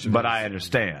guilty, but I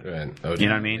understand. Right. You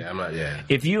know what I mean? Yeah,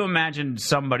 If you imagine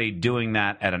somebody doing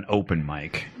that at an open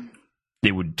mic,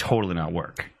 it would totally not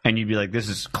work. And you'd be like, this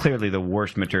is clearly the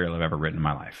worst material I've ever written in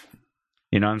my life.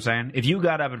 You know what I'm saying? If you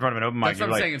got up in front of an open mic, that's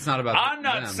what I'm saying. It's not about. I'm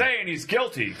not saying he's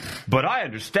guilty, but I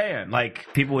understand. Like,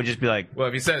 people would just be like, well,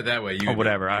 if you said it that way, you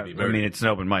whatever. I mean, it's an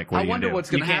open mic. I wonder what's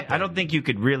going to happen. I don't think you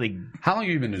could really. How long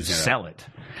have you been doing sell it?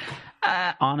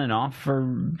 On and off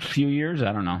for a few years.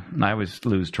 I don't know. I always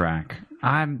lose track.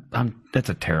 That's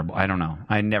a terrible. I don't know.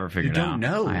 I never figured it out. You don't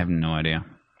know? I have no idea.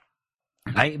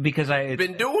 Because I've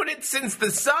been doing it since the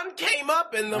sun came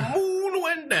up and the moon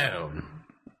went down.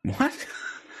 What?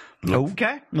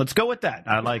 Okay, let's go with that.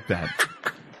 I like that.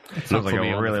 Sounds like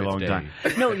a really long time.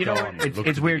 No, you know what?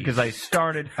 It's weird because I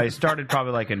started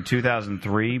probably like in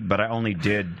 2003, but I only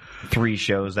did 3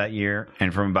 shows that year,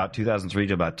 and from about 2003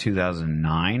 to about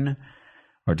 2009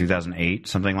 or 2008,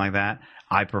 something like that,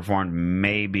 I performed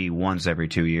maybe once every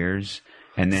 2 years.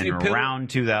 And then around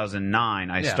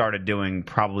 2009, I started doing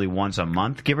probably once a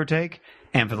month, give or take.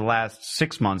 And for the last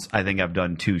 6 months, I think I've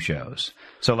done 2 shows.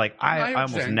 So, like, I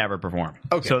almost never perform.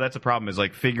 Okay. So that's a problem, is,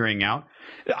 like, figuring out.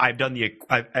 I've done the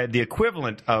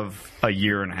equivalent of a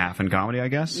year and a half in comedy, I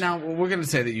guess. Now, we're going to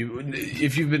say that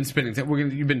if you've been spending time,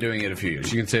 you've been doing it a few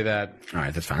years. You can say that. All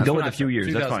right, that's fine. Go with a few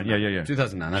years. That's fine. Yeah.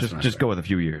 2009. That's just go with a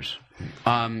few years.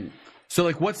 So,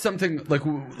 like, what's something, like,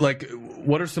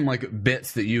 what are some, like,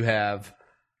 bits that you have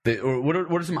or what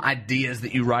are some ideas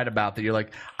that you write about that you're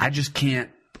like, I just can't.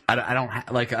 I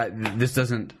don't this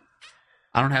doesn't.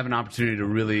 I don't have an opportunity to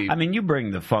really. I mean, you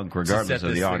bring the funk regardless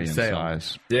of the audience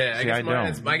size. Yeah, I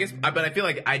don't. But I feel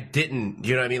like I didn't.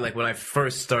 You know what I mean? Like when I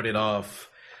first started off,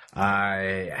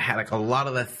 I had like a lot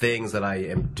of the things that I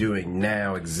am doing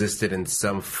now existed in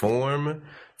some form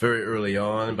very early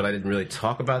on, but I didn't really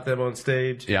talk about them on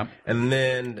stage. Yeah. And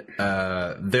then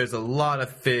there's a lot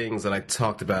of things that I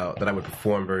talked about that I would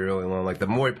perform very early on, like the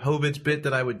Maury Povich bit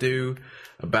that I would do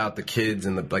about the kids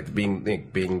and the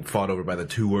being fought over by the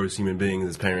two worst human beings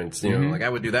as parents. You know, like I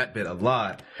would do that bit a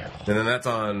lot, and then that's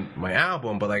on my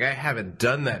album. But like I haven't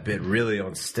done that bit really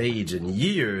on stage in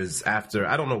years. After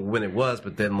I don't know when it was,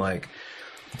 but then like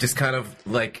just kind of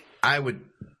like I would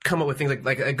come up with things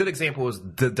like a good example was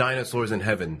the dinosaurs in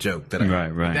heaven joke that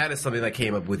Right. that is something that I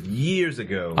came up with years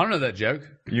ago. I don't know that joke.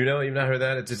 You know, you've not heard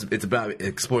that? It's about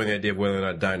exploring the idea of whether or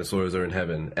not dinosaurs are in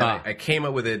heaven. And I came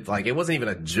up with it, like, it wasn't even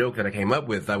a joke that I came up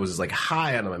with. I was just, like,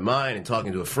 high out of my mind and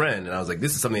talking to a friend. And I was like,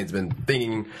 this is something that's been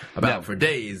thinking about for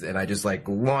days. And I just, like,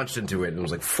 launched into it. And it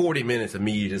was, like, 40 minutes of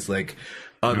me just, like,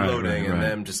 unloading and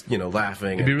them just, you know,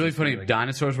 laughing. It'd be really funny if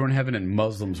dinosaurs were in heaven and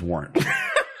Muslims weren't.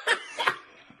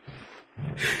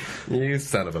 You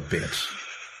son of a bitch.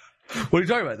 What are you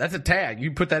talking about? That's a tag.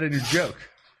 You put that in your joke.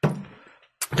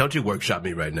 Don't you workshop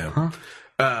me right now.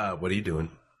 Huh? What are you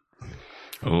doing?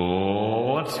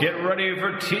 Oh, let's get ready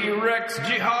for T-Rex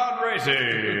Jihad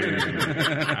Racing.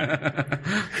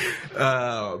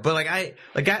 But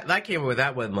I came up with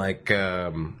that one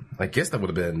I guess that would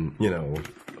have been, you know,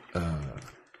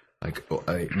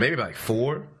 maybe like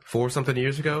four something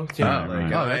years ago. You know,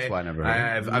 that's why I never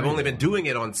heard. I've only been doing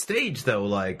it on stage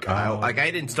though. I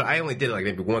didn't start. I only did it like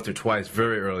maybe once or twice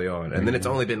very early on, and then it's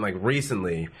only been like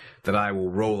recently that I will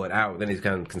roll it out. Then it's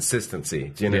kind of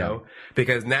consistency, you know,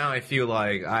 because now I feel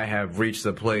like I have reached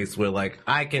a place where like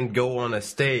I can go on a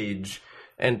stage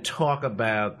and talk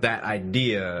about that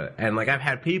idea. And like I've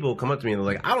had people come up to me and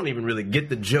they're like, I don't even really get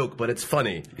the joke, but it's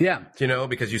funny. Yeah, you know,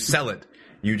 because you sell it.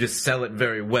 You just sell it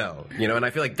very well, you know, and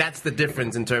I feel like that's the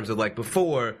difference in terms of like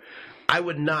before, I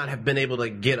would not have been able to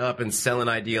get up and sell an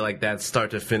idea like that,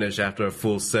 start to finish after a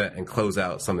full set and close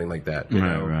out something like that, you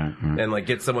know, and like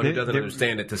get someone who doesn't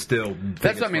understand it to still.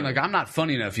 That's what I mean. Like I'm not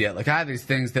funny enough yet. Like I have these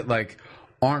things that like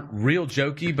aren't real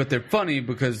jokey, but they're funny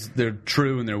because they're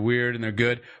true and they're weird and they're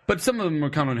good. But some of them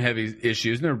are kind of heavy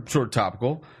issues and they're sort of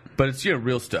topical. But it's, you know,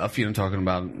 real stuff. You know, talking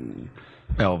about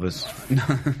Elvis.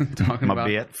 Talking my about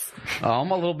bits.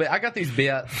 I'm a little bit. I got these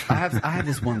bits. I have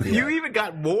this one bit. You even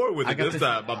got more with it this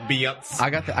time. My bits. I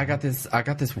got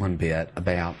this one bit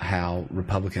about how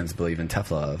Republicans believe in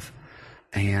tough love,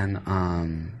 and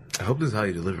I hope this is how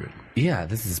you deliver it. Yeah,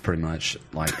 this is pretty much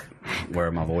like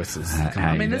where my voice is.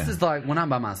 I mean, this is like when I'm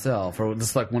by myself, or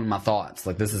just like one of my thoughts.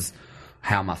 Like this is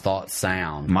how my thoughts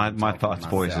sound. My thoughts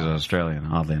voice is Australian,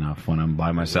 oddly enough. When I'm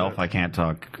by myself, I can't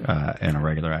talk in a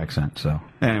regular accent. So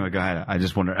anyway, go ahead. I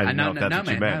just wondered. I didn't know if that's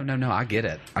what you meant. No. I get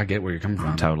it. I get where you're coming from.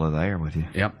 I'm totally there with you.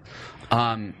 Yep.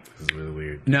 This is really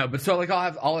weird. No, but so like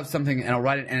I'll have something and I'll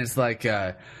write it, and it's like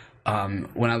when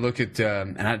I look at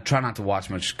and I try not to watch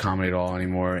much comedy at all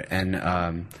anymore, and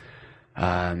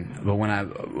but when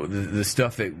the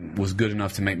stuff that was good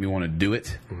enough to make me want to do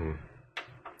it,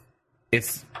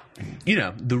 it's, you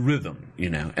know, the rhythm, you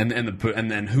know, and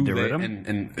then who the they rhythm?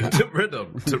 and the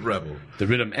rhythm to rebel, the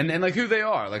rhythm, and like who they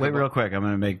are. Like, wait, real quick, I'm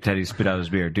gonna make Teddy spit out his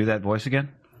beer. Do that voice again.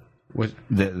 What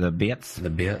the bits? The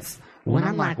bits. When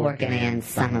I'm like working in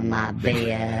some of my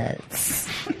bits,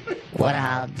 what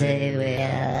I'll do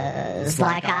is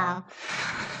like I'll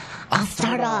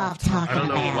start off talking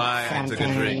about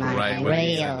something like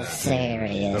real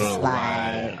serious, I don't know like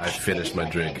why I finished my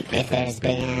drink. if there's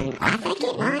been, I think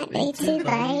it might be too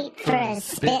late for a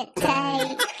spit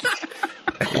take.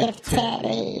 If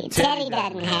Teddy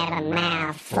doesn't have a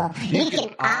mouthful, you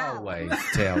can always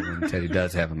tell when Teddy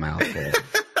does have a mouthful.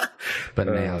 But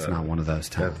now it's not one of those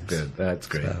times. That's good. That's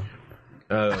great. So.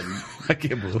 I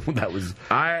can't believe that was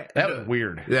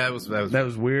weird. Yeah, that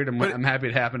was weird. I'm happy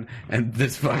it happened. And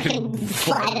this fucking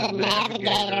Flight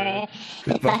Navigator,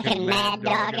 fucking mad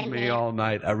dogging me all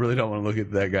night. I really don't want to look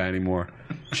at that guy anymore.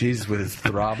 Jesus, with his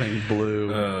throbbing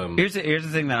blue. Here's the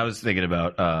thing that I was thinking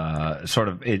about, sort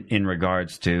of in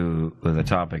regards to the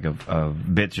topic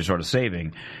of bits you're sort of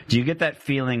saving. Do you get that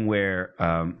feeling where,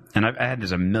 and I've had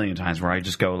this a million times, where I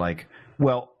just go like,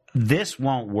 well, this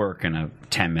won't work in a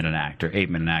 10-minute act or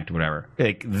 8-minute act or whatever.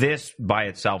 Like, this by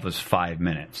itself is 5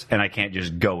 minutes, and I can't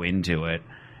just go into it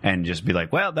and just be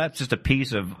like, well, that's just a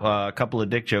piece of a couple of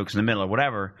dick jokes in the middle or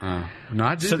whatever. No,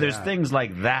 I do. So there's things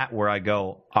like that where I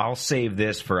go, I'll save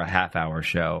this for a half-hour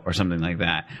show or something like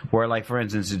that. Where, like, for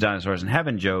instance, the Dinosaurs in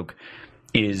Heaven joke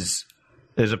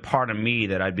there's a part of me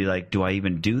that I'd be like, do I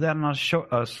even do that on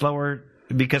a slower?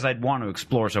 Because I'd want to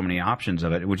explore so many options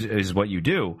of it, which is what you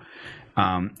do.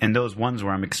 And those ones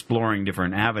where I'm exploring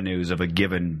different avenues of a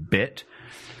given bit,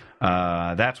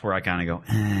 that's where I kind of go,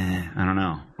 I don't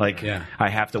know. Like, I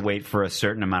have to wait for a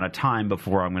certain amount of time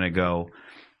before I'm going to go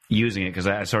using it, because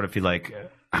I sort of feel like,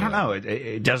 I don't know,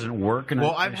 it doesn't work.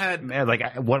 I've had...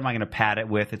 Like, what am I going to pad it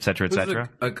with, et cetera, et cetera?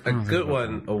 A good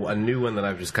one, a new one that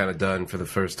I've just kind of done for the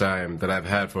first time, that I've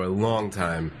had for a long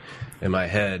time in my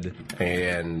head,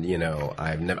 and, you know,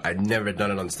 I've never done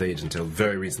it on stage until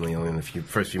very recently, only in the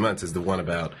first few months, is the one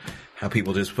about how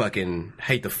people just fucking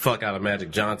hate the fuck out of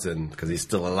Magic Johnson because he's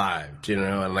still alive, you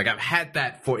know? And, like, I've had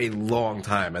that for a long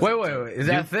time. Wait. Is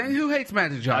that a thing? Who hates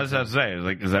Magic Johnson? I was about to say,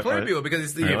 like, is that plenty of people, because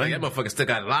he's, you know, like, that motherfucker still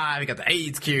got alive. He got the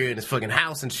AIDS cure in his fucking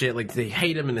house and shit. Like, they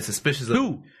hate him and they're suspicious of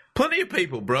him. Plenty of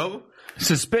people, bro.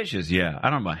 Suspicious, yeah. I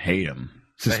don't know about hate him.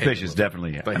 Suspicious,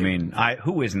 definitely. I mean,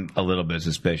 who isn't a little bit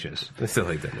suspicious? I still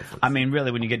hate that. I mean, really,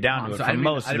 when you get down to it, from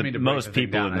most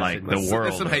people in, like, the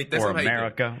world or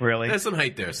America, really. There's some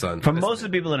hate there, son. From most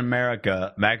of the people in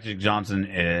America, Magic Johnson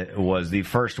was the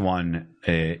first one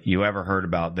you ever heard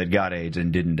about that got AIDS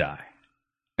and didn't die.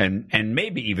 And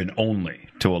maybe even only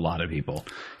to a lot of people.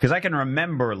 Because I can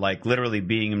remember, like, literally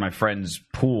being in my friend's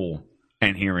pool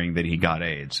and hearing that he got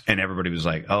AIDS. And everybody was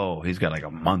like, oh, he's got like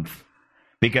a month.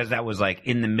 Because that was, like,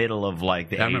 in the middle of, like,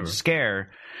 the AIDS scare.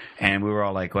 And we were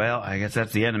all like, well, I guess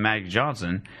that's the end of Magic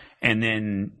Johnson. And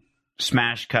then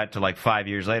smash cut to, like, 5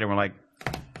 years later, we're like,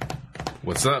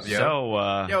 what's up, yo?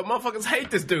 So, yo, motherfuckers hate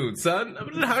this dude, son.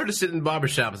 I heard this shit in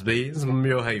barbershops, B. Some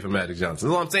real hate for Magic Johnson.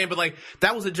 That's all I'm saying. But, like,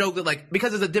 that was a joke that, like,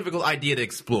 because it's a difficult idea to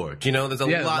explore. You know, there's a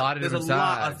lot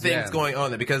of things going on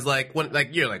there. Because, like, when, like,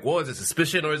 you're like, well, is it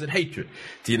suspicion or is it hatred?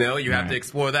 You know, you have to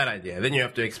explore that idea. Then you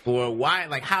have to explore why,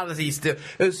 like, how does he still...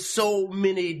 There's so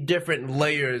many different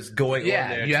layers going on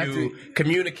there to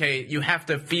communicate. You have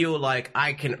to feel like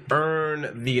I can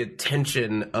earn the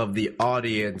attention of the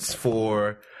audience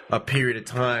for a period of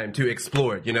time to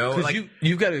explore it, you know? Because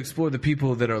you've got to explore the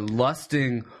people that are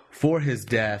lusting for his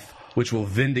death, which will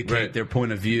vindicate their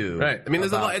point of view. Right. I mean,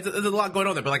 there's a lot going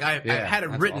on there, but, like, I've had it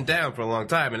written down for a long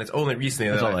time, and it's only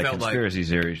recently that I felt like... conspiracy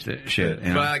theories shit. You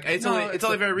know? But, like, it's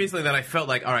only very recently that I felt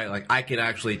like, all right, like, I can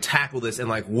actually tackle this and,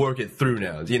 like, work it through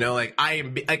now. You know, like, I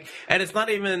am... like, and it's not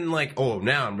even like, oh,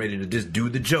 now I'm ready to just do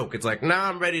the joke. It's like, now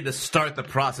I'm ready to start the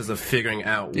process of figuring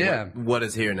out what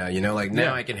is here now, you know? Like,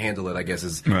 now I can handle it, I guess,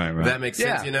 is... Right. That makes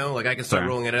sense, you know? Like, I can start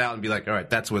rolling it out and be like, all right,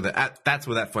 that's where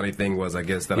that funny thing was, I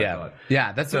guess, that I thought.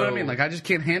 Yeah, that's what I mean. Like, I just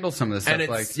can't handle some of this stuff. And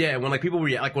it's, when, like, people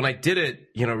react, like, when I did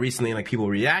it, you know, recently, and, like, people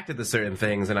reacted to certain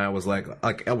things, and I was like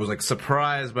I was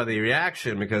surprised by the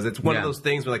reaction, because it's one of those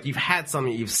things where, like, you've had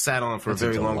something you've sat on for a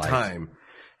very long time,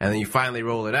 and then you finally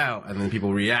roll it out, and then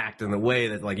people react in a way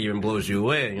that, like, even blows you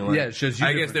away, and you're like, it shows you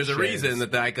I guess there's a reason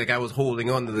that, like, I was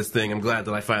holding on to this thing. I'm glad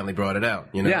that I finally brought it out,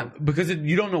 you know? Yeah, because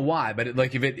you don't know why, but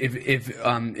like,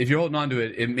 if you're holding on to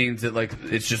it, it means that, like,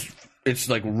 it's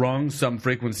like rung some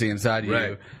frequency inside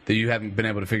you that you haven't been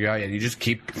able to figure out yet. You just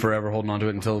keep forever holding on to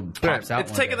it until it pops out.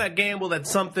 It's taking that gamble that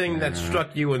something that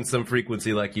struck you in some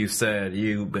frequency, like you said,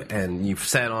 you've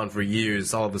sat on for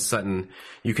years, all of a sudden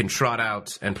you can trot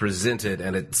out and present it,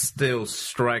 and it still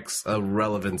strikes a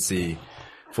relevancy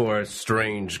for a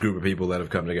strange group of people that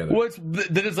have come together. Well,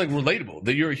 that it's like relatable,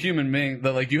 that you're a human being,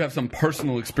 that, like, you have some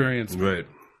personal experience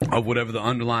of whatever the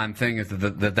underlying thing is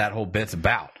that whole bit's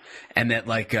about. And that,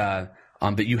 like, that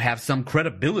you have some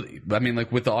credibility. I mean,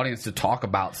 like, with the audience to talk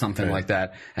about something like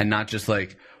that, and not just,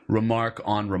 like, remarking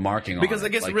on because it. I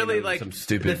guess, like, really, like, some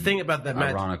stupid, the thing about that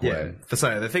ironic way.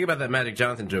 The thing about that Magic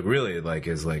Johnson joke really, like,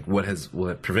 is, like, what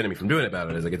prevented me from doing it about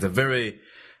it is, like, it's a very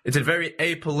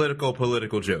apolitical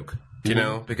political joke. You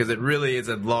know, because it really is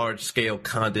a large-scale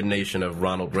condemnation of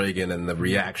Ronald Reagan and the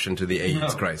reaction to the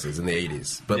AIDS crisis in the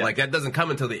 80s. But, like, that doesn't come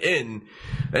until the end.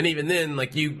 And even then,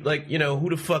 like, you know,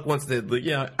 who the fuck wants to, like,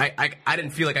 you know, I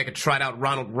didn't feel like I could trot out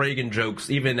Ronald Reagan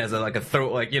jokes even as a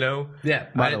throw, like, you know. Yeah.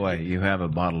 By the way, you have a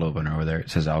bottle opener over there.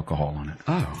 It says alcohol on it.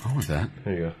 Oh, I want that.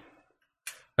 There you go.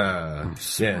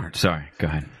 Sorry, go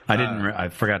ahead. I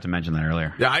forgot to mention that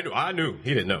earlier. Yeah, I knew.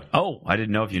 He didn't know. Oh, I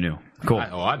didn't know if you knew. Cool.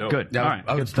 I know. Good. Yeah, all right.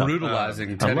 I was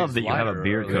brutalizing. I love that you have a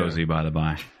beer cozy, by the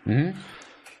by. Mm-hmm.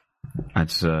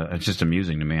 It's just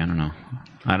amusing to me. I don't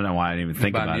know why I didn't even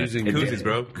think about it. Koozies,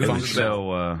 bro. Koozies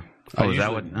so Oh, is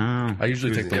that what? Oh. I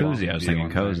usually take the Cozy. I was thinking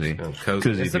cozy.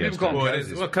 Cozy. Some people call them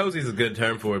cozies. Well, cozy's a good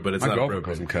term for it, but it's My not girlfriend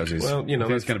calls them cozies. Well, you know,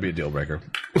 that's going to be a deal breaker.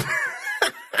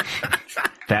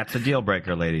 That's a deal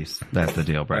breaker, ladies. That's the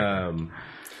deal breaker.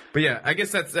 But yeah, I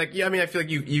guess that's like, yeah, I mean, I feel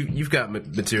like you've got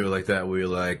material like that where you're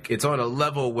like, it's on a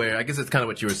level where, I guess it's kind of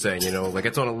what you were saying, you know, like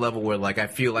it's on a level where like I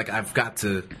feel like I've got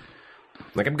to,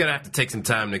 like I'm gonna have to take some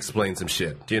time to explain some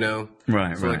shit, you know?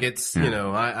 Right, so like it's, you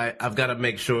know, I've got to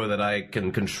make sure that I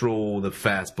can control the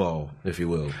fastball, if you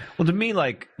will. Well, to me,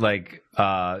 like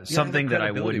something that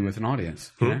I wouldn't with an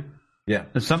audience. Yeah,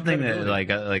 something that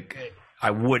like I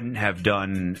wouldn't have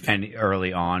done any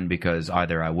early on because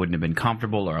either I wouldn't have been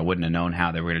comfortable or I wouldn't have known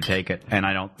how they were going to take it. And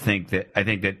I think that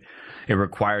it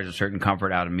requires a certain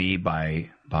comfort out of me by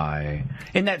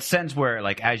in that sense where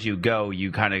like as you go,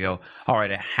 you kind of go, all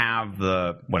right, I have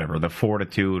the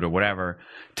fortitude or whatever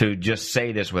to just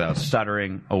say this without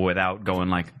stuttering or without going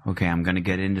like, okay, I'm going to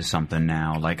get into something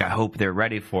now. Like I hope they're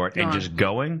ready for it and just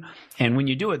going. And when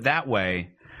you do it that way,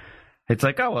 it's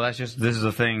like, oh, well, this is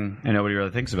a thing, and nobody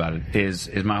really thinks about it. Is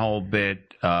my whole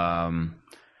bit the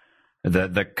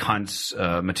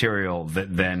cunts material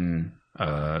that then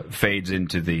fades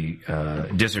into the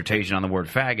dissertation on the word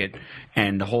faggot,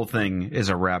 and the whole thing is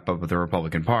a wrap up with the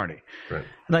Republican Party. Right.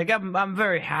 Like I'm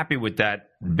very happy with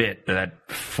that bit,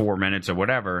 that 4 minutes or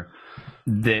whatever,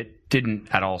 that didn't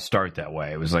at all start that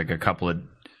way. It was like a couple of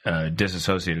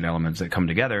disassociated elements that come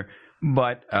together.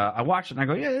 But I watch it and I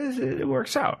go, yeah, it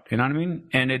works out. You know what I mean?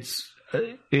 And it's,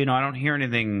 you know, I don't hear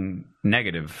anything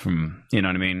negative from, you know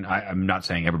what I mean? I'm not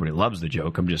saying everybody loves the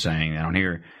joke. I'm just saying I don't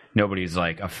hear, nobody's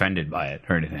like offended by it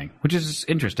or anything, which is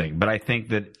interesting. But I think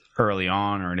that early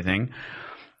on or anything,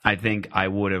 I think I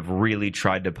would have really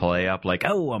tried to play up like,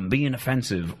 oh, I'm being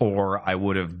offensive. Or I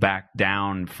would have backed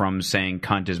down from saying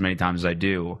cunt as many times as I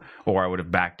do. Or I would have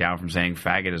backed down from saying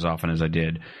faggot as often as I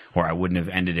did. Or I wouldn't have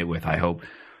ended it with, I hope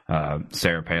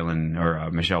Sarah Palin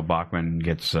or Michelle Bachmann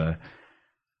gets AIDS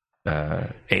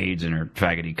in her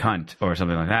faggoty cunt or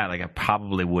something like that. Like I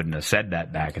probably wouldn't have said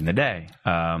that back in the day.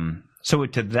 So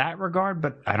to that regard,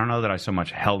 but I don't know that I so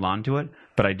much held on to it.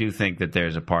 But I do think that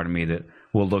there's a part of me that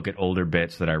will look at older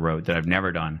bits that I wrote that I've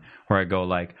never done, where I go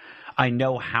like, I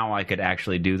know how I could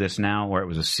actually do this now, where it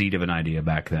was a seed of an idea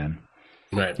back then.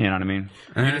 Right. You know what I mean?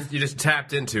 You just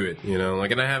tapped into it, you know.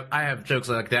 Like, and I have jokes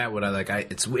like that where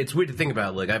it's weird to think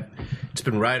about. Like, I've just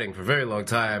been writing for a very long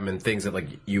time, and things that like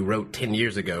you wrote 10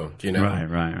 years ago, you know.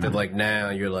 Right. That like now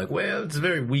you're like, well, it's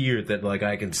very weird that like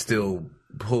I can still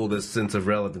pull this sense of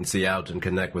relevancy out and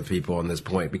connect with people on this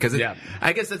point, because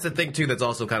I guess that's the thing too that's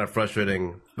also kind of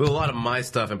frustrating with a lot of my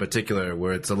stuff in particular,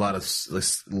 where it's a lot of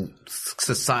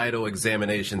societal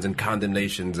examinations and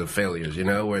condemnations of failures, you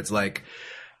know, where it's like,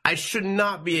 I should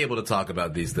not be able to talk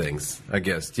about these things, I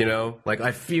guess, you know? Like,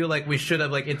 I feel like we should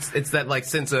have, like, it's that, like,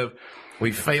 sense of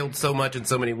we failed so much in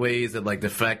so many ways that, like, the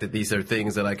fact that these are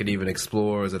things that I could even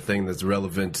explore as a thing that's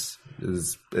relevant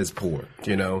is poor,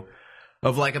 you know?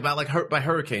 Of, like, about, like, Hurt by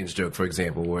Hurricanes joke, for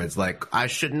example, where it's like, I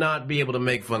should not be able to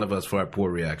make fun of us for our poor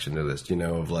reaction to this, you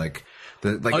know? Of, like...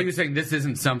 you're saying this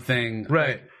isn't something...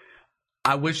 Right. Like,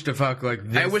 I wish to fuck like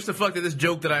this. I wish to fuck that this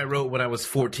joke that I wrote when I was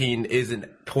 14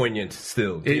 isn't poignant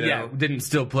still. You know? Yeah, didn't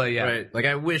still play yet. Right. Like,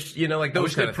 I wish, you know, like those I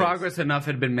wish that progress enough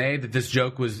had been made that this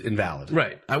joke was invalid.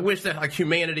 Right. I wish that, like,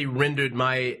 humanity rendered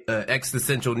my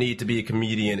existential need to be a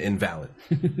comedian invalid.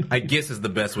 I guess is the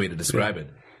best way to describe it.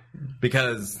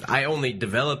 Because I only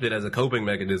developed it as a coping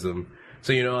mechanism.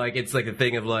 So, you know, like, it's like a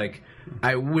thing of, like,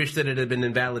 I wish that it had been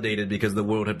invalidated because the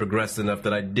world had progressed enough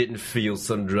that I didn't feel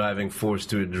some driving force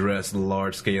to address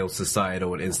large-scale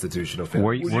societal and institutional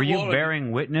failures. Were you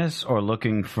bearing witness or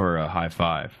looking for a high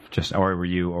five? Or were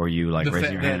you like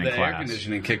raising your hand in class? The air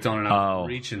conditioning kicked on and I was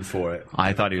reaching for it.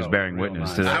 I thought he was bearing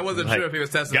witness to that. I wasn't sure if he was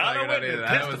testifying.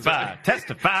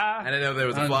 Testify. I didn't know if there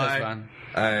was a fly.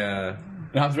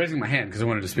 I was raising my hand because I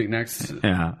wanted to speak next.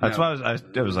 Yeah, that's why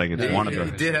it was like it's one of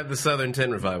them. He did have the Southern Tin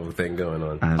Revival thing going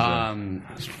on.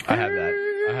 I have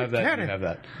that. I have that. You have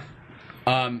that.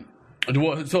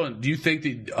 So, do you think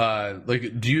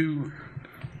that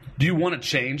do you want to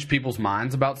change people's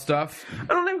minds about stuff? I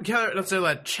don't even care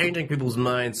necessarily about changing people's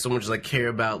minds so much as I care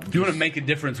about... Do you want to make a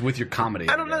difference with your comedy?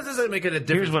 I don't necessarily make it a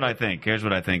difference. Here's what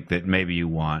I think that maybe you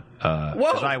want.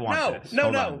 Whoa, I want this.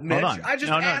 No, Hold Mitch. on. I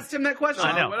just asked him that question.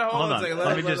 I know. Hold on a second.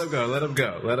 Let him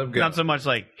go. Not so much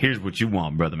like, here's what you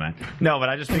want, brother man. No, but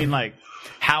I just mean like,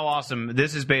 how awesome.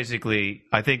 This is basically,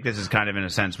 I think this is kind of in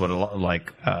a sense what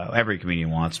every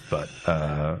comedian wants, but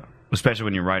especially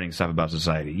when you're writing stuff about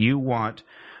society. You want...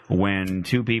 when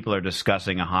two people are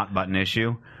discussing a hot button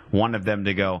issue, one of them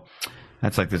to go,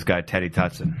 that's like this guy Teddy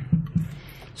Tutson.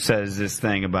 says this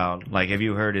thing about, like, have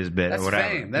you heard his bit That's or whatever?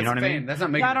 fame. That's you know what fame. I mean? That's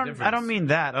not making a difference. I don't mean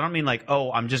that. I don't mean like,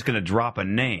 oh, I'm just going to drop a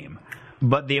name.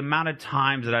 But the amount of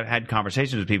times that I've had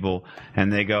conversations with people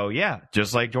and they go, yeah,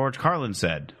 just like George Carlin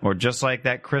said, or just like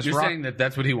that Chris You're Rock. saying that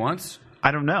that's what he wants?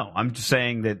 I don't know. I'm just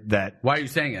saying that. Why are you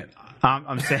saying it?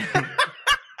 I'm saying.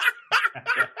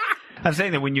 I'm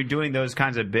saying that when you're doing those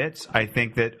kinds of bits, I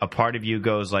think that a part of you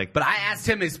goes like. But I asked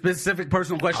him a specific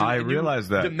personal question. I and realize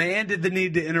you that. Demanded the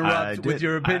need to interrupt with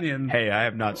your opinion. I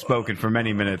have not spoken for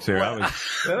many minutes here. I was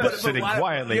sitting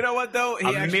quietly. You know what, though?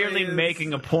 I'm merely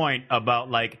making a point about,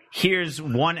 like, here's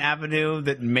one avenue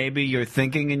that maybe you're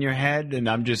thinking in your head, and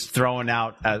I'm just throwing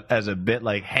out as a bit,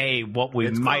 like, hey, what we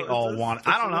might all want.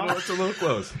 I don't know. It's a little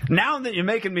close. Now that you're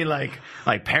making me, like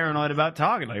paranoid about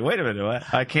talking, like, wait a minute,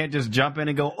 I can't just jump in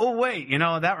and go, oh, wait,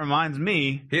 that reminds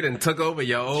me. He done took over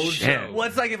your old show. Well,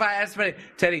 it's like if I asked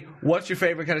Teddy, what's your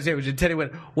favorite kind of sandwich? And Teddy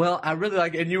went, well, I really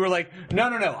like it. And you were like,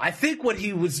 no. I think what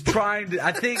he was trying to,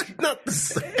 I think. Not the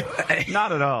same.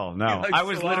 Not at all, no. Like, I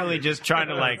was literally just trying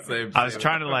to, like, Same. I was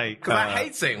trying to, like. Because I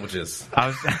hate sandwiches. I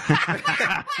was.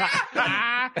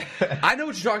 I know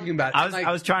what you're talking about.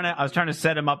 I was trying to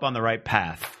set him up on the right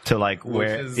path to, like,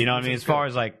 where, you know what I mean, as far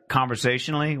as, like,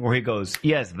 conversationally, where he goes,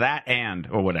 yes, that and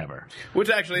or whatever. Which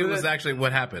actually was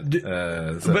what happened.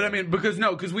 But I mean, because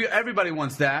everybody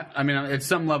wants that. I mean, at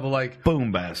some level, like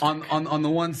boom bast on the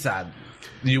one side.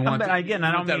 You want but again,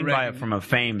 I don't mean by it from a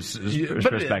fame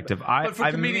perspective. But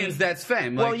for comedians, that's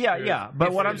fame. Well, yeah.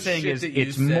 But what I'm saying is,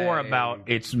 it's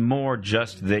more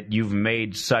just that you've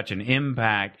made such an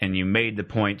impact, and you made the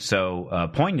point so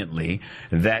poignantly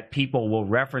that people will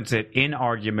reference it in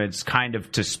arguments, kind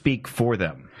of to speak for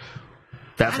them.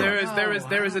 That's there is. I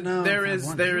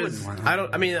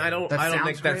don't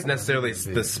think that's necessarily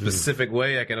the specific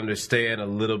way. I can understand a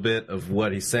little bit of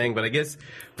what he's saying, but I guess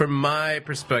from my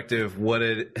perspective, what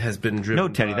it has been driven. No,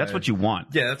 Teddy, by, that's what you want.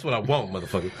 Yeah, that's what I want,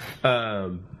 motherfucker.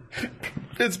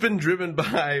 It's been driven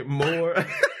by more.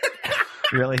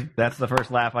 Really? That's the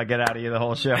first laugh I get out of you the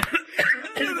whole show.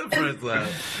 The first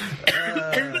laugh.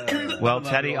 Well,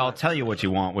 Teddy, I'll tell you what you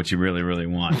want, what you really, really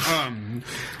want.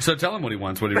 So tell him what he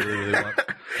wants, what he really, really wants.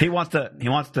 He really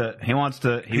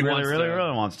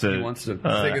wants to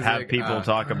have people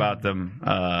talk about them.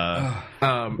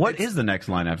 What is the next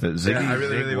line after Ziggy? Yeah, I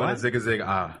really want to zig-a-zig.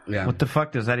 Yeah. What the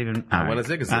fuck does that even... I want to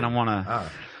zig-a-zig. I don't want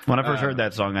to... When I first heard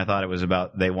that song, I thought it was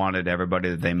about they wanted everybody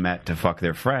that they met to fuck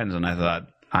their friends, and I thought,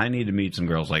 I need to meet some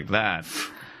girls like that.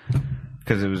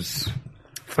 Because it was...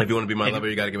 If you want to be my lover,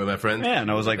 you got to give me my friends. Yeah, and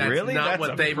I was like, that's really? Not that's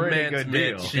what they meant,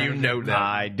 Mitch. You know that.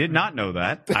 I did not know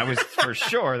that. I was for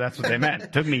sure that's what they meant.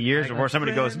 It took me years before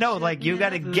somebody goes, no, like, you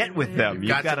got to get with them.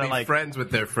 You've got to be like friends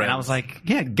with their friends. And I was like,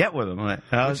 yeah, get with them.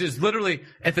 Which is literally,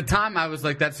 at the time, I was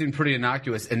like, that seemed pretty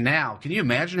innocuous. And now, can you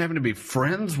imagine having to be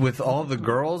friends with all the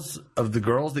girls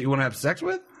that you want to have sex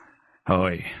with? Oh,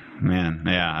 man,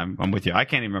 yeah, I'm with you. I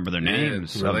can't even remember their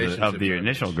names of the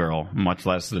initial girl, much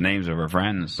less the names of her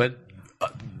friends. But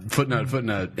footnote,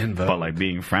 in Vogue. But like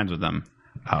being friends with them.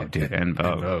 Oh, dude, in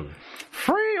Vogue.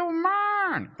 Free your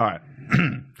mind. All right.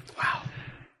 Wow.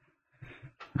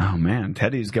 Oh, man,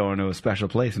 Teddy's going to a special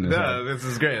place in his head. This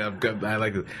is great. I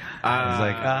like it. I was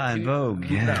like, in Vogue,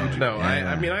 yeah. No,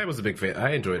 I mean, I was a big fan.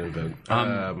 I enjoyed In Vogue.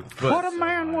 What a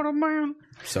man.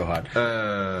 So hot.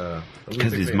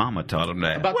 Because his mama taught him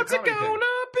that. What's it gonna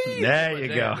be? There you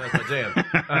go. That's my jam.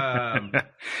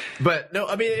 But no,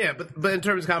 I mean, yeah, but in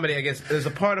terms of comedy, I guess there's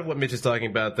a part of what Mitch is talking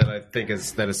about that I think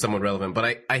is somewhat relevant.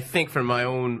 But I think from my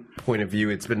own point of view,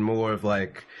 it's been more of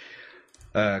like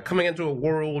coming into a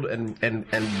world and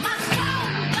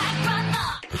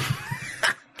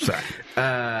sorry.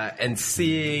 And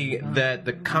seeing that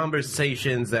the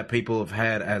conversations that people have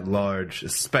had at large,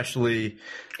 especially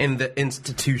in the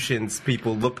institutions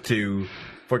people look to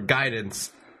for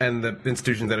guidance, and the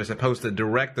institutions that are supposed to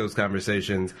direct those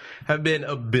conversations have been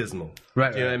abysmal.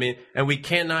 Right. You know what I mean? And we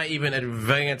cannot even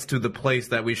advance to the place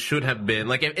that we should have been.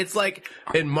 Like, it's like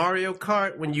in Mario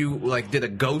Kart when you, like, did a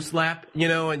ghost lap, you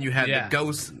know, and you had the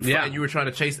ghost, and you were trying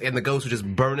to chase, and the ghost was just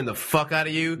burning the fuck out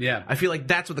of you. Yeah. I feel like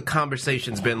that's what the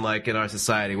conversation's been like in our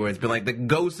society, where it's been like, the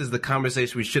ghost is the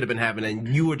conversation we should have been having, and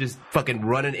you were just fucking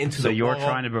running into the wall. So you're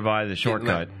trying to provide the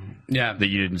shortcut. Yeah, that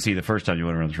you didn't see the first time you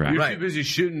went around the track. You're too busy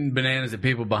shooting bananas at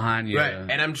people behind you. Right,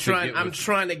 and I'm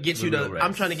trying to get you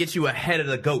ahead of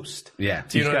the ghost. Yeah,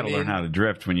 you got to learn how to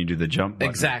drift when you do the jump button.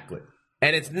 Exactly,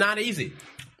 and it's not easy.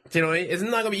 You know what I mean? It's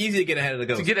not going to be easy to get ahead of the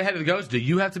ghost. To get ahead of the ghost, do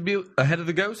you have to be ahead of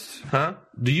the ghost? Huh?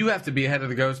 Do you have to be ahead of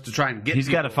the ghost to try and get? He's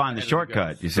got to find the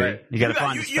shortcut. You see, you got to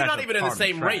find. You're not even in the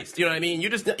same race. You know what I mean?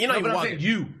 You're not even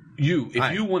walking.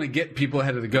 If you want to get people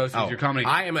ahead of the Ghost with your comedy,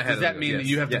 I am ahead does that mean that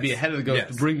you have to be ahead of the Ghost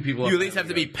to bring people up? You at least have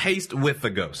to be paced with the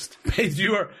Ghost.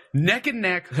 You are neck and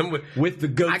neck with the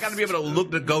Ghost. I got to be able to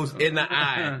look the Ghost in the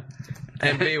eye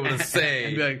and be able to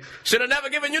say, like, should have never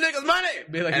given you niggas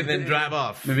money, and then drive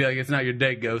off. Maybe like, it's not your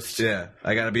day, Ghost. Yeah,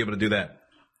 I got to be able to do that.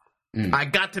 I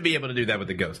got to be able to do that with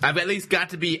the Ghost. I've at least got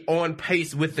to be on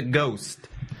pace with the Ghost.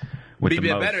 Would be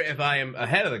better if I am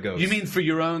ahead of the Ghost. You mean for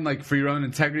your own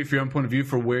integrity, for your own point of view,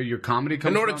 for where your comedy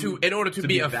comes from? In order to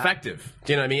be effective.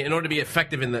 Do you know what I mean? In order to be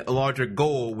effective in the larger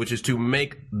goal, which is to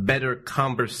make better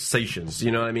conversations.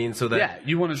 You know what I mean? So that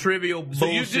you want trivial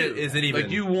bullshit isn't even.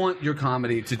 Like, you want your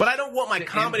comedy to. But I don't want my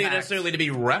comedy necessarily to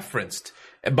be referenced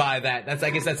by that. I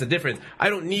guess that's the difference.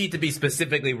 I don't need to be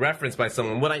specifically referenced by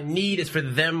someone. What I need is for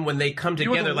them, when they come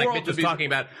together, like Mitch was talking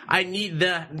about, I need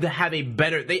to have a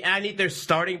better. I need their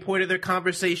starting point of their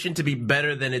conversation to be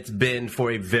better than it's been for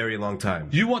a very long time.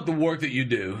 You want the work that you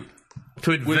do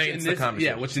to advance the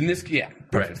conversation.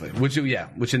 Perfectly.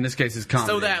 Which in this case is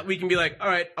comedy. So that we can be like, all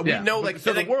right, we know, like,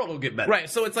 so the world will get better. Right.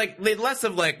 So it's like less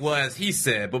of like, well, as he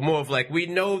said, but more of like, we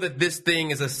know that this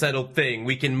thing is a settled thing.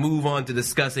 We can move on to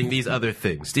discussing these other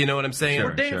things. Do you know what I'm saying?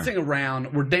 We're dancing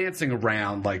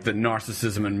around like the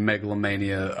narcissism and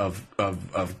megalomania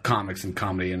of comics and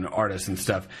comedy and artists and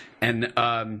stuff. And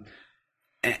are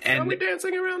we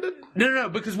dancing around it? No,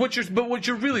 because what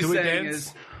you're really saying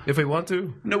is, if we want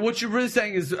to. No, what you're really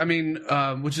saying is, I mean,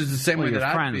 which is the same way that I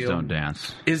feel. Friends don't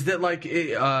dance. Is that like,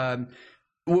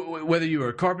 whether you were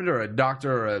a carpenter or a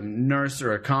doctor or a nurse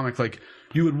or a comic, like,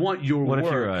 you would want your work.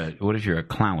 What if you're a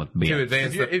clown with beard?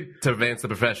 To advance the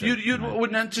profession.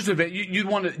 Would not just advance. You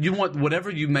want whatever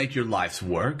you make your life's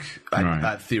work.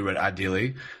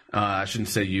 Ideally, I shouldn't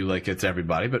say you like it's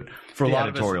everybody, but for a lot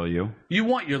of us, you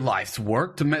want your life's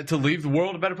work to leave the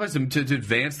world a better place, to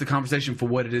advance the conversation for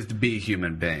what it is to be a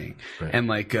human being, and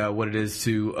like what it is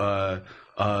to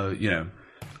bend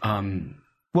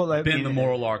the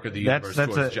moral arc of the universe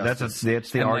towards justice.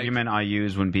 That's the argument I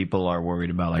use when people are worried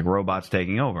about like robots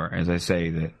taking over. As I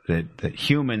say, that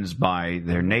humans by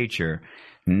their nature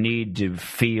need to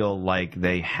feel like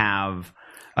they have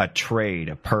a trade,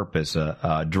 a purpose,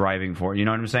 a driving force. You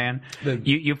know what I'm saying?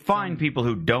 You find people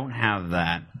who don't have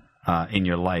that in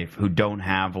your life, who don't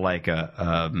have like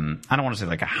I don't want to say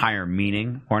like a higher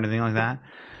meaning or anything like that,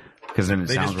 because then it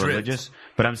sounds religious.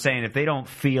 But I'm saying if they don't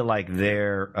feel like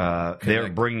they're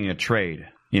bringing a trade,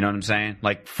 you know what I'm saying?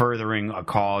 Like furthering a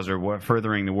cause or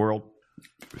furthering the world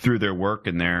through their work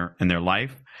and their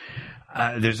life.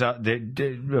 There's a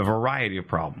variety of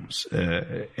problems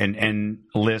and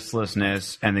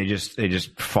listlessness, and they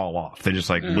just fall off. They're just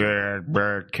like,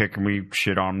 kicking me,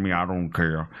 shit on me, I don't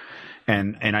care.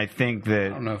 And I think that, I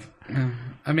don't know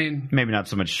I mean, maybe not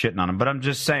so much shitting on them, but I'm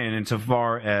just saying,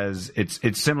 insofar as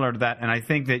it's similar to that. And I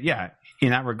think that, in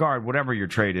that regard, whatever your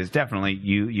trade is, definitely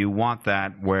you want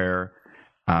that where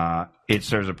it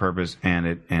serves a purpose and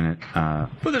it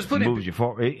moves you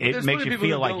forward. It makes you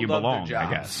feel like you belong, I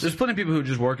guess. There's plenty of people who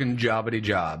just work in jobbity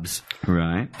jobs.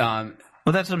 Right.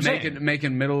 Well, that's what I'm saying.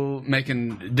 Making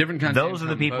different kinds. Those are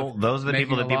the people that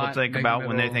people think about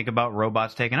when they think about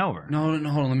robots taking over. No, hold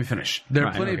on. Let me finish. There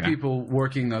are plenty of people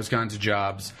working those kinds of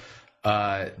jobs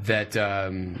that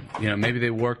maybe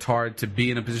they worked hard to be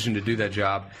in a position to do that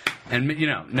job, and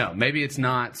maybe it's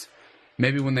not.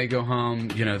 Maybe when they go home,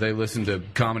 they listen to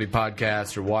comedy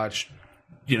podcasts or watch,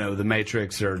 The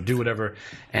Matrix or do whatever,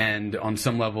 and on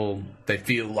some level they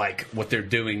feel like what they're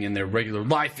doing in their regular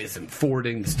life isn't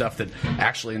forwarding the stuff that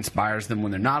actually inspires them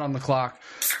when they're not on the clock.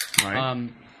 Right.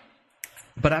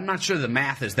 But I'm not sure the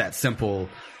math is that simple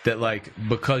that, like,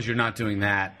 because you're not doing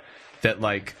that,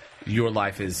 like, your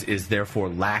life is therefore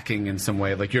lacking in some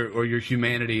way, like your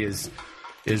humanity is.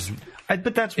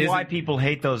 But that's why people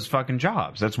hate those fucking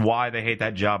jobs. That's why they hate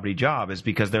that jobbity job, is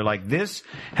because they're like, this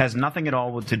has nothing at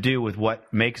all to do with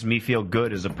what makes me feel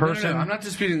good as a person. No, I'm not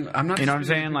disputing. You know what I'm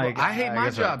saying? Like, I hate my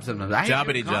job sometimes.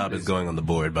 Jobbity job is going on the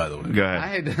board, by the way. Go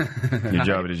ahead. Your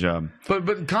jobbity job.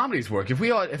 But comedy's work.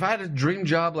 If I had a dream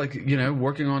job, like,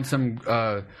 working on some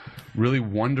really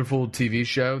wonderful TV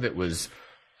show that was.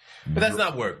 But that's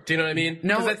not work. Do you know what I mean?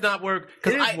 No, that's not work.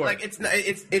 It is work. Like, it's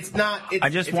not. I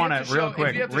just want to real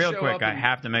quick. I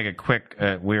have to make a quick.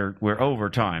 We're over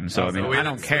time, so I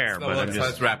don't care. But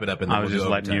let's wrap it up. And I was just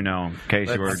letting you know in case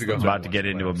you were about to get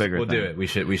into a bigger. We'll do it. We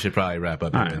should probably wrap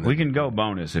up. Right, we can go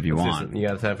bonus if you want. You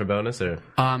got time for bonus or?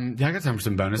 Yeah, I got time for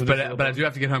some bonus, but I do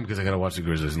have to get home because I got to watch the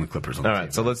Grizzlies and the Clippers. All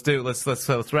right, so let's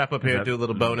wrap up here and do a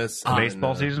little bonus.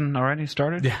 Baseball season already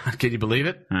started? Yeah, can you believe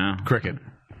it? Yeah. Cricket.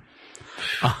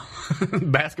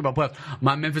 basketball playoffs.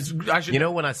 My Memphis. You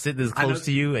know, when I sit this close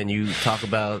to you and you talk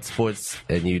about sports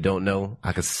and you don't know,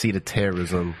 I can see the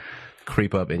terrorism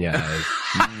creep up in your eyes.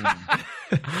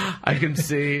 I can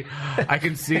see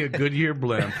a Goodyear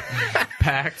blimp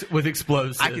packed with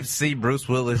explosives. I can see Bruce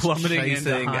Willis plummeting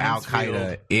chasing into Al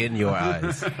Qaeda in your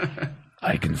eyes.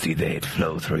 I can see the hate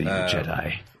flow through you,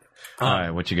 Jedi. All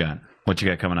right, what you got? What you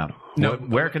got coming up? No,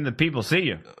 where can the people see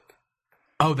you?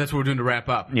 Oh, that's what we're doing to wrap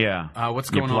up. Yeah.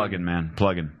 What's going on? You're plugging, man.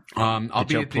 Plugging. I'll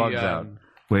be your at plugs the out.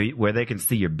 Where they can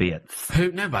see your bits.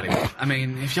 Nobody. I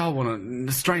mean, if y'all want to,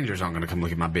 the strangers aren't going to come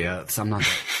look at my bits. I'm not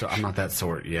that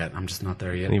sort yet. I'm just not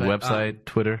there yet. Any website,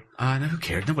 Twitter? No, who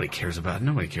cares? Nobody cares about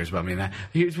me. Now,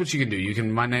 here's what you can do.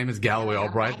 My name is Galloway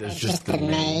Albright. There's just the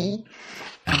me.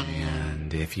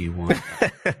 And if you want, I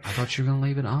thought you were going to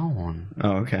leave it on.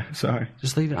 Oh, okay. Sorry.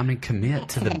 Just leave it. I mean, commit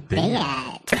to the bit.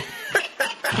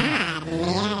 God,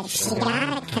 Mitch, you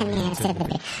gotta commit to the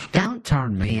bit. Don't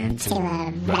turn me into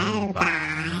a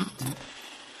robot.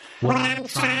 What I'm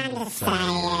trying to say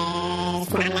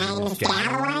is, my name is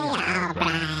Galloway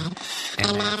Albright,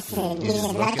 and that's it. You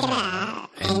just look it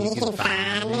up, and you can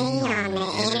find me on the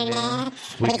internet.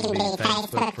 We can be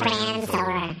Facebook friends,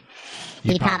 or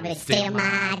you probably steal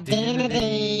my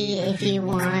identity if you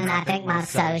want. I think my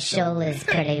social is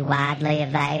pretty widely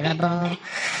available.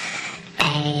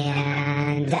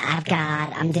 And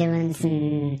I'm doing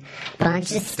some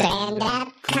bunch of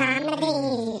stand-up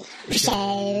comedy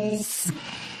shows.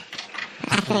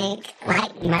 I think,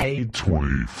 like, May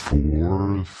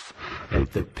 24th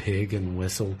at the Pig and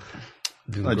Whistle.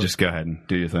 Just go ahead and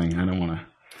do your thing. I don't want to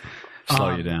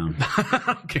slow you down. I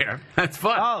don't care. That's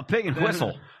fun. Oh, Pig and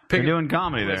Whistle. They're doing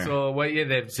comedy there. So, they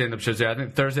have stand-up shows there. I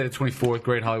think Thursday the 24th,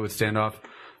 Great Hollywood Standoff.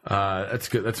 That's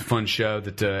good. That's a fun show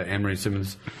that Anne-Marie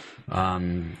Simmons. Oh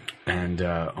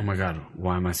my God,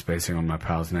 why am I spacing on my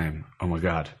pal's name? Oh my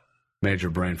God, major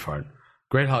brain fart.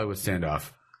 Great Hollywood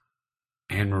Standoff.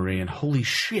 Anne-Marie and holy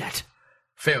shit.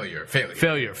 Failure.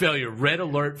 Red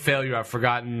alert, failure. I've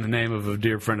forgotten the name of a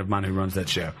dear friend of mine who runs that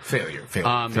show. Failure.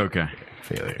 It's okay.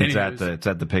 Failure. It's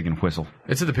at the Pig and Whistle.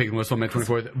 It's at the Pig and Whistle, May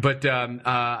 24th. But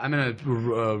I'm in a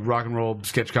rock and roll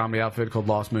sketch comedy outfit called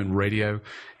Lost Moon Radio,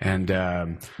 and we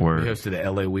hosted the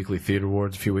LA Weekly Theater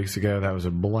Awards a few weeks ago. That was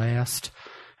a blast.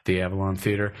 The Avalon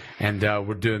Theater, and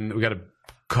we got a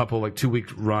couple 2-week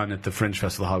run at the Fringe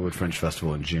Festival, Hollywood Fringe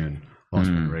Festival in June.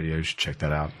 Lost Moon Radio, you should check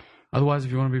that out. Otherwise,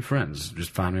 if you want to be friends, just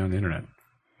find me on the internet.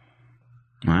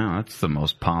 Wow, that's the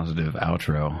most positive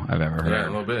outro I've ever heard. Yeah,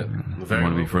 a little bit. If you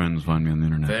want to be friends, find me on the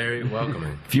internet. Very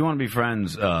welcoming. If you want to be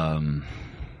friends, let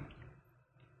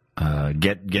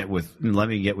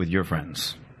me get with your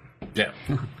friends. Yeah.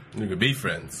 You could be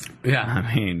friends. Yeah.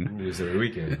 I mean, do this every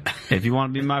weekend. If you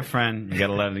want to be my friend, you got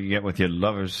to let it get with your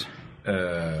lovers.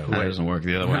 That doesn't work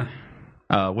the other way.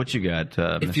 What you got,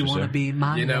 Mr. If you want to be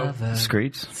my lover,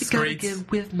 Screets? You gotta get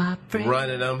with my friend.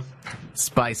 Running them.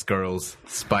 Spice Girls,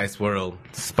 Spice World,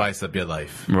 spice up your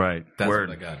life. Right. That's Word.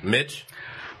 what I got. Mitch?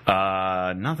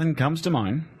 Nothing comes to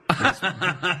mind.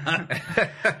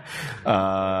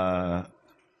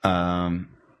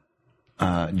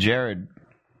 Jared,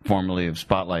 formerly of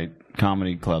Spotlight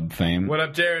Comedy Club fame. What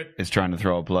up, Jared? Is trying to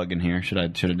throw a plug in here. Should I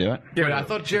do it? Yeah, I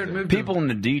thought Jared moved. People in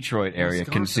the Detroit area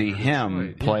can see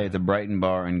him play at the Brighton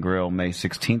Bar and Grill May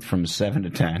 16th from 7 to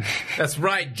 10. That's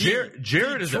right.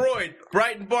 Jared is Detroit,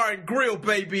 Brighton Bar and Grill,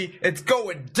 baby. It's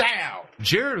going down.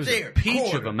 Jared was a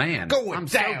peach of a man. I'm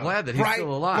so glad that he's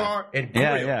still alive. Bar and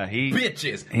Grill. Yeah.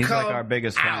 Bitches. He's like our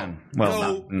biggest fan.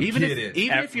 Well, even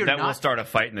if you're that not, will start a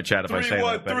fight in the chat if I say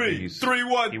that.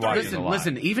 313.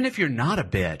 Listen. Even if you're not a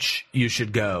bitch, you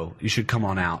should go. You should come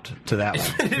on out to that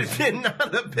one. If you're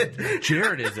not a bitch.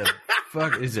 Jared is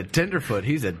a tenderfoot.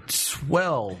 He's a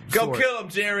swell. Go kill him,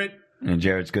 Jared. And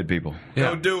Jared's good people. Yeah.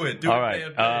 Go do it. All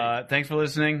right. Thanks for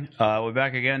listening. We'll be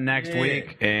back again next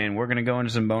week, and we're going to go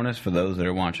into some bonus for those that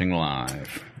are watching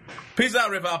live. Peace out,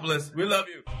 Riffopolis. We love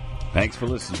you. Thanks for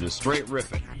listening to Straight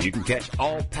Riffin'. You can catch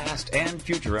all past and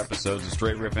future episodes of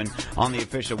Straight Riffin' on the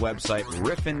official website,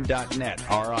 riffin.net,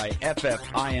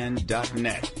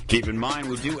 riffin.net. Keep in mind,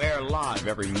 we do air live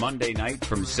every Monday night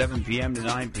from 7 p.m. to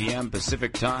 9 p.m.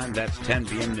 Pacific Time. That's 10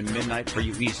 p.m. to midnight for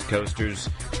you East Coasters.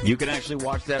 You can actually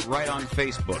watch that right on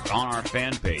Facebook, on our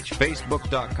fan page,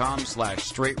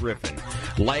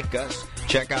 facebook.com/straightriffin'. Like us,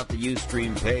 check out the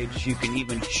Ustream page. You can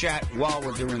even chat while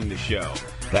we're doing the show.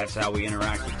 That's how we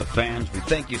interact with the fans. We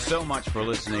thank you so much for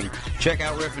listening. Check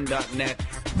out riffin.net.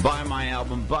 Buy my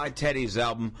album. Buy Teddy's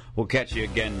album. We'll catch you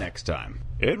again next time.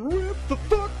 And rip the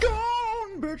fuck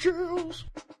on, bitches!